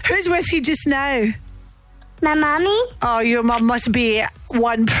you. Who's with you just now? My mummy. Oh, your mum must be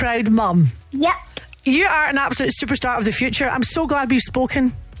one proud mum. Yep. You are an absolute superstar of the future. I'm so glad we've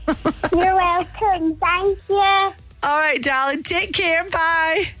spoken. You're welcome. Thank you. All right, darling. Take care.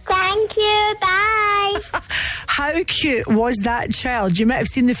 Bye. Thank you. Bye. How cute was that child? You might have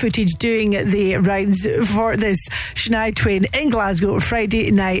seen the footage doing the rounds for this Shania Twain in Glasgow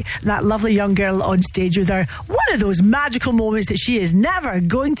Friday night. That lovely young girl on stage with her. One of those magical moments that she is never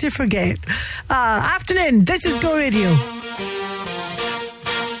going to forget. Afternoon. This is Go Radio.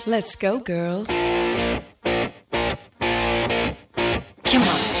 Let's go, girls. Come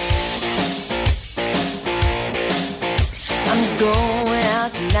on. I'm going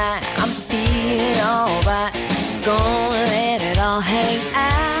out tonight. I'm feeling alright. Gonna let it all hang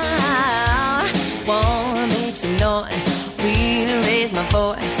out. Wanna make some noise, really raise my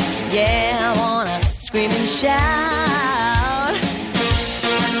voice. Yeah, I wanna scream and shout.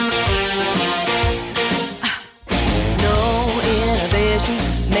 No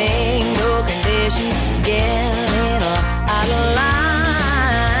inhibitions, make no conditions. Get a little out of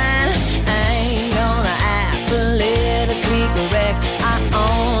line. I ain't gonna act politically correct. I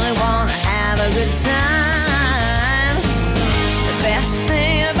only wanna have a good time.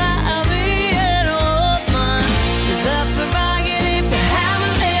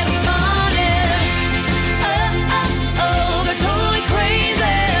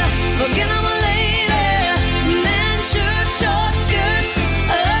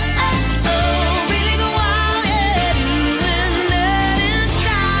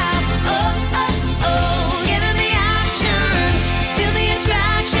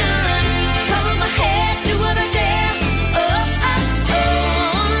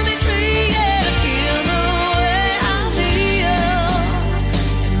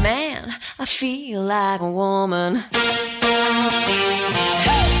 like a woman.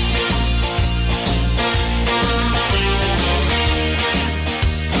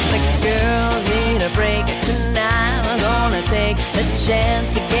 The girls need a break tonight. We're gonna take the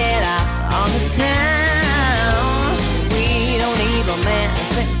chance to get out on the town. We don't need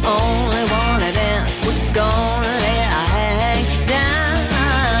romance, we only wanna dance. We're gonna let our hang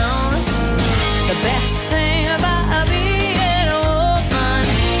down. The best thing about being a woman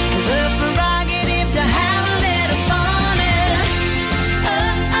is the prerogative to have a little fun.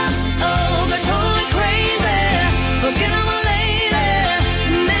 And go totally crazy, forget I'm a lady.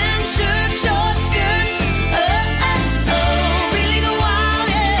 Men, shirt, short skirts, really go wild,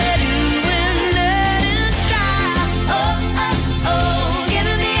 yeah, doing that in style. Get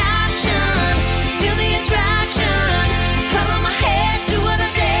in the action, feel the attraction, color my hair, do what I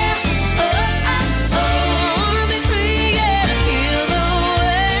dare. Wanna be free, yeah, to feel the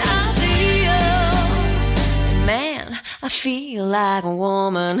way I feel. Man, I feel like a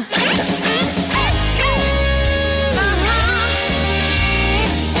woman.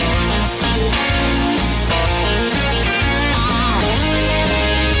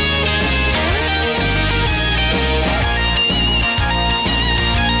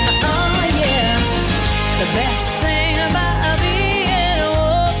 Oh yeah, the best thing about being a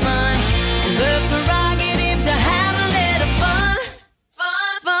woman is the prerogative to have a little fun.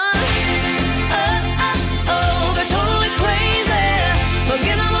 Go totally crazy,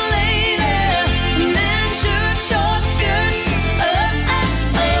 forget I'm a lady. Men, shirt, short skirts,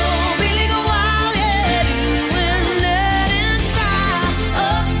 really go wild, yeah, doing that in style.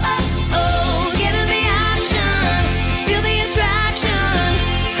 Get in the action, feel the attraction,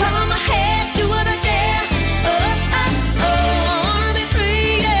 color my hair, do what I dare. Wanna be free,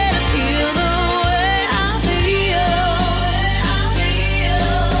 yeah, to feel the way I feel.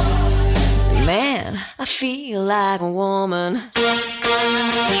 Man, I feel like a woman.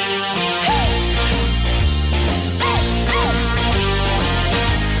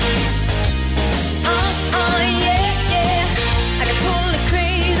 Yeah, I got totally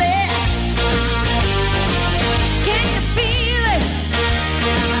crazy. Can you feel it?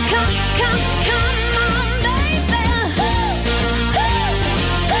 Come on, baby.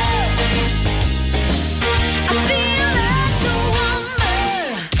 I feel like a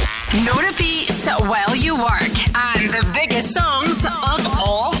woman. No repeats while you work, and the biggest songs of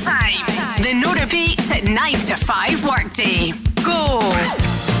all time. The no repeats at 9 to 5 workday. Go.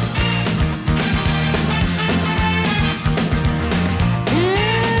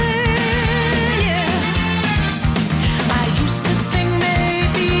 I used to think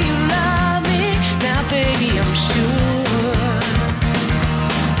maybe you love me. Now, baby, I'm sure.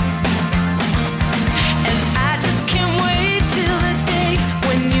 And I just can't wait till the day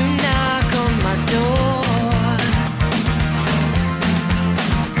when you knock on my door.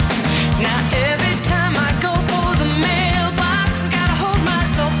 Now, every time I go for the mailbox, I gotta hold my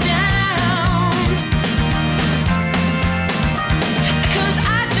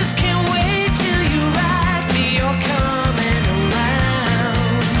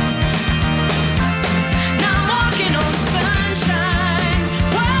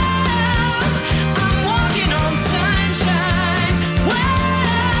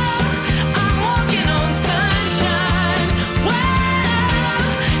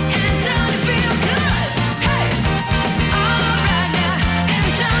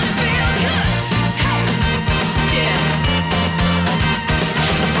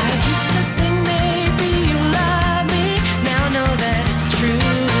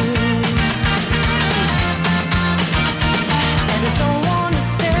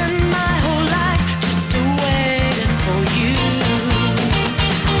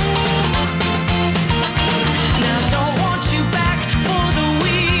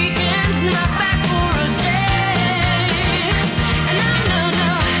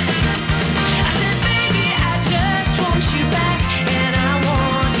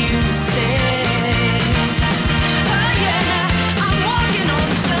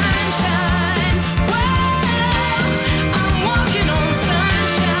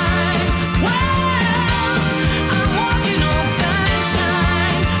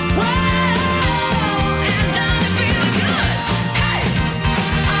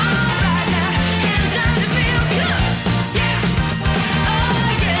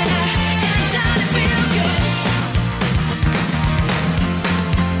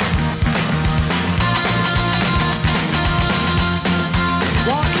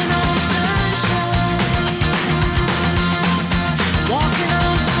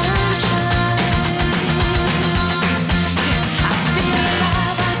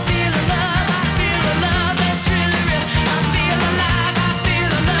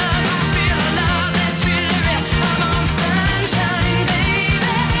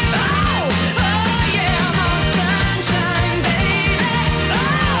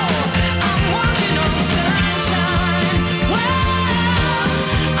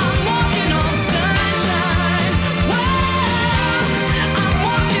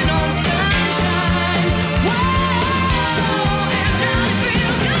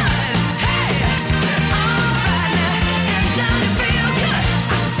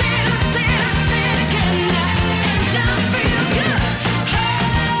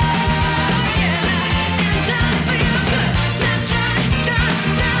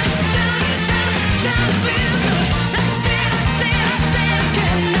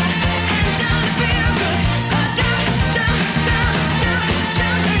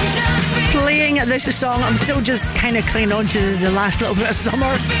this song. I'm still just kind of clinging on to the last little bit of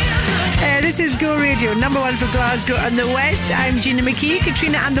summer. This is Go Radio, number one for Glasgow and the West. I'm Gina McKie,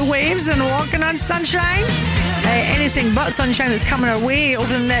 Katrina and the Waves, and Walking on Sunshine. Anything but sunshine that's coming our way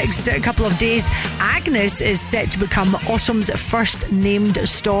over the next couple of days. Agnes is set to become autumn's first named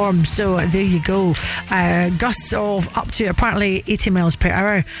storm. So there you go. Gusts of up to apparently 80 miles per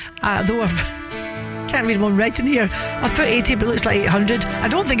hour. Though I can't read them on writing here. I've put 80, but it looks like 800. I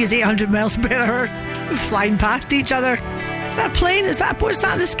don't think it's 800 miles per hour. We're flying past each other. Is that a plane? What's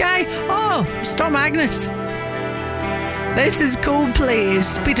that in the sky? Oh, Storm Agnes. This is Coldplay,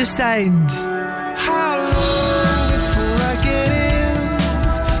 Speed of Sound. How long before I get in?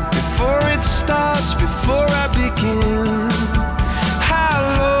 Before it starts, before I begin? How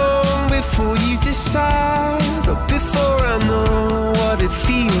long before you decide? Or before I know what it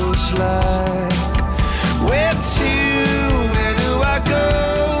feels like? Where to? Where do I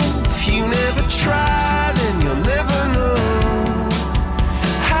go? If you never try, then you'll never know.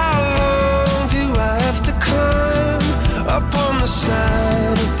 How long do I have to climb up on the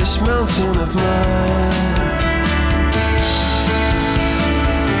side of this mountain of mine?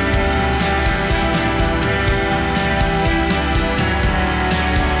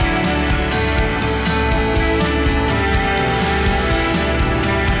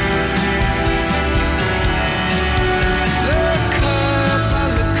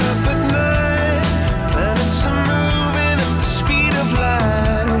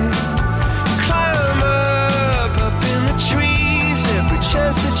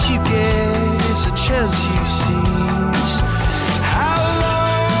 Chance you seize. How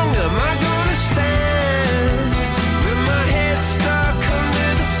long am I gonna stand with my head stuck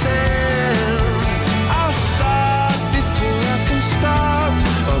under the sand? I'll start before I can stop,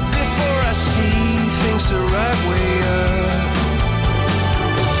 or before I see things the right way up.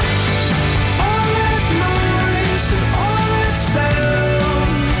 All that noise and all that sound,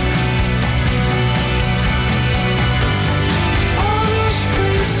 all those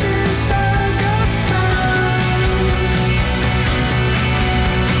places I got.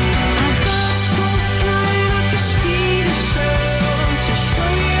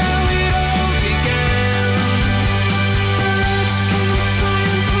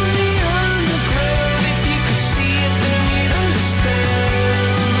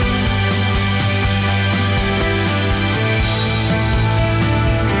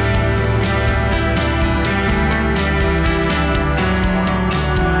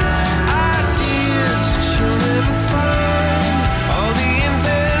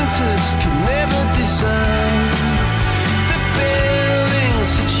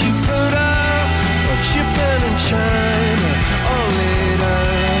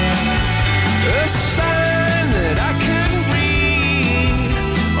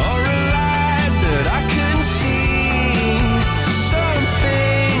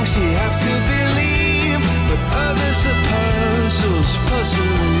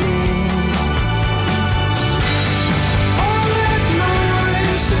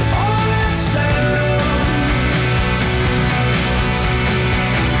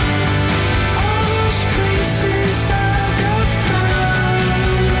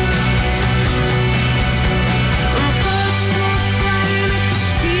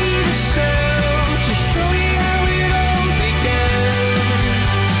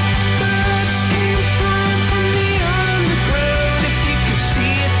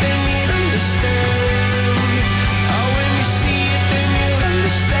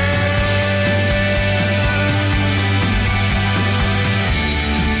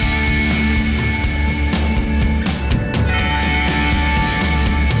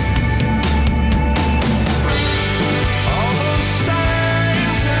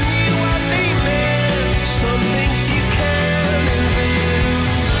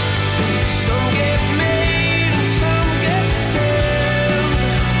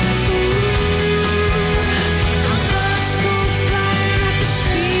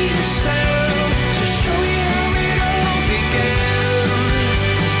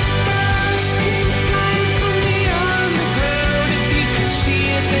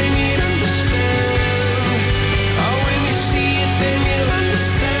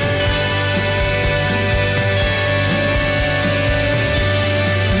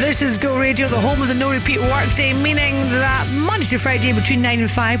 This is Go Radio, the home of the no repeat workday, meaning that Monday to Friday between 9 and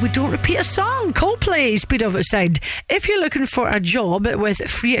 5 we don't repeat a song. Coldplay, Speed of Sound. If you're looking for a job with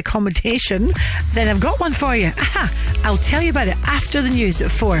free accommodation, then I've got one for you. Aha, I'll tell you about it after the news at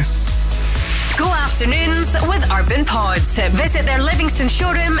 4. Go afternoons with Urban Pods. Visit their Livingston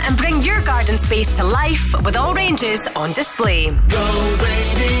showroom and bring your garden space to life with all ranges on display. Go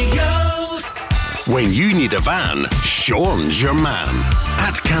Radio. When you need a van, Sean's your man.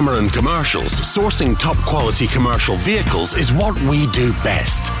 At Cameron Commercials, sourcing top quality commercial vehicles is what we do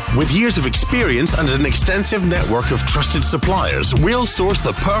best. With years of experience and an extensive network of trusted suppliers, we'll source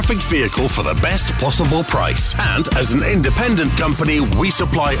the perfect vehicle for the best possible price. And as an independent company, we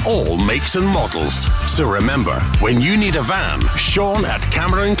supply all makes and models. So remember, when you need a van, Sean at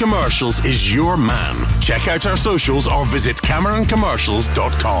Cameron Commercials is your man. Check out our socials or visit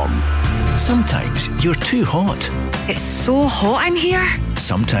CameronCommercials.com. Sometimes you're too hot. It's so hot in here.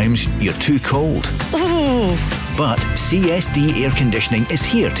 Sometimes you're too cold. Ooh. But CSD Air Conditioning is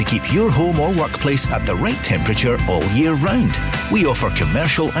here to keep your home or workplace at the right temperature all year round. We offer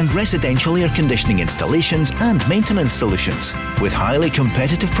commercial and residential air conditioning installations and maintenance solutions. With highly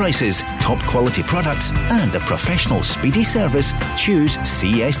competitive prices, top quality products and a professional speedy service, choose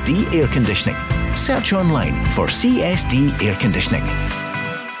CSD Air Conditioning. Search online for CSD Air Conditioning.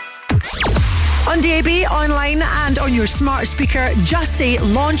 On DAB, online and on your smart speaker, just say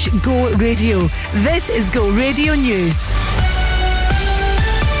Launch Go Radio. This is Go Radio News.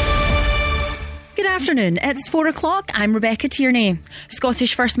 Good afternoon, it's 4 o'clock. I'm Rebecca Tierney.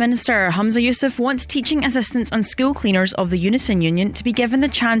 Scottish First Minister Humza Yousaf wants teaching assistants and school cleaners of the Unison Union to be given the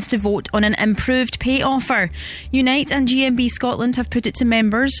chance to vote on an improved pay offer. Unite and GMB Scotland have put it to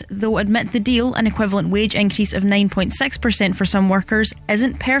members, though admit the deal, an equivalent wage increase of 9.6% for some workers,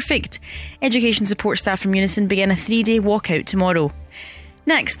 isn't perfect. Education support staff from Unison begin a 3-day walkout tomorrow.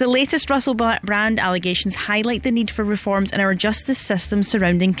 Next, the latest Russell Brand allegations highlight the need for reforms in our justice system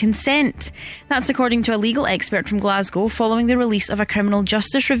surrounding consent. That's according to a legal expert from Glasgow following the release of a criminal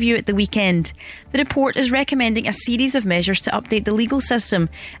justice review at the weekend. The report is recommending a series of measures to update the legal system,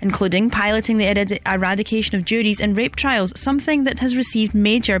 including piloting the eradication of juries in rape trials, something that has received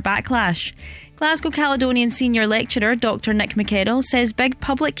major backlash. Glasgow Caledonian Senior Lecturer Dr Nick McKie says big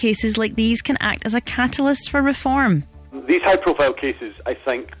public cases like these can act as a catalyst for reform. These high-profile cases, I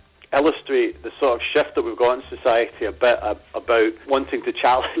think, illustrate the sort of shift that we've got in society a bit about wanting to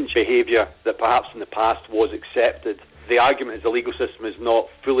challenge behaviour that perhaps in the past was accepted. The argument is the legal system is not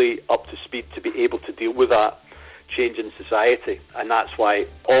fully up to speed to be able to deal with that change in society, and that's why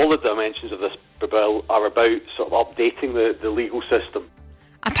all the dimensions of this bill are about sort of updating the legal system.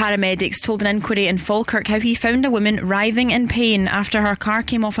 A paramedic told an inquiry in Falkirk how he found a woman writhing in pain after her car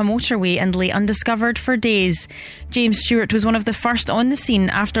came off a motorway and lay undiscovered for days. James Stewart was one of the first on the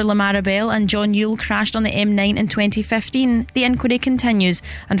scene after Lamara Bell and John Yule crashed on the M9 in 2015. The inquiry continues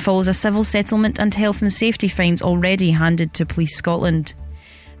and follows a civil settlement and health and safety fines already handed to Police Scotland.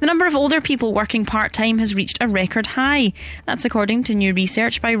 The number of older people working part-time has reached a record high. That's according to new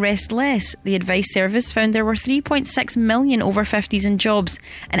research by Rest Less. The advice service found there were 3.6 million over 50s in jobs,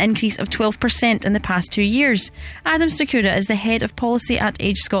 an increase of 12% in the past 2 years. Adam Sakura is the head of policy at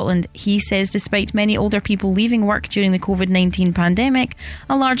Age Scotland. He says despite many older people leaving work during the COVID-19 pandemic,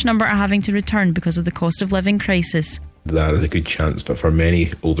 a large number are having to return because of the cost of living crisis. There is a good chance that for many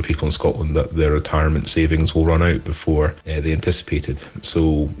older people in Scotland that their retirement savings will run out before they anticipated.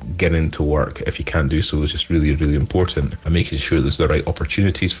 So getting into work, if you can't do so, is just really, really important. And making sure there's the right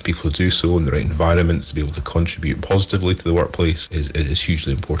opportunities for people to do so and the right environments to be able to contribute positively to the workplace is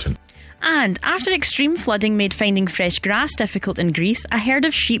hugely important. And after extreme flooding made finding fresh grass difficult in Greece, a herd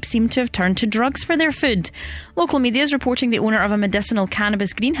of sheep seemed to have turned to drugs for their food. Local media is reporting the owner of a medicinal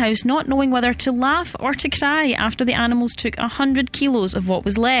cannabis greenhouse not knowing whether to laugh or to cry after the animals took 100 kilos of what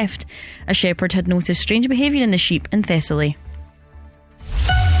was left. A shepherd had noticed strange behaviour in the sheep in Thessaly.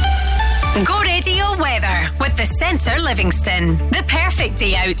 Go Radio weather with the Centre Livingston. The perfect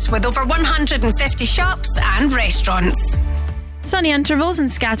day out with over 150 shops and restaurants. Sunny intervals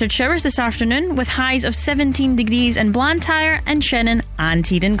and scattered showers this afternoon with highs of 17 degrees in Blantyre and Shannon and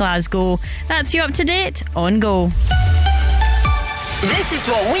here in Glasgow. That's you up to date on Go. This is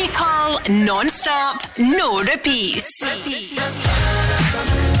what we call non-stop, no repeats.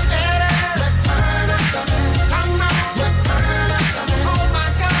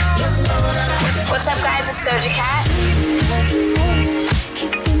 What's up, guys? It's Doja Cat.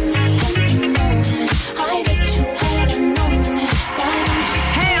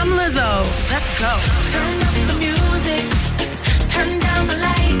 Hey, I'm Lizzo. Let's go. Turn up the music, turn down the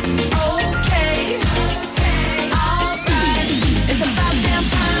lights, okay. Alright, it's about damn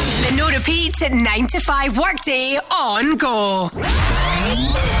time. The no repeat at 9 to 5 workday on Go.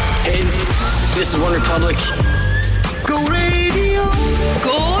 Hey, this is One Republic. Go Radio.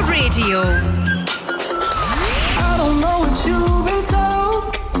 Go Radio. I don't know what you've been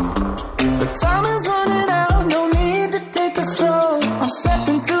told, but time is running out, no need to take it slow. I'm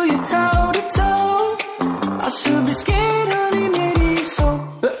stepping to you toe to toe. I should be scared, honey, maybe so,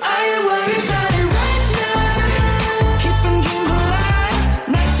 but I ain't worried about it right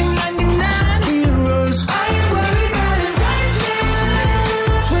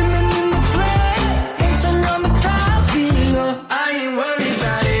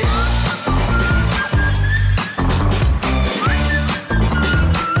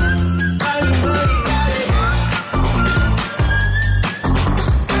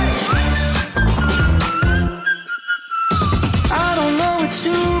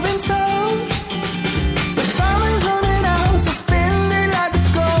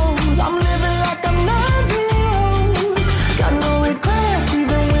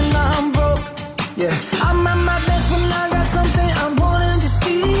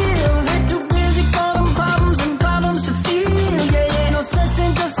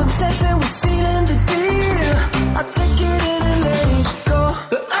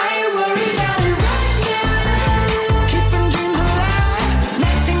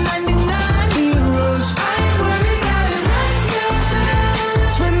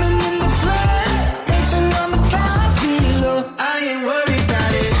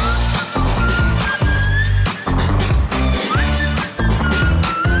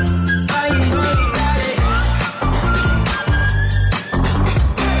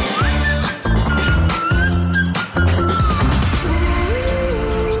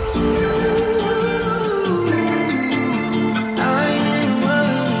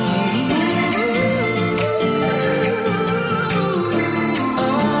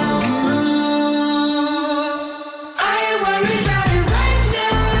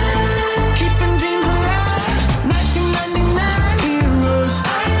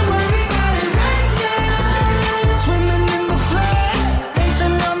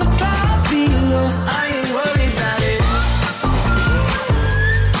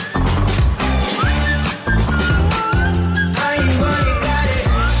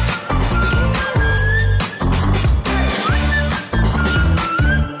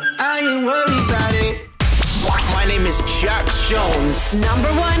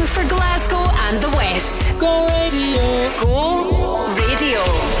Number 1 for Glasgow and the West. Go radio. Go radio.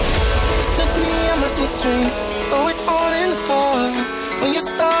 It's just me and my 6-string, going all in the car. When you're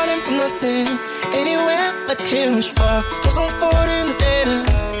starting from nothing, anywhere but here is far. Cause I'm caught in the data,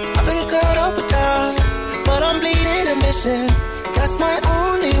 I've been caught up with that. But I'm bleeding and missing, that's my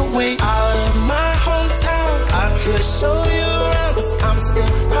only way out of my hometown. I could show you around, cause I'm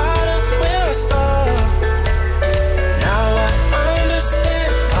still proud of where I started. Now I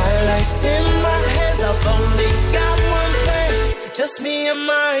understand, my life's in my hands. I've only got one plan, just me and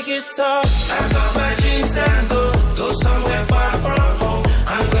my guitar. I got my dreams and go somewhere far from home.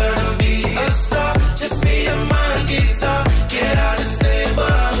 I'm gonna be a star, just me and my guitar. Get out of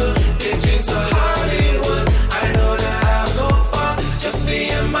neighborhood, get dreams of Hollywood. I know that I'll go far, just me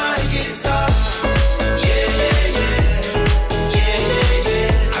and my guitar. Yeah, yeah, yeah, yeah, yeah,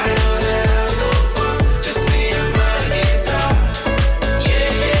 yeah. I know that I'll go far, just me and my guitar. Yeah,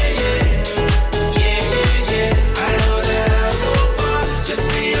 yeah, yeah, yeah, yeah, yeah. I know that I'll go far, just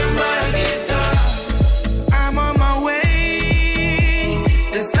me and my guitar. I'm on my way,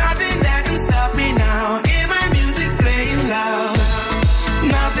 there's nothing that can stop me now. Hear my music playing loud,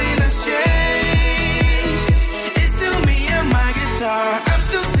 nothing has changed. It's still me and my guitar, I'm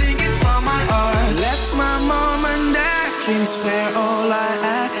still singing from my heart. Left my mom and dad, dreams were all I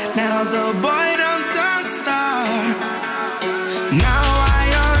had. Now the boy don't start. Now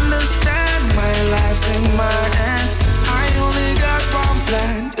I understand, my life's in my hands. I only got one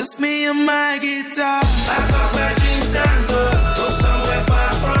plan, just me and my guitar. I got my dreams and go somewhere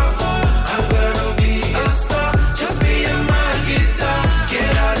far from home. I'm gonna be a star, just me and my guitar.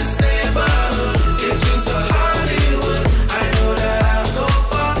 Get out of neighborhood, get dreams of Hollywood. I know that I'll go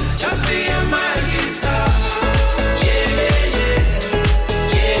far, just me and my guitar. Yeah, yeah, yeah,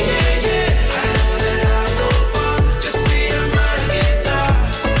 yeah, yeah, yeah. I know that I'll go far, just me and my guitar.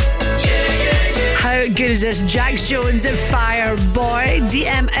 Yeah, yeah, yeah. How good is this? Jax Jones at Fireboy,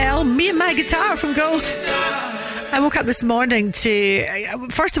 DML, me and my guitar from Go. I woke up this morning to,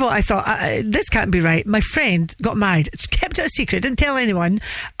 first of all, I thought, this can't be right. My friend got married, kept it a secret, didn't tell anyone.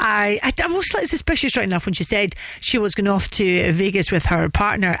 I was slightly suspicious right enough when she said she was going off to Vegas with her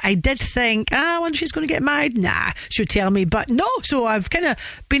partner. I did think, I wonder if she's going to get married. Nah, she would tell me, but no. So I've kind of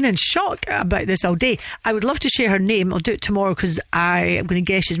been in shock about this all day. I would love to share her name. I'll do it tomorrow because I am going to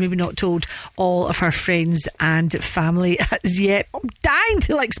guess she's maybe not told all of her friends and family as yet. I'm dying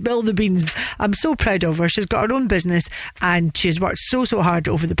to spill the beans. I'm so proud of her. She's got her own business and she's worked so hard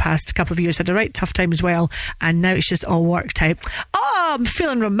over the past couple of years, had a right tough time as well, and now it's just all work type. I'm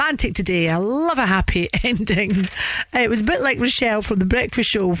feeling romantic today. I love a happy ending. It was a bit like Rochelle from The Breakfast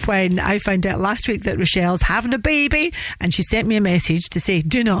Show when I found out last week that Rochelle's having a baby, and she sent me a message to say,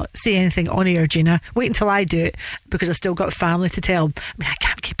 do not say anything on air, Gina, wait until I do it because I've still got family to tell. I mean, I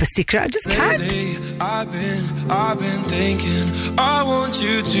can't keep a secret, I just can't. Lately, I've been thinking, I want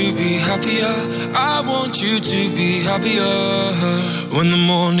you to be happier, I want you to be happier. When the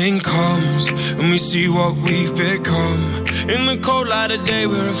morning comes and we see what we've become, in the cold light of day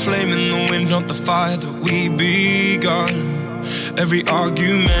we're a flame in the wind, not the fire that we begun. Every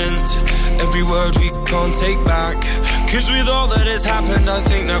argument, every word we can't take back, cause with all that has happened I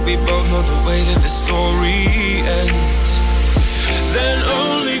think that we both know the way that the story ends. Then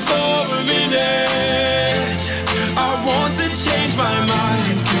only for a minute I want to change my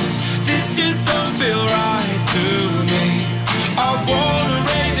mind, cause this just don't feel right to me. I wanna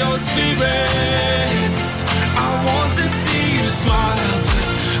raise your spirits, I want to see you smile, but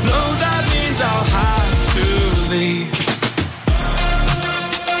no, that means I'll have to leave.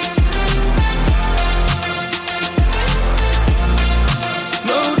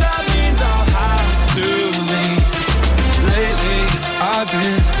 No, that means I'll have to leave. Lately, I've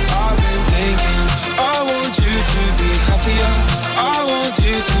been thinking, I want you to be happier, I want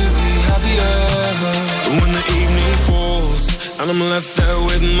you to be happier. When the evening falls and I'm left there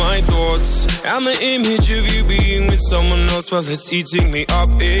with my thoughts, and the image of you being with someone else, well, it's eating me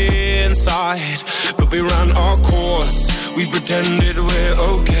up inside. But we ran our course, we pretended we're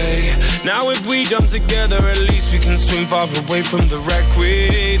okay. Now if we jump together, at least we can swim far away from the wreck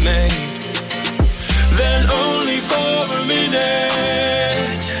we made. Then only for a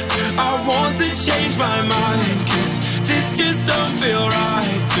minute I want to change my mind, cause this just don't feel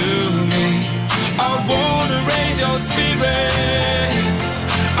right to me. I wanna raise your spirits,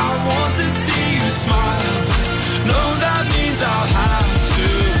 I want to see you smile, but no, that means I'll have to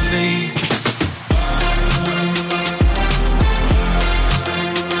leave.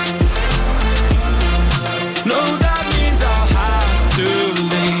 No, that means I'll have to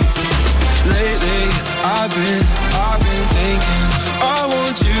leave. Lately, I've been thinking, I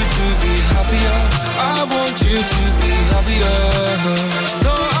happier. I want you to be happier.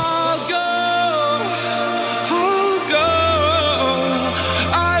 So I'll go.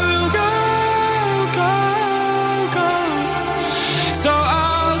 I will go. So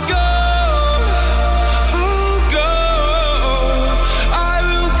I'll go. I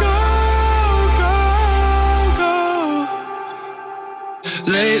will go.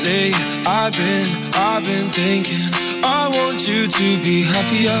 Lately, I've been thinking, I want you to be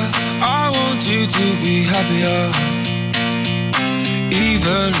happier. I want you to be happier.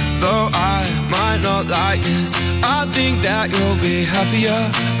 Even though I might not like this, I think that you'll be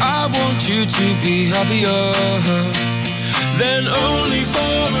happier. I want you to be happier. Then only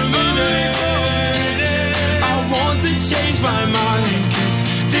for a minute, I want to change my mind, 'cause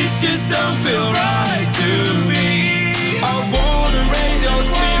this just don't feel right to me. I wanna raise your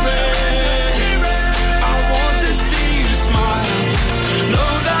spirits, I want to see you smile. No,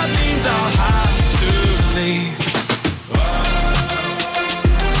 that means I'll have to leave.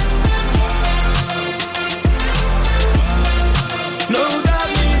 No, that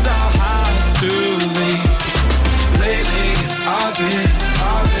means I'll have to leave. Lately, I've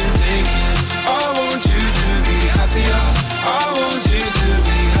been thinking, I want you to be happier. I want you to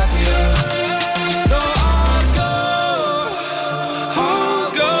be happier. So I'll go.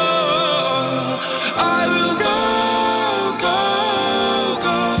 I will go.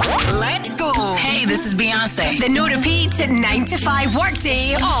 Let's go. Hey, this is Beyonce. The No Repeat 9 to 5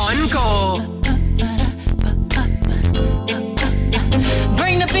 workday on Go.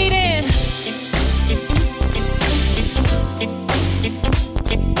 Bring the beat in.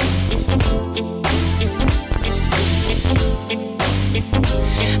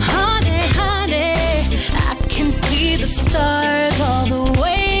 Honey, honey, I can see the stars all the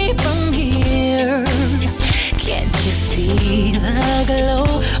way from here. Can't you see the glow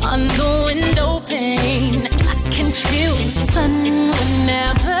on the window pane? I can feel the sun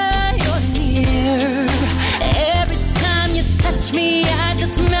whenever you're near. Every time you touch me, I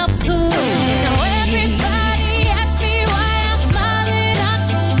just melt away. Now everybody asks me why I'm smiling out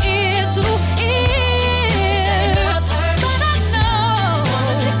from ear to ear, but I know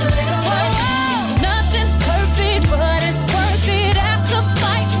nothing's perfect, but it's worth it after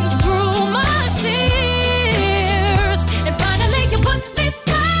fighting through my tears. And finally you put me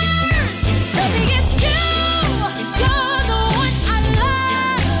first. Baby, it's you. You're the one I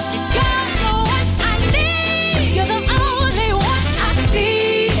love. You're the one I need. You're the only one I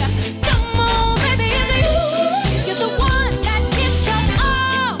see. Come on, baby, it's you. You're the one that gives your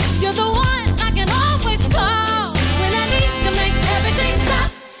all. You're the one I can always call when I need to make everything stop.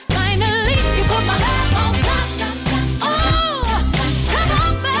 Finally, you put my love on top. Oh, come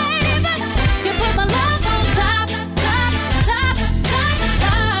on, baby. You put my love on top, top, top, top,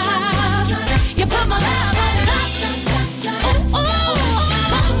 top. You put my love on top. Oh,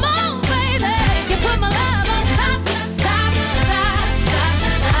 come on, baby. You put my love on top, top, top, top,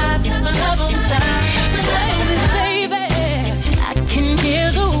 top. My love on top, baby. I can hear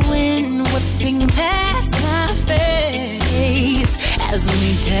the wind whipping past my face as we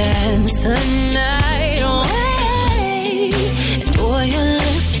dance the night away. And boy, your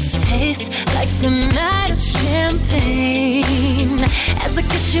lips taste like the night of champagne as I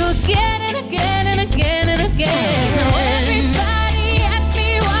kiss you again and again and again and again. Now everybody asks me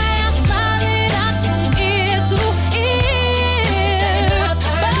why I'm smiling out from ear to ear,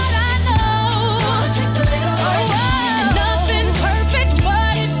 but I know nothing's perfect,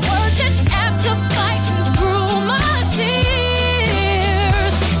 but it's worth it after fighting through my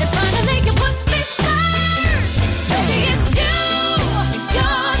tears. And finally you put me first. Baby, it's you.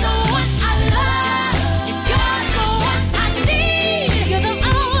 You're the one I love. You're the one I need. You're the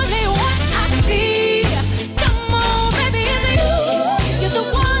only one I see. Come on, baby,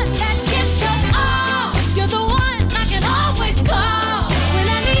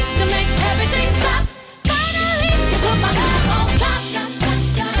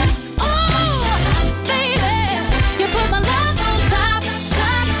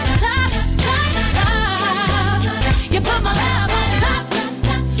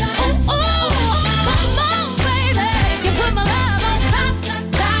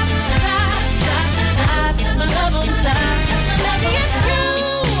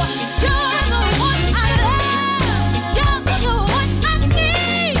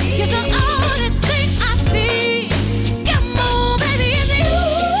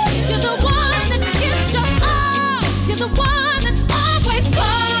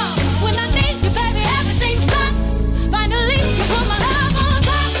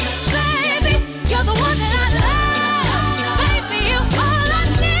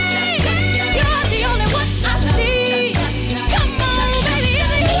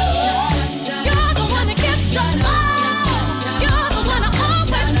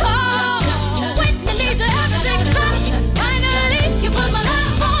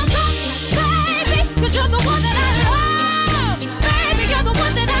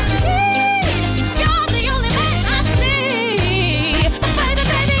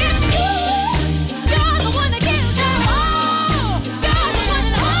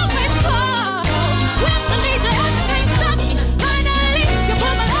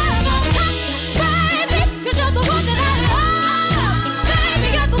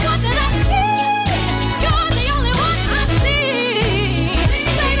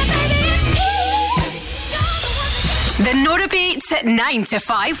 It's 9 to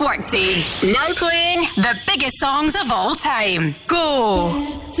 5 workday. Now playing the biggest songs of all time. Go.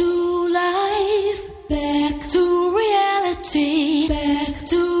 Back to life, back to reality, back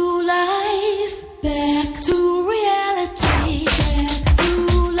to life, back to reality, back to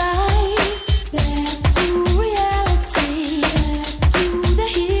life, back to reality, back to the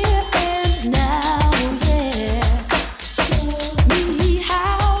here and now, yeah. Show me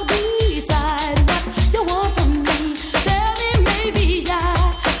how, decide what you want from me. Tell me maybe I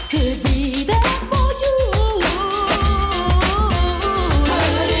could be there for you.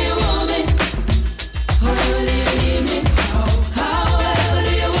 However do you want me? However do you need me? However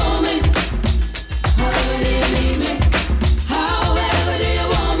do you want me? However do you need me? However do you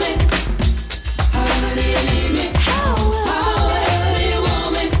want me? However do you need me? However do you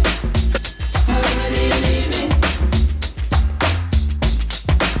want me? However do you need me?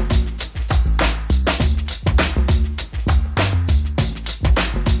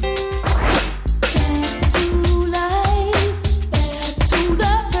 To life, back to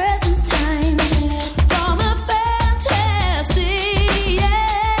the present time, from a fantasy,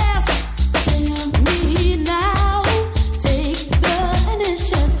 yes. Tell me now, take the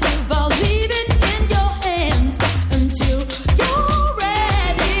initiative. I'll leave it in your hands until you're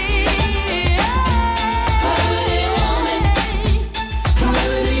ready. However do you want me?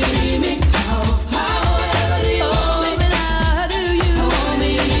 However do you need me? However do you want me? How do you want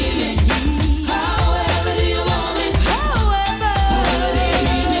me? However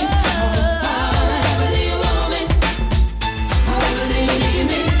do you want me? However do you need me? However do you want me? However do you need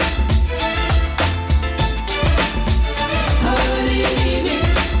me? However do you need me?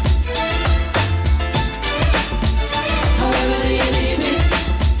 However do you need me?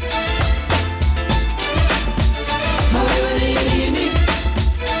 However do you need me?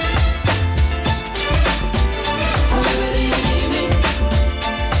 However do you need me?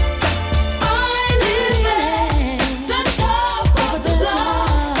 I live at the top of the law.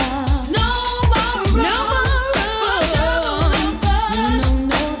 No more room for trouble.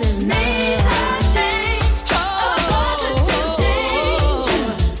 No, there's needs have changed. A positive change.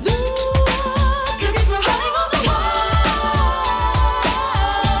 Look at me hanging on the wall.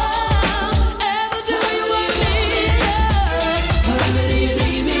 Ever do you want me? Yes. However do you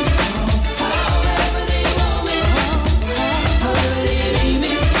need me? However do you want me? However do you need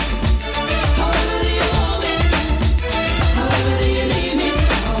me? However do you want me? However do you need me?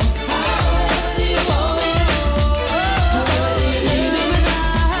 However do you want me? However do you need me?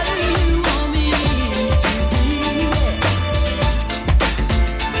 How do you want me to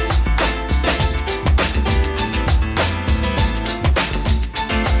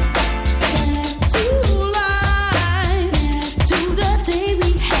to life, to the day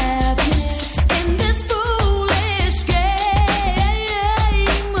we have in this foolish game.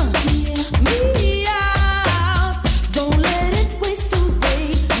 Me out, don't let it waste away.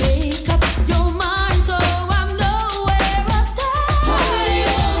 Make up your mind so I know where I stand. However do you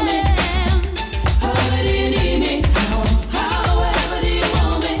want me? However do you need me? However do you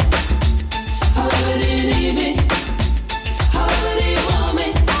want me? However do you need me? However do you want me?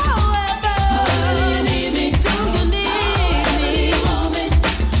 However do you need me? Do you need me?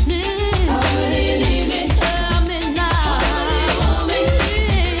 However do you need me? Tell me now. However do you want me?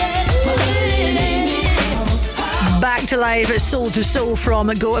 However do you need me? Back to live at Soul to Soul from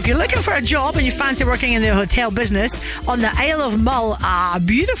Go. If you're looking for a job and you fancy working in the hotel business on the Isle of Mull,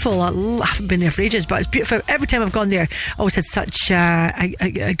 beautiful. I haven't been there for ages, but it's beautiful. Every time I've gone there, I always had such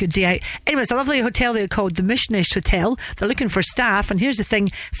a good day out. Anyway, it's a lovely hotel there called the Missionish Hotel. They're looking for staff, and here's the thing,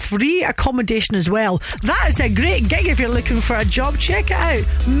 free accommodation as well. That is a great gig if you're looking for a job. Check it out,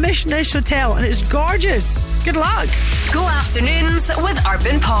 Missionish Hotel, and it's gorgeous. Good luck. Go afternoons with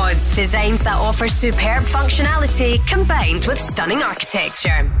Urban Pods. Designs that offer superb functionality combined with stunning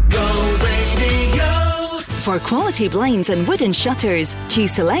architecture. For quality blinds and wooden shutters,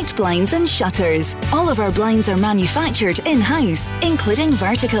 choose Select Blinds and Shutters. All of our blinds are manufactured in-house, including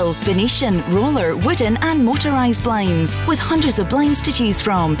vertical, Venetian, roller, wooden and motorised blinds, with hundreds of blinds to choose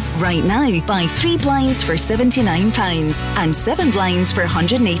from. Right now, buy 3 blinds for £79 and 7 blinds for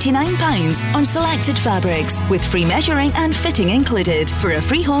 £189 on selected fabrics, with free measuring and fitting included. For a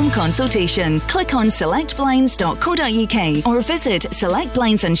free home consultation, click on selectblinds.co.uk or visit Select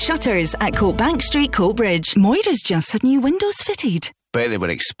Blinds and Shutters at Coatbank Street, Coatbridge. Moira's just had new windows fitted. Bet they were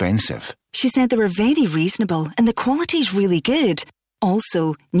expensive. She said they were very reasonable and the quality's really good.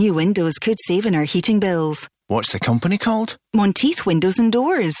 Also, new windows could save in our heating bills. What's the company called? Monteith Windows and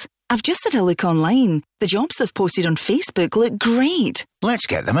Doors. I've just had a look online. The jobs they've posted on Facebook look great. Let's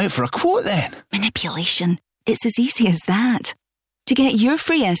get them out for a quote then. Manipulation. It's as easy as that. to get your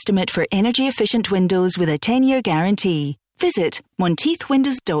free estimate for energy-efficient windows with a 10-year guarantee. Visit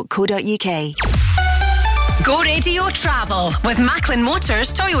monteithwindows.co.uk. Go Radio Travel with Macklin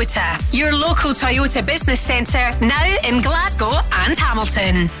Motors Toyota, your local Toyota business centre, now in Glasgow and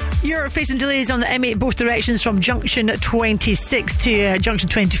Hamilton. You're facing delays on the M8 both directions from junction 26 to junction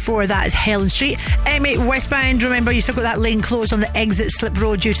 24. That is Helen Street. M8 westbound, remember you still got that lane closed on the exit slip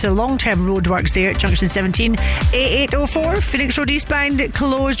road due to the long-term roadworks there at junction 17. A804 Phoenix Road eastbound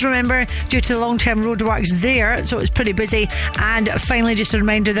closed, remember, due to the long-term roadworks there, so it's pretty busy. And finally, just a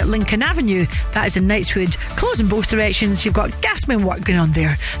reminder that Lincoln Avenue, that is in Knightswood, closed in both directions. You've got gasman work going on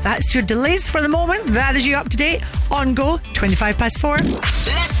there. That's your delays for the moment. That is you up to date on Go, 25 past 4.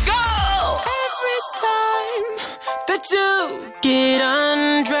 Let's go! Every time that you get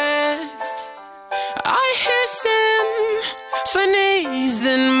undressed, I hear symphonies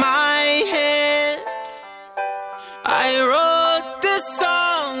in my head. I wrote this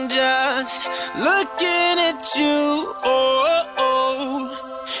song just looking at you. Oh, oh.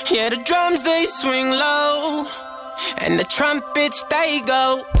 Yeah, the drums they swing low, and the trumpets they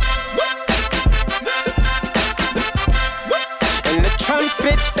go. And the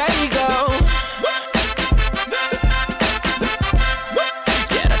trumpets they go.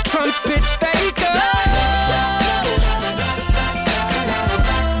 Yeah, the trumpets they go.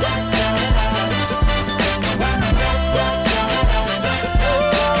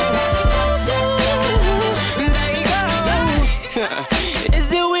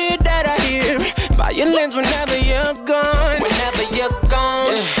 Is it weird that I hear violins whenever you're gone? Whenever you're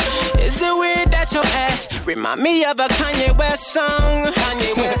gone. Yeah. Is it weird that your ass remind me of a Kanye West song?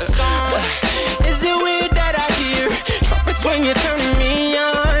 Kanye West song. Is it weird that I hear trumpets when you're turning me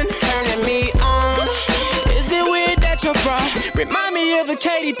on? Turning me on. Is it weird that your bra remind me of a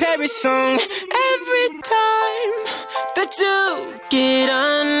Katy Perry song? Every time that you get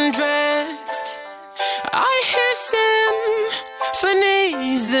undressed, I hear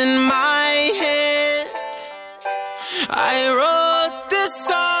symphonies in my head. I wrote this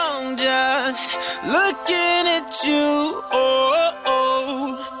song just looking at you. Oh,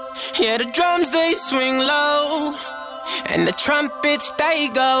 oh. Yeah, the drums they swing low, and the trumpets they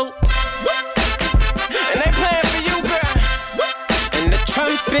go. And they playing for you, girl. And the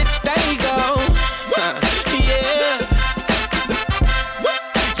trumpets they go. Yeah.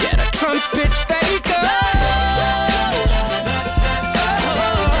 Yeah, the trumpets they go.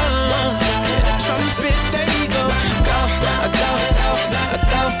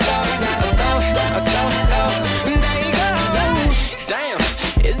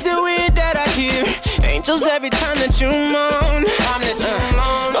 Angels every time that you moan.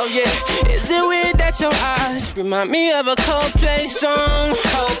 Oh yeah. Is it weird that your eyes remind me of a Coldplay song?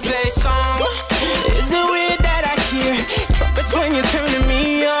 Coldplay song. Is it weird that I hear trumpets when you're turning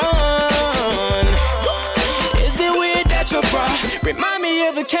me on? Is it weird that your bra remind me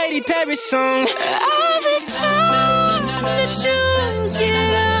of a Katy Perry song? Every time that you get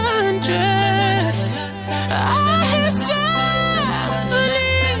undressed, I hear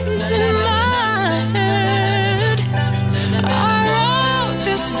symphonies in my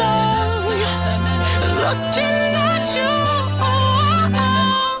looking at you.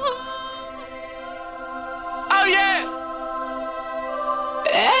 Oh yeah.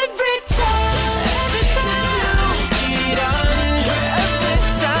 Every time you get undressed, every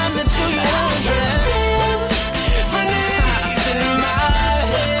time that you get undressed, symphonies in my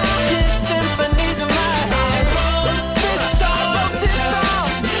head, symphonies in my head. I wrote this song,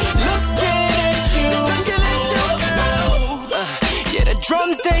 looking at you. Yeah, the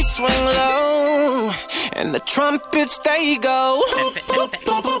drums they swing low, and the trumpets they go.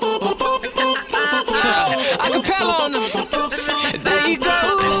 Acapella on them. There you go. Oh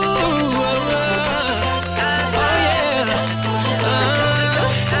yeah.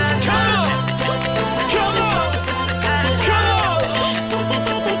 Come on. Come on. Come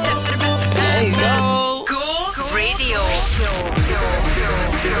on. There you go. Go Radio.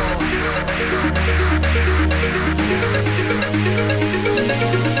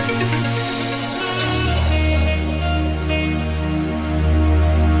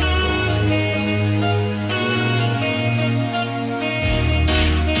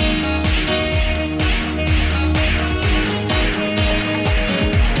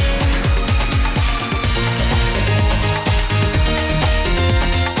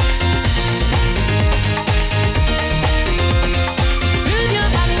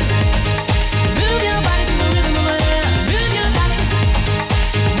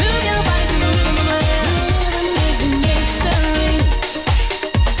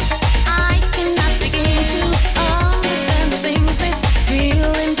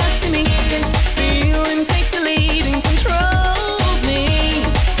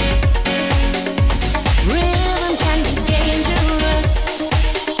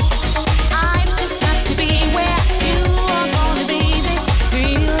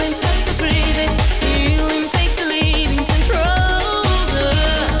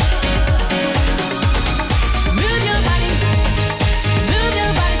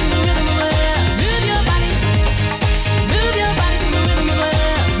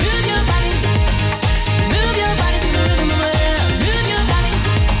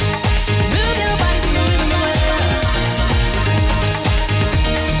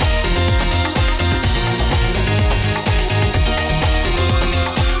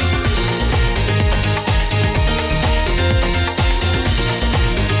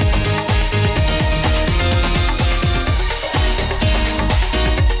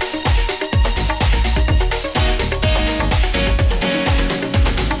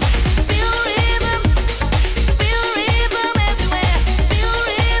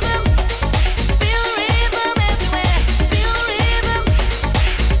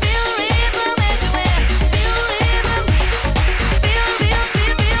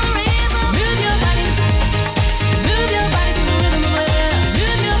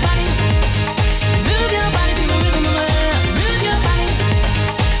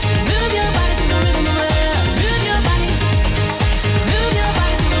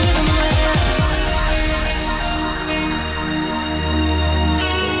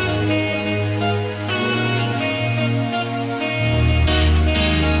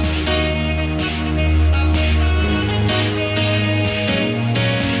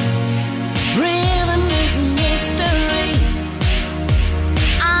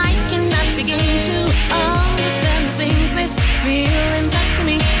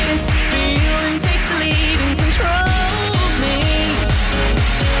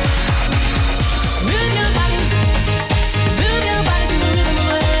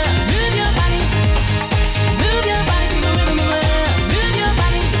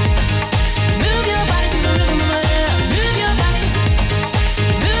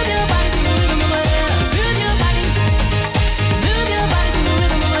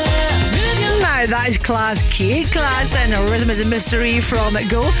 is Class K Class, and a Rhythm is a Mystery from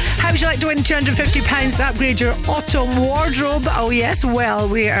Go. How would you like to win £250 to upgrade your autumn wardrobe? Oh yes, well,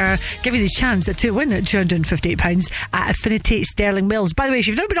 we are giving you the chance to win £258 at Affinity Sterling Mills. By the way, if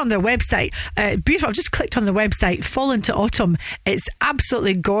you've never been on their website, beautiful. I've just clicked on the website, Fall into Autumn. It's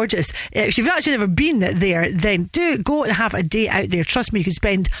absolutely gorgeous. If you've actually never been there, then do go and have a day out there. Trust me, you can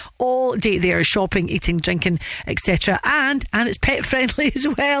spend all day there shopping, eating, drinking, etc. And it's pet friendly as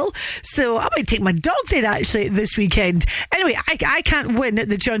well. So I might take my dog there actually this weekend. Anyway, I can't win the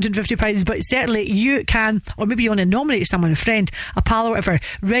 £250, but certainly you can, or maybe you want to nominate someone, a friend, a pal, or whatever.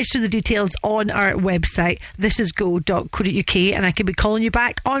 Register the details on our website, thisisgo.co.uk, and I can be calling you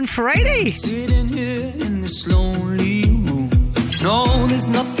back on Friday. Sitting here in this lonely room. No, there's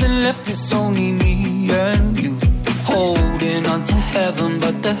nothing left, it's only me and you. Holding on to heaven,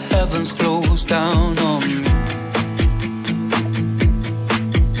 but the heavens closed down on me.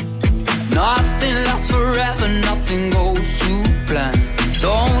 Nothing lasts forever, nothing goes to plan.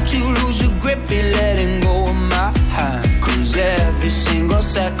 Don't you lose your grip, be letting go of my hand. 'Cause every single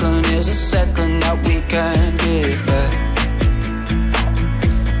second is a second that we can't get back.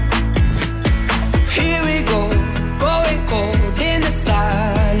 Here we go, going cold in the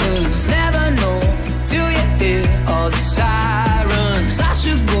silence. Never know till you hear all the sirens. I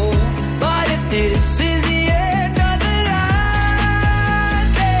should go, but if this is the end of the line,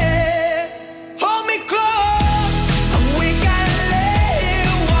 then hold me close, and we can lay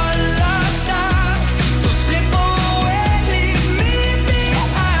here one last time. Don't slip away, leave me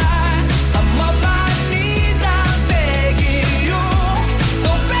behind. I'm on my knees, I'm begging you.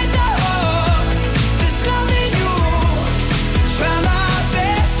 Don't break the heart that's loving you. Try my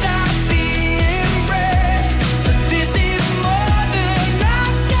best not being brave, but this is more than I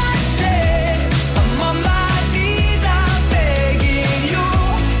can take. I'm on my knees, I'm begging you.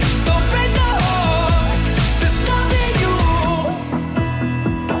 Don't break the heart that's loving you.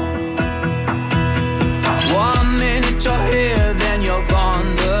 1 minute you're here, then you're gone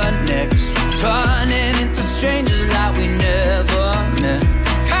the next. Turning into strangers like we never met.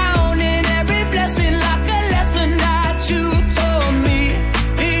 Counting every blessing like a lesson that you taught me.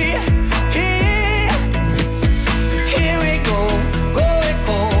 Here we go, going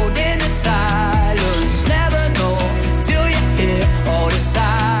cold in the silence. Never know till you hear all the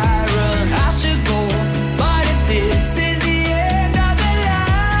sirens. I should go, but if this is the end of the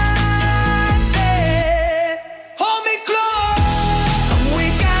line, then hold me close, and we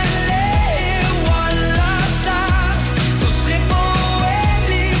can lay here one last time. Don't slip away,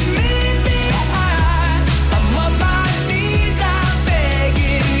 leave me behind. I'm on my knees, I'm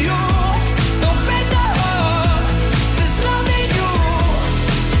begging you. Don't break the heart that's loving you.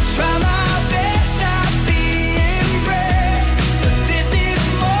 Try my best not being brave, but this is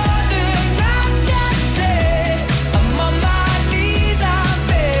more than I can take. I'm on my knees, I'm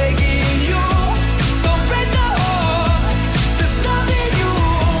begging you. Don't break the heart that's loving you.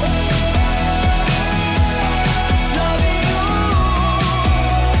 It's loving you.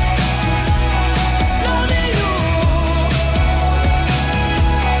 It's loving you.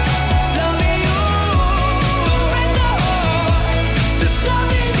 It's loving you. Don't break the heart that's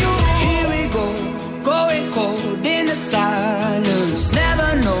loving you. Here we go, going cold in the silence. Never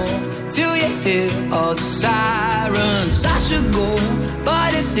know till you hear all the sirens. I should go,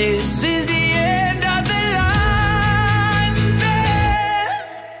 but if this is the end of the line, then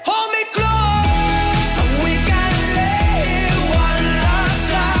hold me close, and we can lay here one last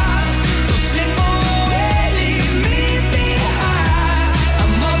time. Don't slip away, leave me behind.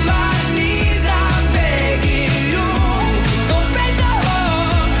 I'm on my knees, I'm begging you. Don't break the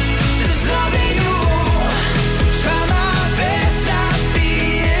heart that's loving you. Try my best not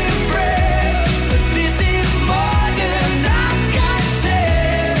being brave, but this is more than I can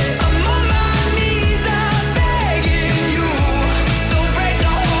take. I'm on my knees, I'm begging you. Don't break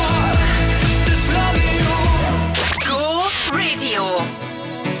the heart that's loving you. Go Radio.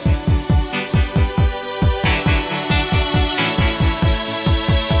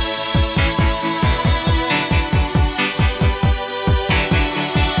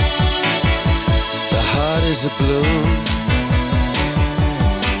 The heart is a balloon,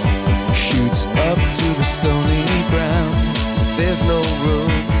 shoots up through the stony ground. There's no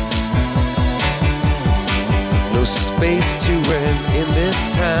room, no space to rent in this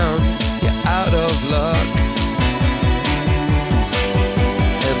town. You're out of luck,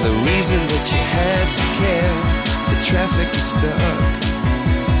 and the reason that you had to care, the traffic is stuck,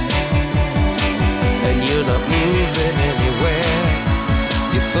 and you're not moving anywhere.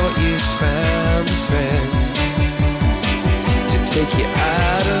 You thought you found a friend to take you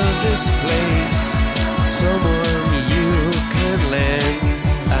out of this this place. Someone you could lend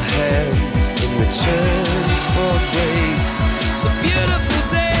a hand in return for grace. It's a beautiful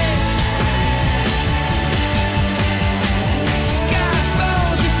day. Sky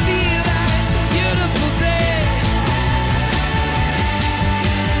falls, you feel like it's a beautiful day.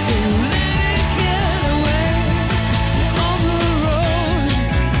 To let it get away on the road.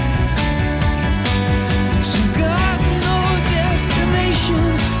 But you've got no destination,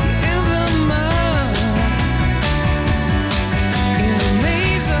 you're in the mud. In the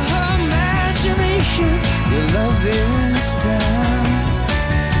maze of her imagination, your love is down.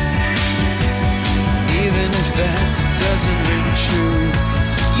 Even if that doesn't ring true,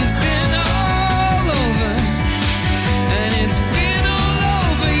 you've been all over, and it's been all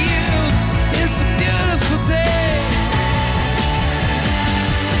over you. It's a beautiful day.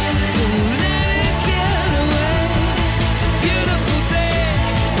 To let it get away. It's a beautiful day.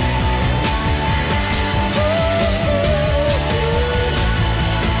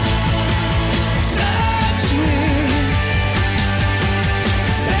 Touch me.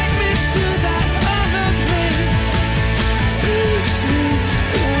 Take me to that other place. Teach me.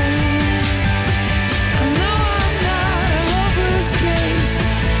 I know I'm not a hopeless case.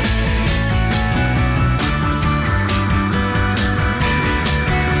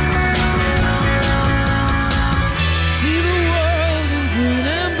 See the world in green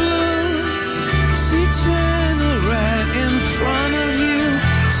and blue. See China right in front of you.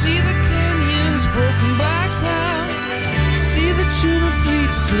 See the canyons broken by cloud. See the tuna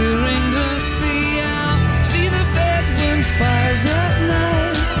fleets clearing the sea out. See the bedroom fires at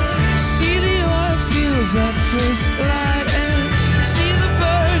night. See the oil fields at first light. And see the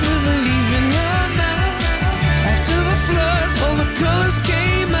bird with a leaf in her mouth. After the flood, all the colors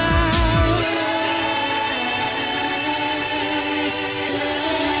came out.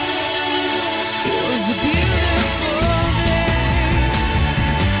 It was a beautiful day.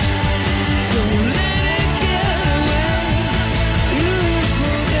 Don't let it get away.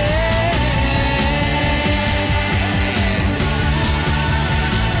 Beautiful day.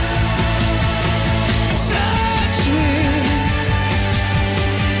 Touch me.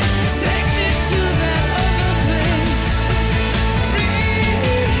 Take me to that other place.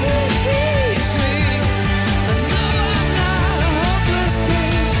 Release me. I know I'm not a hopeless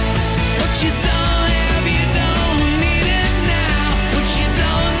case. What you don't have, you don't need it now. What you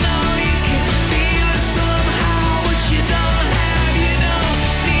don't know, you can feel it somehow. What you don't have, you don't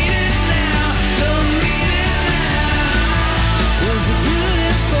need it now. Don't need it now. It was a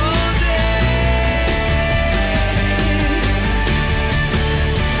beautiful day.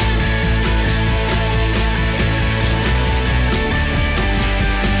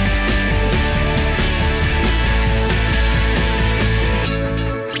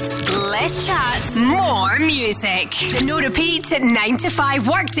 Less chat, more music. The no repeat at 9 to 5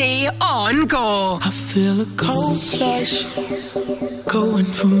 workday on Go. I feel a cold flush going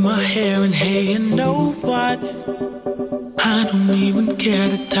through my hair, and hey, you know what? I don't even care,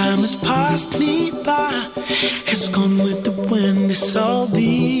 the time has passed me by. It's gone with the wind, it's all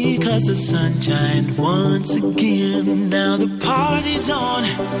because the sunshine once again. Now the party's on,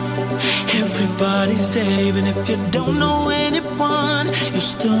 everybody's there. Even if you don't know anyone, you'll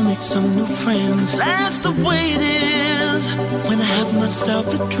still make some new friends. That's the way it is. When I have myself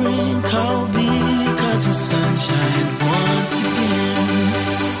a drink, I'll be because the sunshine once again.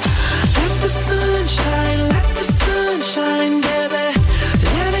 Let the sunshine, baby.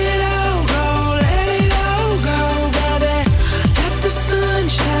 Let it all go, baby. Let the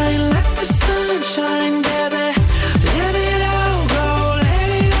sunshine, baby. Let it all go,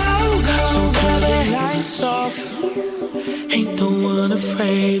 So turn the lights off. Ain't no one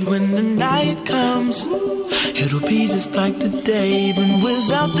afraid when the night comes. It'll be just like the day, but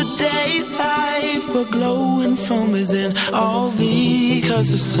without the daylight, we're glowing from within, all because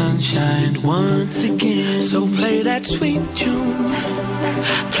the sunshine once again. So play that sweet tune,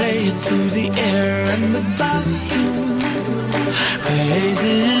 play it through the air and the volume, raise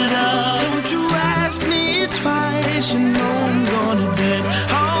it up. Don't you ask me twice, you know I'm gonna dance,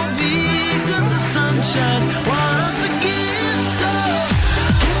 all because the sunshine once again. So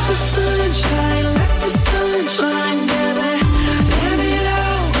let the sunshine, baby. Let it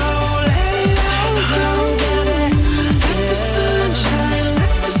all go, baby. Let the sunshine,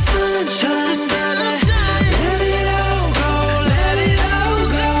 baby. Let it all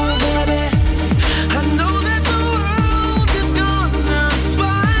go, baby. I know that the world is gonna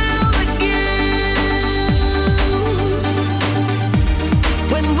smile again.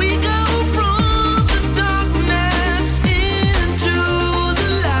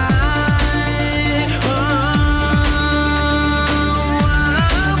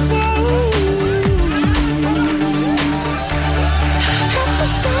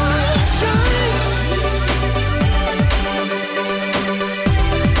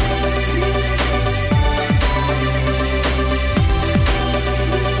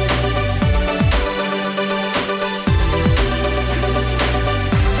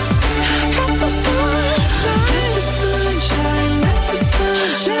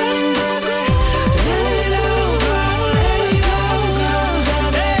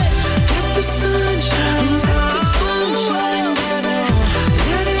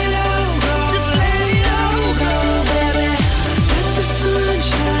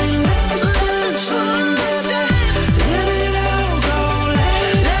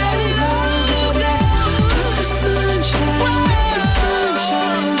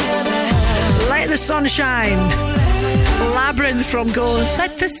 Sunshine. Labyrinth from Go.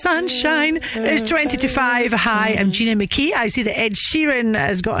 Let the sunshine. It's 20 to 5. Hi, I'm Gina McKie. I see that Ed Sheeran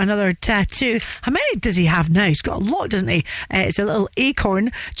has got another tattoo. How many does he have now? He's got a lot, doesn't he? It's a little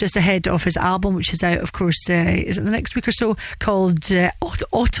acorn just ahead of his album, which is out, of course, is it the next week or so, called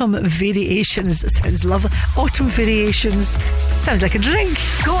Autumn Variations. That sounds lovely. Autumn Variations. Sounds like a drink.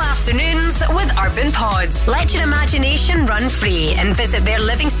 Go afternoons with Urban Pods. Let your imagination run free and visit their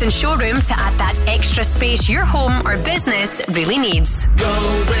Livingston showroom to add that extra space your home or business really needs.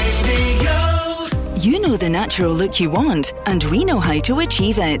 Go Radio. You know the natural look you want, and we know how to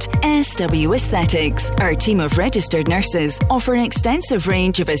achieve it. SW Aesthetics. Our team of registered nurses offer an extensive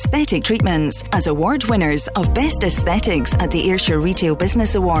range of aesthetic treatments. As award winners of Best Aesthetics at the Ayrshire Retail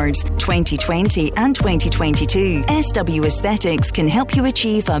Business Awards 2020 and 2022, SW Aesthetics can help you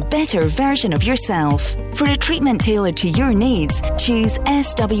achieve a better version of yourself. For a treatment tailored to your needs, choose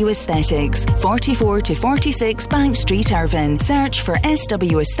SW Aesthetics, 44 to 46 Bank Street, Irvine. Search for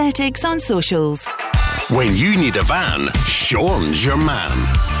SW Aesthetics on socials. When you need a van, Sean's your man.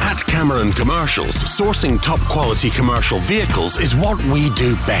 At Cameron Commercials, sourcing top quality commercial vehicles is what we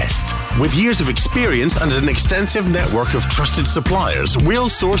do best. With years of experience and an extensive network of trusted suppliers, we'll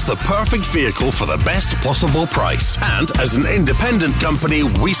source the perfect vehicle for the best possible price. And as an independent company,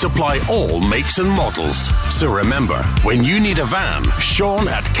 we supply all makes and models. So remember, when you need a van, Sean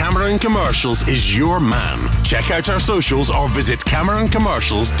at Cameron Commercials is your man. Check out our socials or visit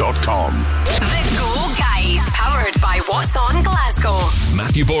CameronCommercials.com. The Go Guide, powered by What's On Glasgow.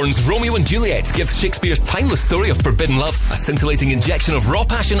 Matthew Bourne's Romeo and Juliet gives Shakespeare's timeless story of forbidden love a scintillating injection of raw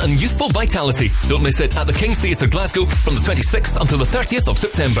passion and youthful vitality. Don't miss it at the King's Theatre Glasgow from the 26th until the 30th of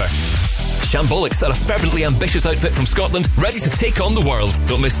September. Shambolics are a fervently ambitious outfit from Scotland, ready to take on the world.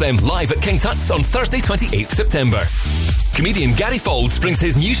 Don't miss them live at King Tut's on Thursday 28th September. Comedian Gary Faulds brings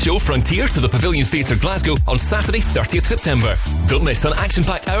his new show Frontier to the Pavilion Theatre Glasgow on Saturday 30th September. Don't miss an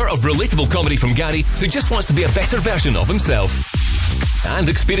action-packed hour of relatable comedy from Gary, who just wants to be a better version of himself. And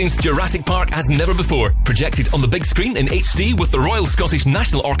experience Jurassic Park as never before, projected on the big screen in HD with the Royal Scottish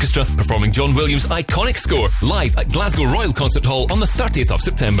National Orchestra performing John Williams' iconic score live at Glasgow Royal Concert Hall on the 30th of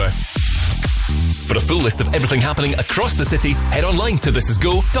September. For a full list of everything happening across the city, head online to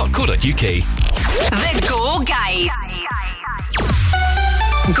thisisgo.co.uk. The Go Guide.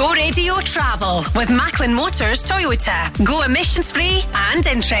 Go Radio Travel with Macklin Motors Toyota. Go emissions free and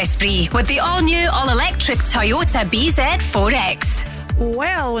interest free with the all new all electric Toyota BZ4X.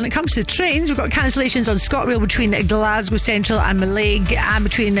 Well, when it comes to trains, we've got cancellations on ScotRail between Glasgow Central and Mallaig, and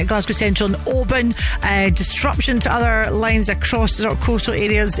between Glasgow Central and Oban. Disruption to other lines across sort of coastal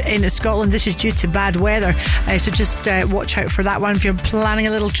areas in Scotland. This is due to bad weather, so just watch out for that one if you're planning a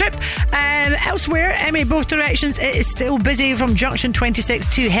little trip. Elsewhere, both directions, it is still busy from Junction 26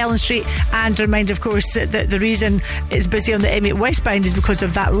 to Helen Street. And a reminder, of course, that the reason it's busy on the M8 westbound is because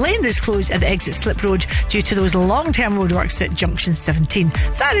of that lane that's closed at the exit Slip Road due to those long-term roadworks at Junction 17.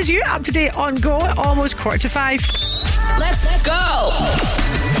 That is you up to date on Go, almost 4:45. Let's go.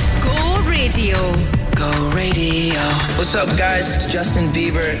 Go Radio. Go Radio. What's up, guys? It's Justin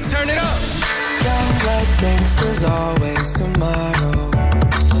Bieber. Turn it up. Young blood thinks there's always tomorrow.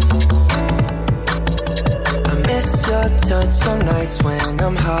 I miss your touch on nights when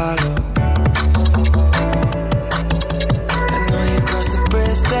I'm hollow. I know you crossed the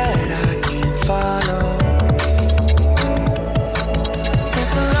bridge that I can't follow.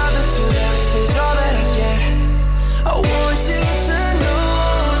 Since the love that you left is all that I get, I want you to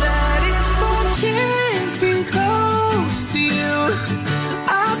know that if I can't be close to you,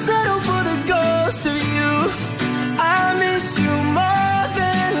 I'll settle for the ghost of you. I miss you more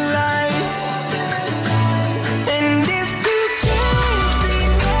than life. And if you can't be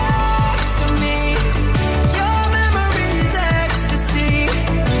next to me, your memory's ecstasy.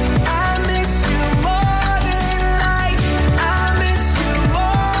 I miss you more than life. I miss you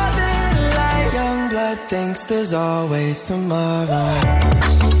more than life. Young blood thinks there's always tomorrow.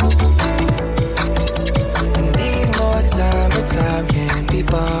 we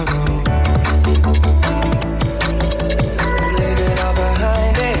borrow. I'd leave it all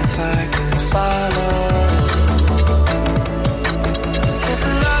behind if I could follow. Since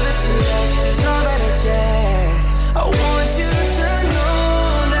the love that you left is all that I get, I want you to know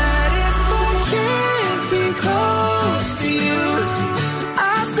that if I can't be close to you,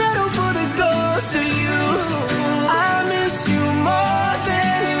 I'll settle for the ghost of you. I miss you more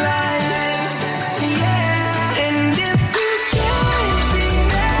than life, yeah. And if you can't be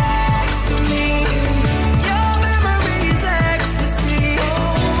next to me, your memory is ecstasy.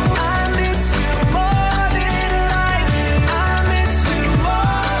 I miss you more than life. I miss you more than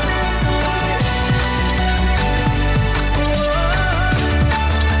life.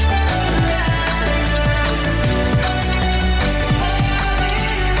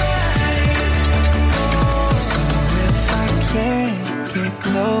 So if I can't get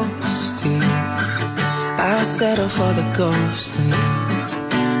close to you, I'll settle for the ghost of you.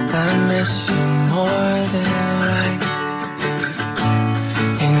 I miss you more than life.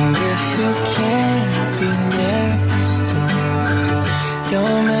 And if you can't be next to me,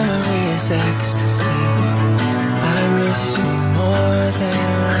 your memory is ecstasy. I miss you more than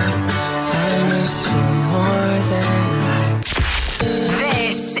life. I miss you more than life.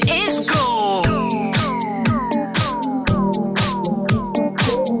 This is Go.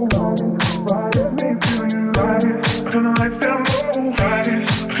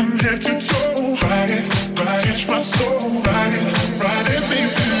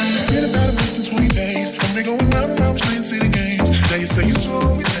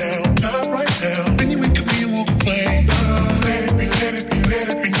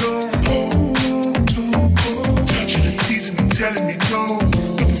 Telling me no,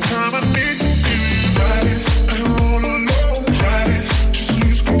 but this time I need to feel ride it, and all alone, ride it, just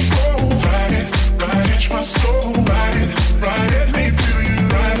lose control, ride it, catch my soul, ride it, make me feel you,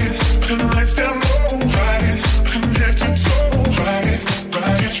 ride it, turn the lights down low, ride it, from head to toe, ride it,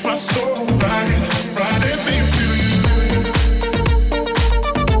 catch my soul, ride it, make me feel you.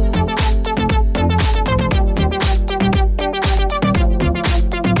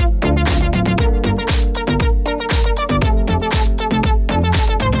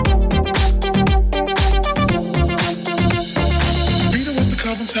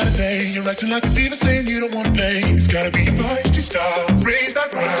 Saturday, you're acting like a diva saying you don't wanna pay. It's gotta be your feisty style, raise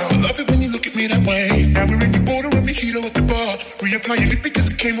that ground. I love it when you look at me that way. Now we're in your border and mojito at the bar. Reapply your lip because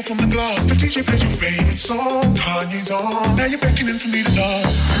it came off from the glass. The DJ plays your favorite song, Kanye's on. Now you're beckoning for me to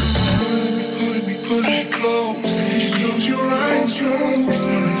dance. Pulling me close. You close your eyes, you're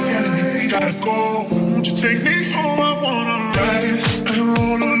telling me we gotta go. Won't you take me home? I wanna ride it, and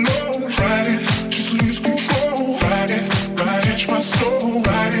roll alone, ride it, just lose control, ride it, catch my soul,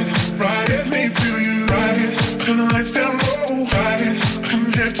 ride it, make me feel you, ride it, turn the lights down low, ride it,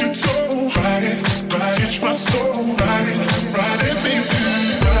 from head to toe, ride it, catch my soul, ride it, make me feel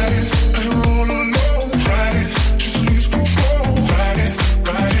you, ride it, and roll alone, ride it, just lose control, ride it,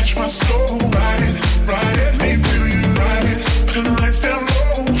 catch my soul, ride it, make me feel you, ride it, turn the lights down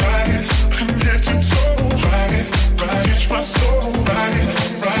low, ride it, from head to toe, ride it, catch my soul, ride it,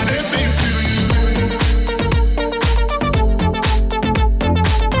 make me feel you.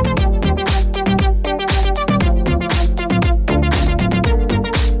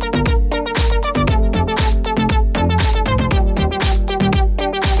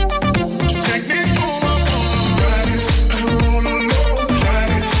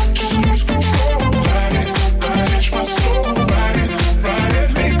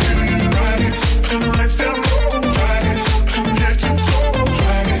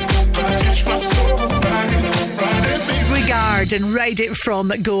 And Ride It from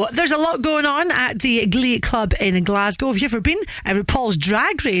Go. There's a lot going on at the Glee Club in Glasgow. Have you ever been? RuPaul's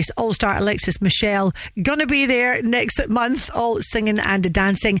Drag Race All-Star Alexis Michelle gonna be there next month, all singing and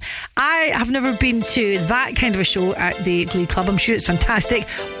dancing. I have never been to that kind of a show at the Glee Club. I'm sure it's fantastic.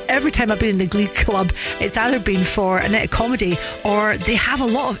 Every time I've been in the Glee Club, it's either been for a night of comedy or they have a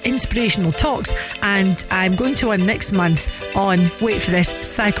lot of inspirational talks, and I'm going to one next month on, wait for this,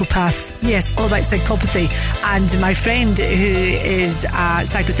 psychopaths. Yes, all about psychopathy. And my friend who is a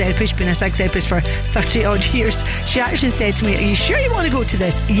psychotherapist, been a psychotherapist for 30 odd years, she actually said to me, are you sure you want to go to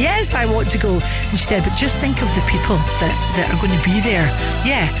this? Yes, I want to go. And she said, but just think of the people that are going to be there.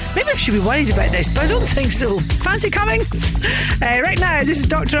 Yeah, maybe I should be worried about this, but I don't think so. Fancy coming? Right now, this is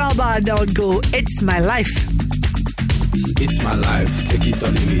Dr. Alban on Go. It's My Life. It's my life, take it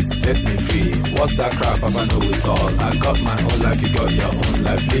or leave it, set me free. What's that crap? Papa know it all. I got my own life, you got your own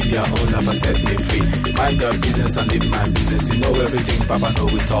life. Live your own life and set me free. Mind your business and live my business. You know everything, Papa know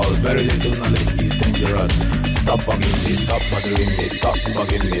it all. Very little knowledge is dangerous. Stop bugging me, stop bothering me, stop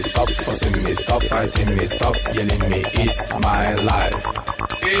bugging me, stop fussing me, stop fighting me, stop yelling me. It's my life.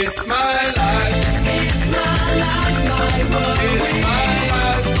 It's my life. It's my life, my world. It's my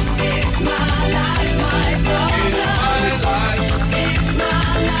life. It's my life, my problem. It's my life. It's my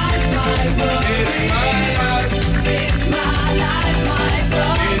life, my world. It's my life. It's my life, my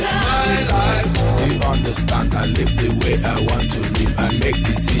problem. It's my life. Do you understand? I live the way I want to live. I make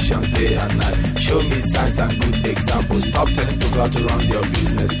decisions day and night. Show me signs and good examples. Stop telling people how to run your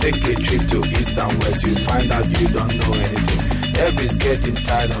business. Take a trip to east and west. You find out you don't know anything. Everybody's getting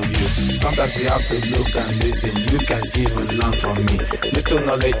tired of you. Sometimes you have to look and listen. You can even learn from me. Little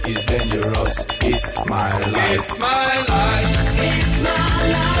knowledge is dangerous. It's my life. It's my life. It's my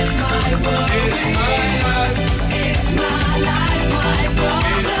life, my world. It's my life. It's my life, my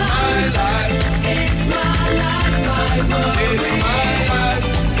problem. It's my life. It's my life, my world. It's my life.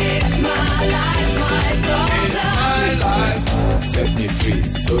 It's my life, my problem. It's my life. Set me free,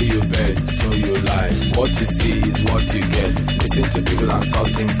 so you bet, so you lie. What you see is what you get. Listen to people and saw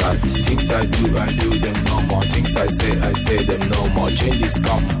things I do them no more. Things I say them no more. Changes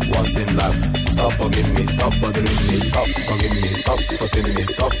come once in life. Stop bugging me, stop bothering me, stop bugging me, stop fussing me,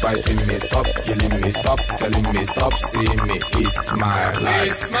 stop fighting me, stop yelling me, stop telling me, stop seeing me. It's my life.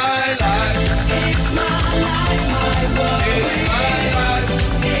 It's my life. It's my life, my world. It's my life.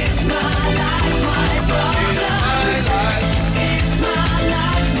 It's my life, my problem. It's my life. It's my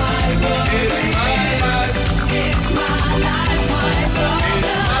life, my world. It's my life. It's my life, my problem.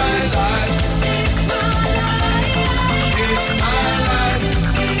 It's my life. It's my life. It's my life.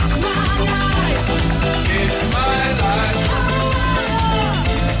 It's my life. It's my life.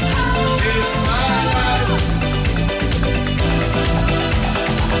 It's my life.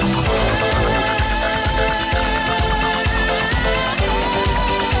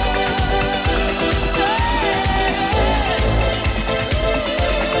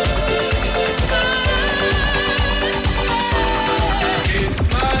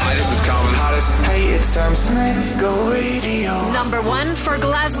 Hey, it's Sam Smith. Go radio. Number 1 for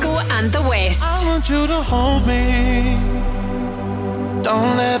Glasgow and the West. I want you to hold me.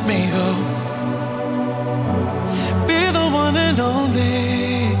 Don't let me go. Be the one and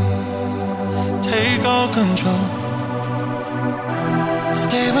only. Take all control.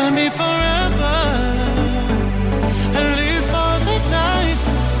 Stay with me forever. At least for the night.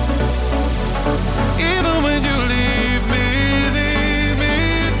 Even when you leave me.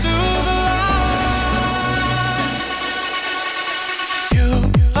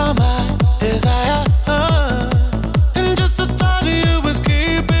 Desire, and just the thought of you is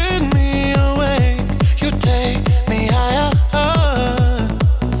keeping me awake. You take me higher,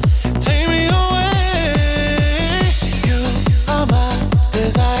 take me away. You are my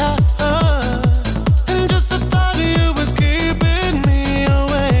desire.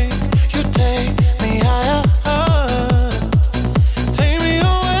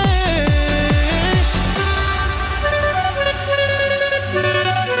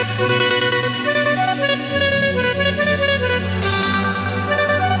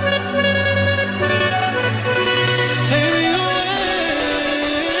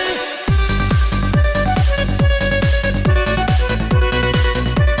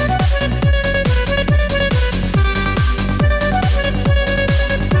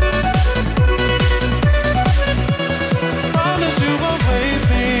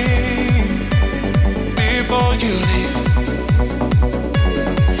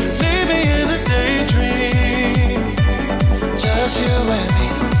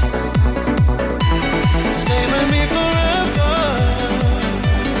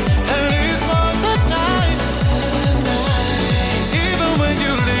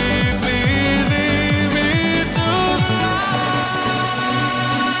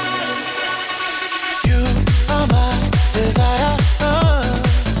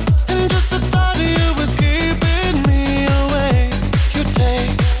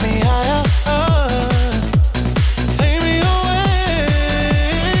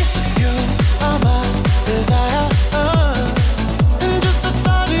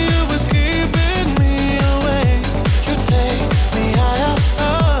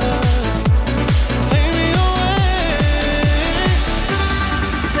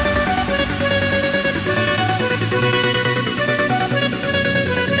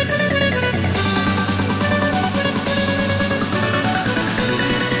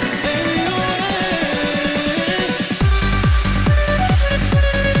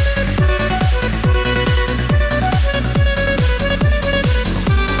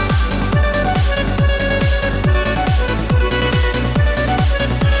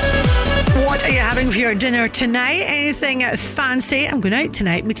 for your dinner tonight? Anything fancy? I'm going out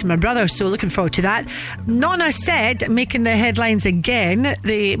tonight, meeting my brother, so looking forward to that. Nonna said, making the headlines again.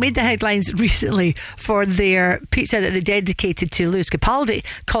 They made the headlines recently for their pizza that they dedicated to Lewis Capaldi,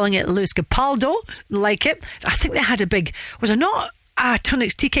 calling it Lewis Capaldo. Like it. I think they had a big, was there not a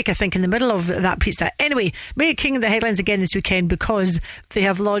Tunnocks tea cake, I think, in the middle of that pizza. Anyway, making the headlines again this weekend because they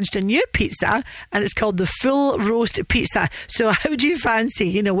have launched a new pizza and it's called the Full Roast Pizza. So how do you fancy,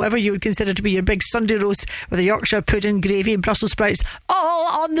 you know, whatever you would consider to be your big Sunday roast with a Yorkshire pudding, gravy, Brussels sprouts,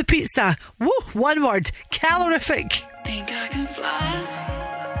 all on the pizza? Woo, one word, calorific. Think I can fly.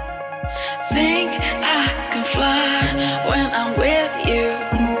 Think I can fly when I'm with you.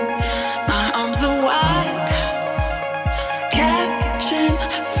 My arms are wide, catching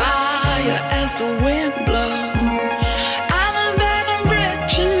fire as the wind blows. I know that I'm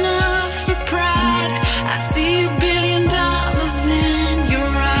rich enough for pride. I see $1 billion in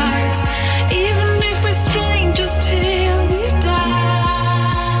your eyes, even if we're strangers till we die.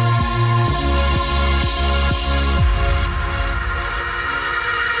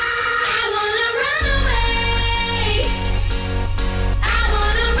 I wanna run away. I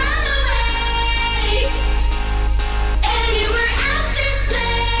wanna run away. Anywhere out this place.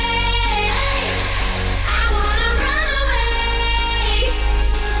 I wanna run away.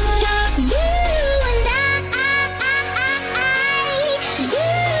 Just you and I. You and I. You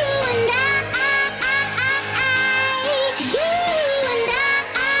and I.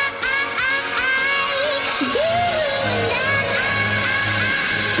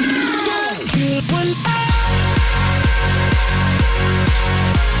 You and I.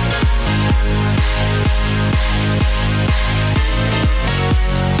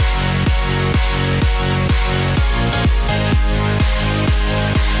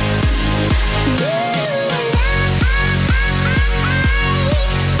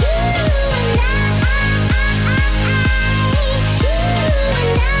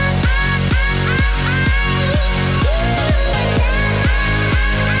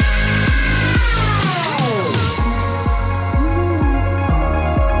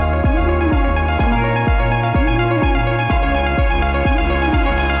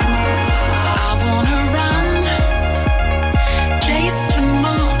 I wanna run, chase the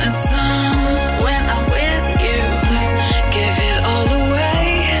morning sun when I'm with you. Give it all away,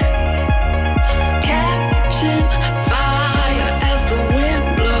 catching fire as the wind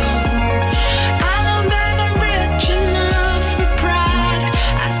blows. I know that I'm rich enough for pride.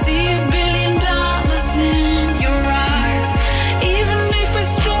 I see $1 billion in your eyes, even if we're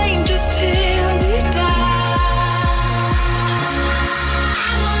strangers till we die.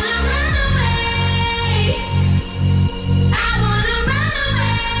 I wanna run away. I wanna run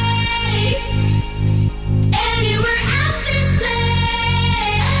away. Anywhere out this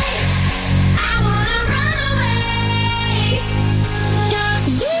place. I wanna run away. Just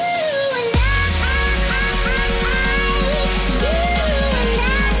you and I.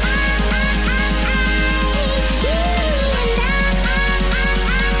 You and I.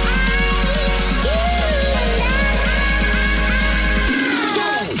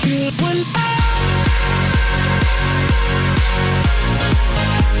 You and I.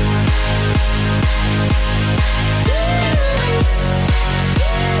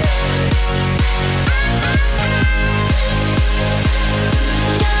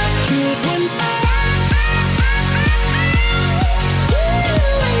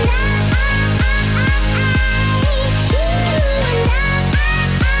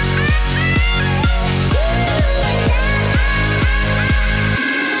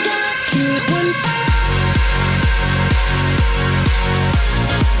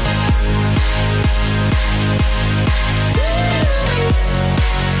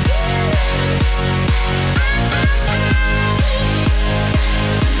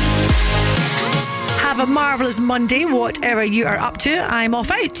 Have a marvellous Monday, whatever you are up to. I'm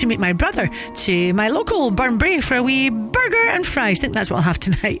off out to meet my brother to my local Burnbrae for a wee burger and fries. I think that's what I'll have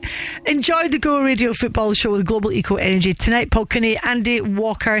tonight. Enjoy the Go Radio Football Show with Global Eco Energy tonight. Paul Cooney, Andy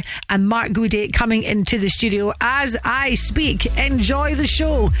Walker and Mark Goody coming into the studio as I speak. Enjoy the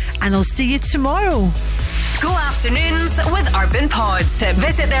show and I'll see you tomorrow. Go afternoons with Urban Pods.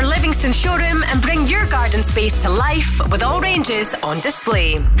 Visit their Livingston showroom and bring your garden space to life with all ranges on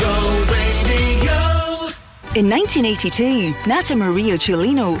display. Go Radio. In 1982, Nata Maria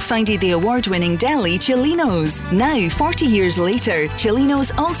Cellino founded the award-winning deli Cellino's. Now, 40 years later,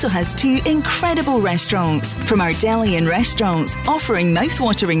 Cellino's also has 2 incredible restaurants. From our deli and restaurants, offering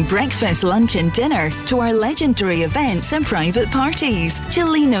mouth-watering breakfast, lunch and dinner, to our legendary events and private parties,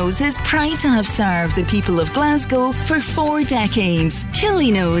 Cellino's is proud to have served the people of Glasgow for 4 decades.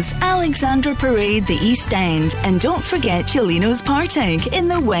 Cellino's, Alexandra Parade, the East End. And don't forget Cellino's Partick in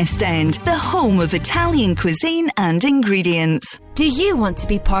the West End, the home of Italian cuisine and ingredients. Do you want to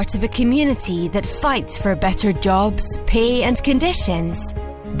be part of a community that fights for better jobs, pay and conditions?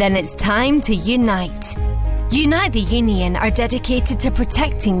 Then it's time to unite. Unite the Union are dedicated to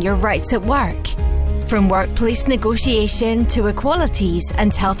protecting your rights at work. From workplace negotiation to equalities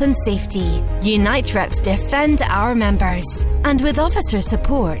and health and safety, Unite reps defend our members. And with officer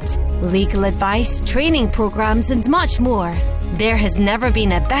support, legal advice, training programs and much more, there has never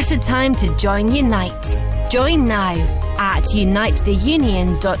been a better time to join Unite. Join now at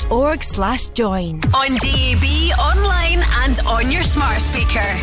unitetheunion.org/join. On DAB, online and on your smart speaker.